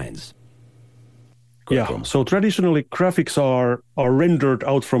designs? Yeah, so traditionally graphics are rendered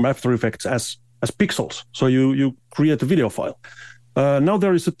out from After Effects as pixels. So you create a video file. Now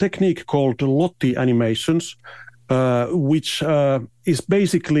there is a technique called Lottie animations, which is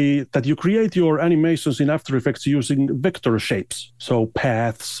basically that you create your animations in After Effects using vector shapes. So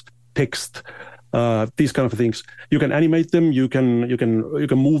paths, text, these kind of things. You can animate them, you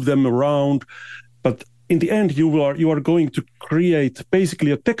can move them around, but in the end, you are going to create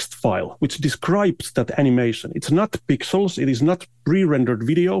basically a text file which describes that animation. It's not pixels. It is not pre-rendered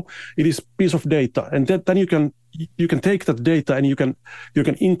video. It is piece of data, and then you can take that data and you can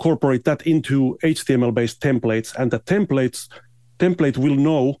incorporate that into HTML-based templates, and the template will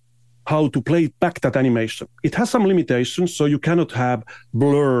know how to play back that animation. It has some limitations, so you cannot have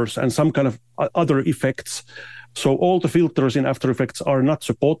blurs and some kind of other effects. So all the filters in After Effects are not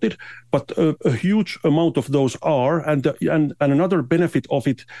supported, but a huge amount of those are. And another benefit of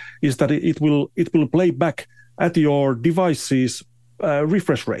it is that it will play back at your device's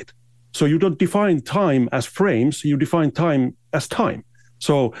refresh rate. So you don't define time as frames, you define time as time.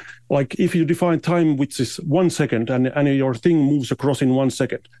 So like if you define time which is 1 second and your thing moves across in 1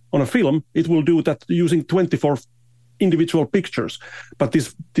 second, on a film, it will do that using 24 individual pictures. But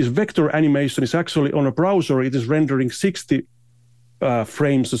this vector animation is actually on a browser, it is rendering 60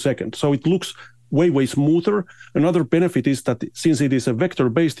 frames a second. So it looks way smoother. Another benefit is that since it is a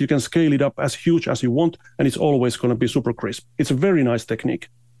vector-based, you can scale it up as huge as you want, and it's always going to be super crisp. It's a very nice technique.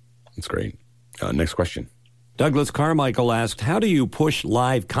 That's great. Next question. Douglas Carmichael asked, how do you push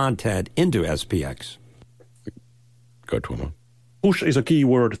live content into SPX? Go to him. Push is a key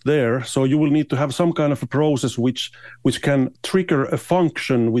word there. So you will need to have some kind of a process which can trigger a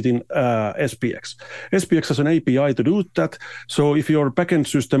function within SPX. SPX has an API to do that. So if your backend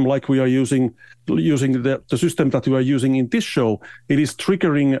system, like we are using the system that we are using in this show, it is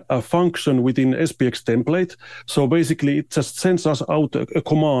triggering a function within SPX template. So basically it just sends us out a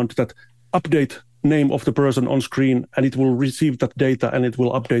command that update name of the person on screen, and it will receive that data and it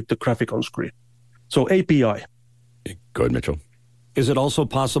will update the graphic on screen. So API. Go ahead, Mitchell. Is it also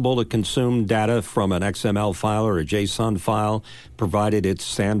possible to consume data from an XML file or a JSON file, provided it's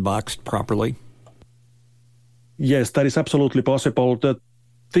sandboxed properly? Yes, that is absolutely possible. The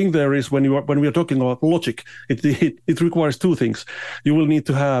thing there is when we are talking about logic, it requires two things. You will need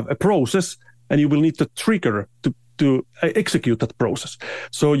to have a process, and you will need to trigger to execute that process.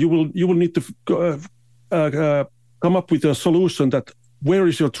 So you will need to come up with a solution that where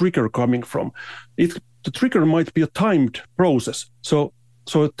is your trigger coming from? The trigger might be a timed process. So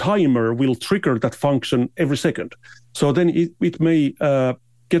a timer will trigger that function every second. So then it may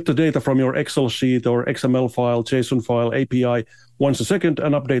get the data from your Excel sheet or XML file, JSON file, API once a second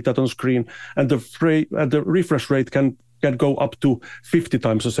and update that on screen. And the refresh rate can go up to 50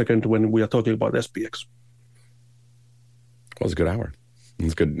 times a second when we are talking about SPX. Well, it's a good hour.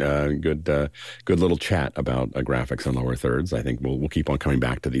 It's good little chat about graphics on lower thirds. I think we'll keep on coming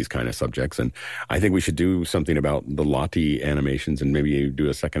back to these kind of subjects, and I think we should do something about the Lottie animations and maybe do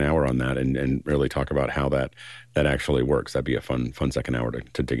a second hour on that and really talk about how that actually works. That'd be a fun second hour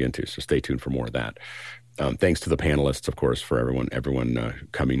to dig into. So stay tuned for more of that. Thanks to the panelists, of course, for everyone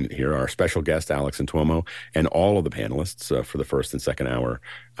coming here. Our special guest, Alex and Tuomo, and all of the panelists for the first and second hour,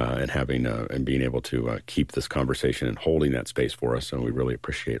 and having and being able to keep this conversation and holding that space for us. So we really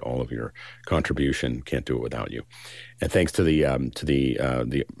appreciate all of your contribution. Can't do it without you. And thanks to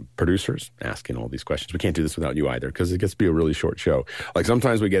the producers asking all these questions. We can't do this without you either, because it gets to be a really short show. Like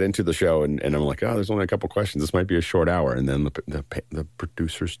sometimes we get into the show and I'm like, oh, there's only a couple questions. This might be a short hour. And then the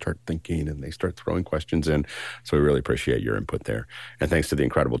producers start thinking and they start throwing questions in. So we really appreciate your input there. And thanks to the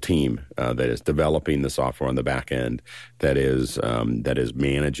incredible team that is developing the software on the back end, that is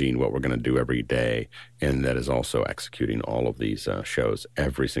managing what we're going to do every day, and that is also executing all of these shows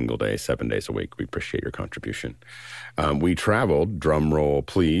every single day, 7 days a week. We appreciate your contribution. We traveled, drum roll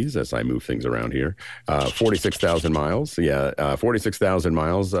please, as I move things around here, 46,000 miles. 46,000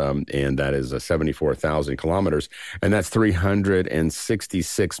 miles, and that is 74,000 kilometers, and that's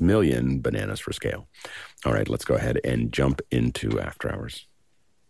 366 million bananas for scale. All right, let's go ahead and jump into After Hours.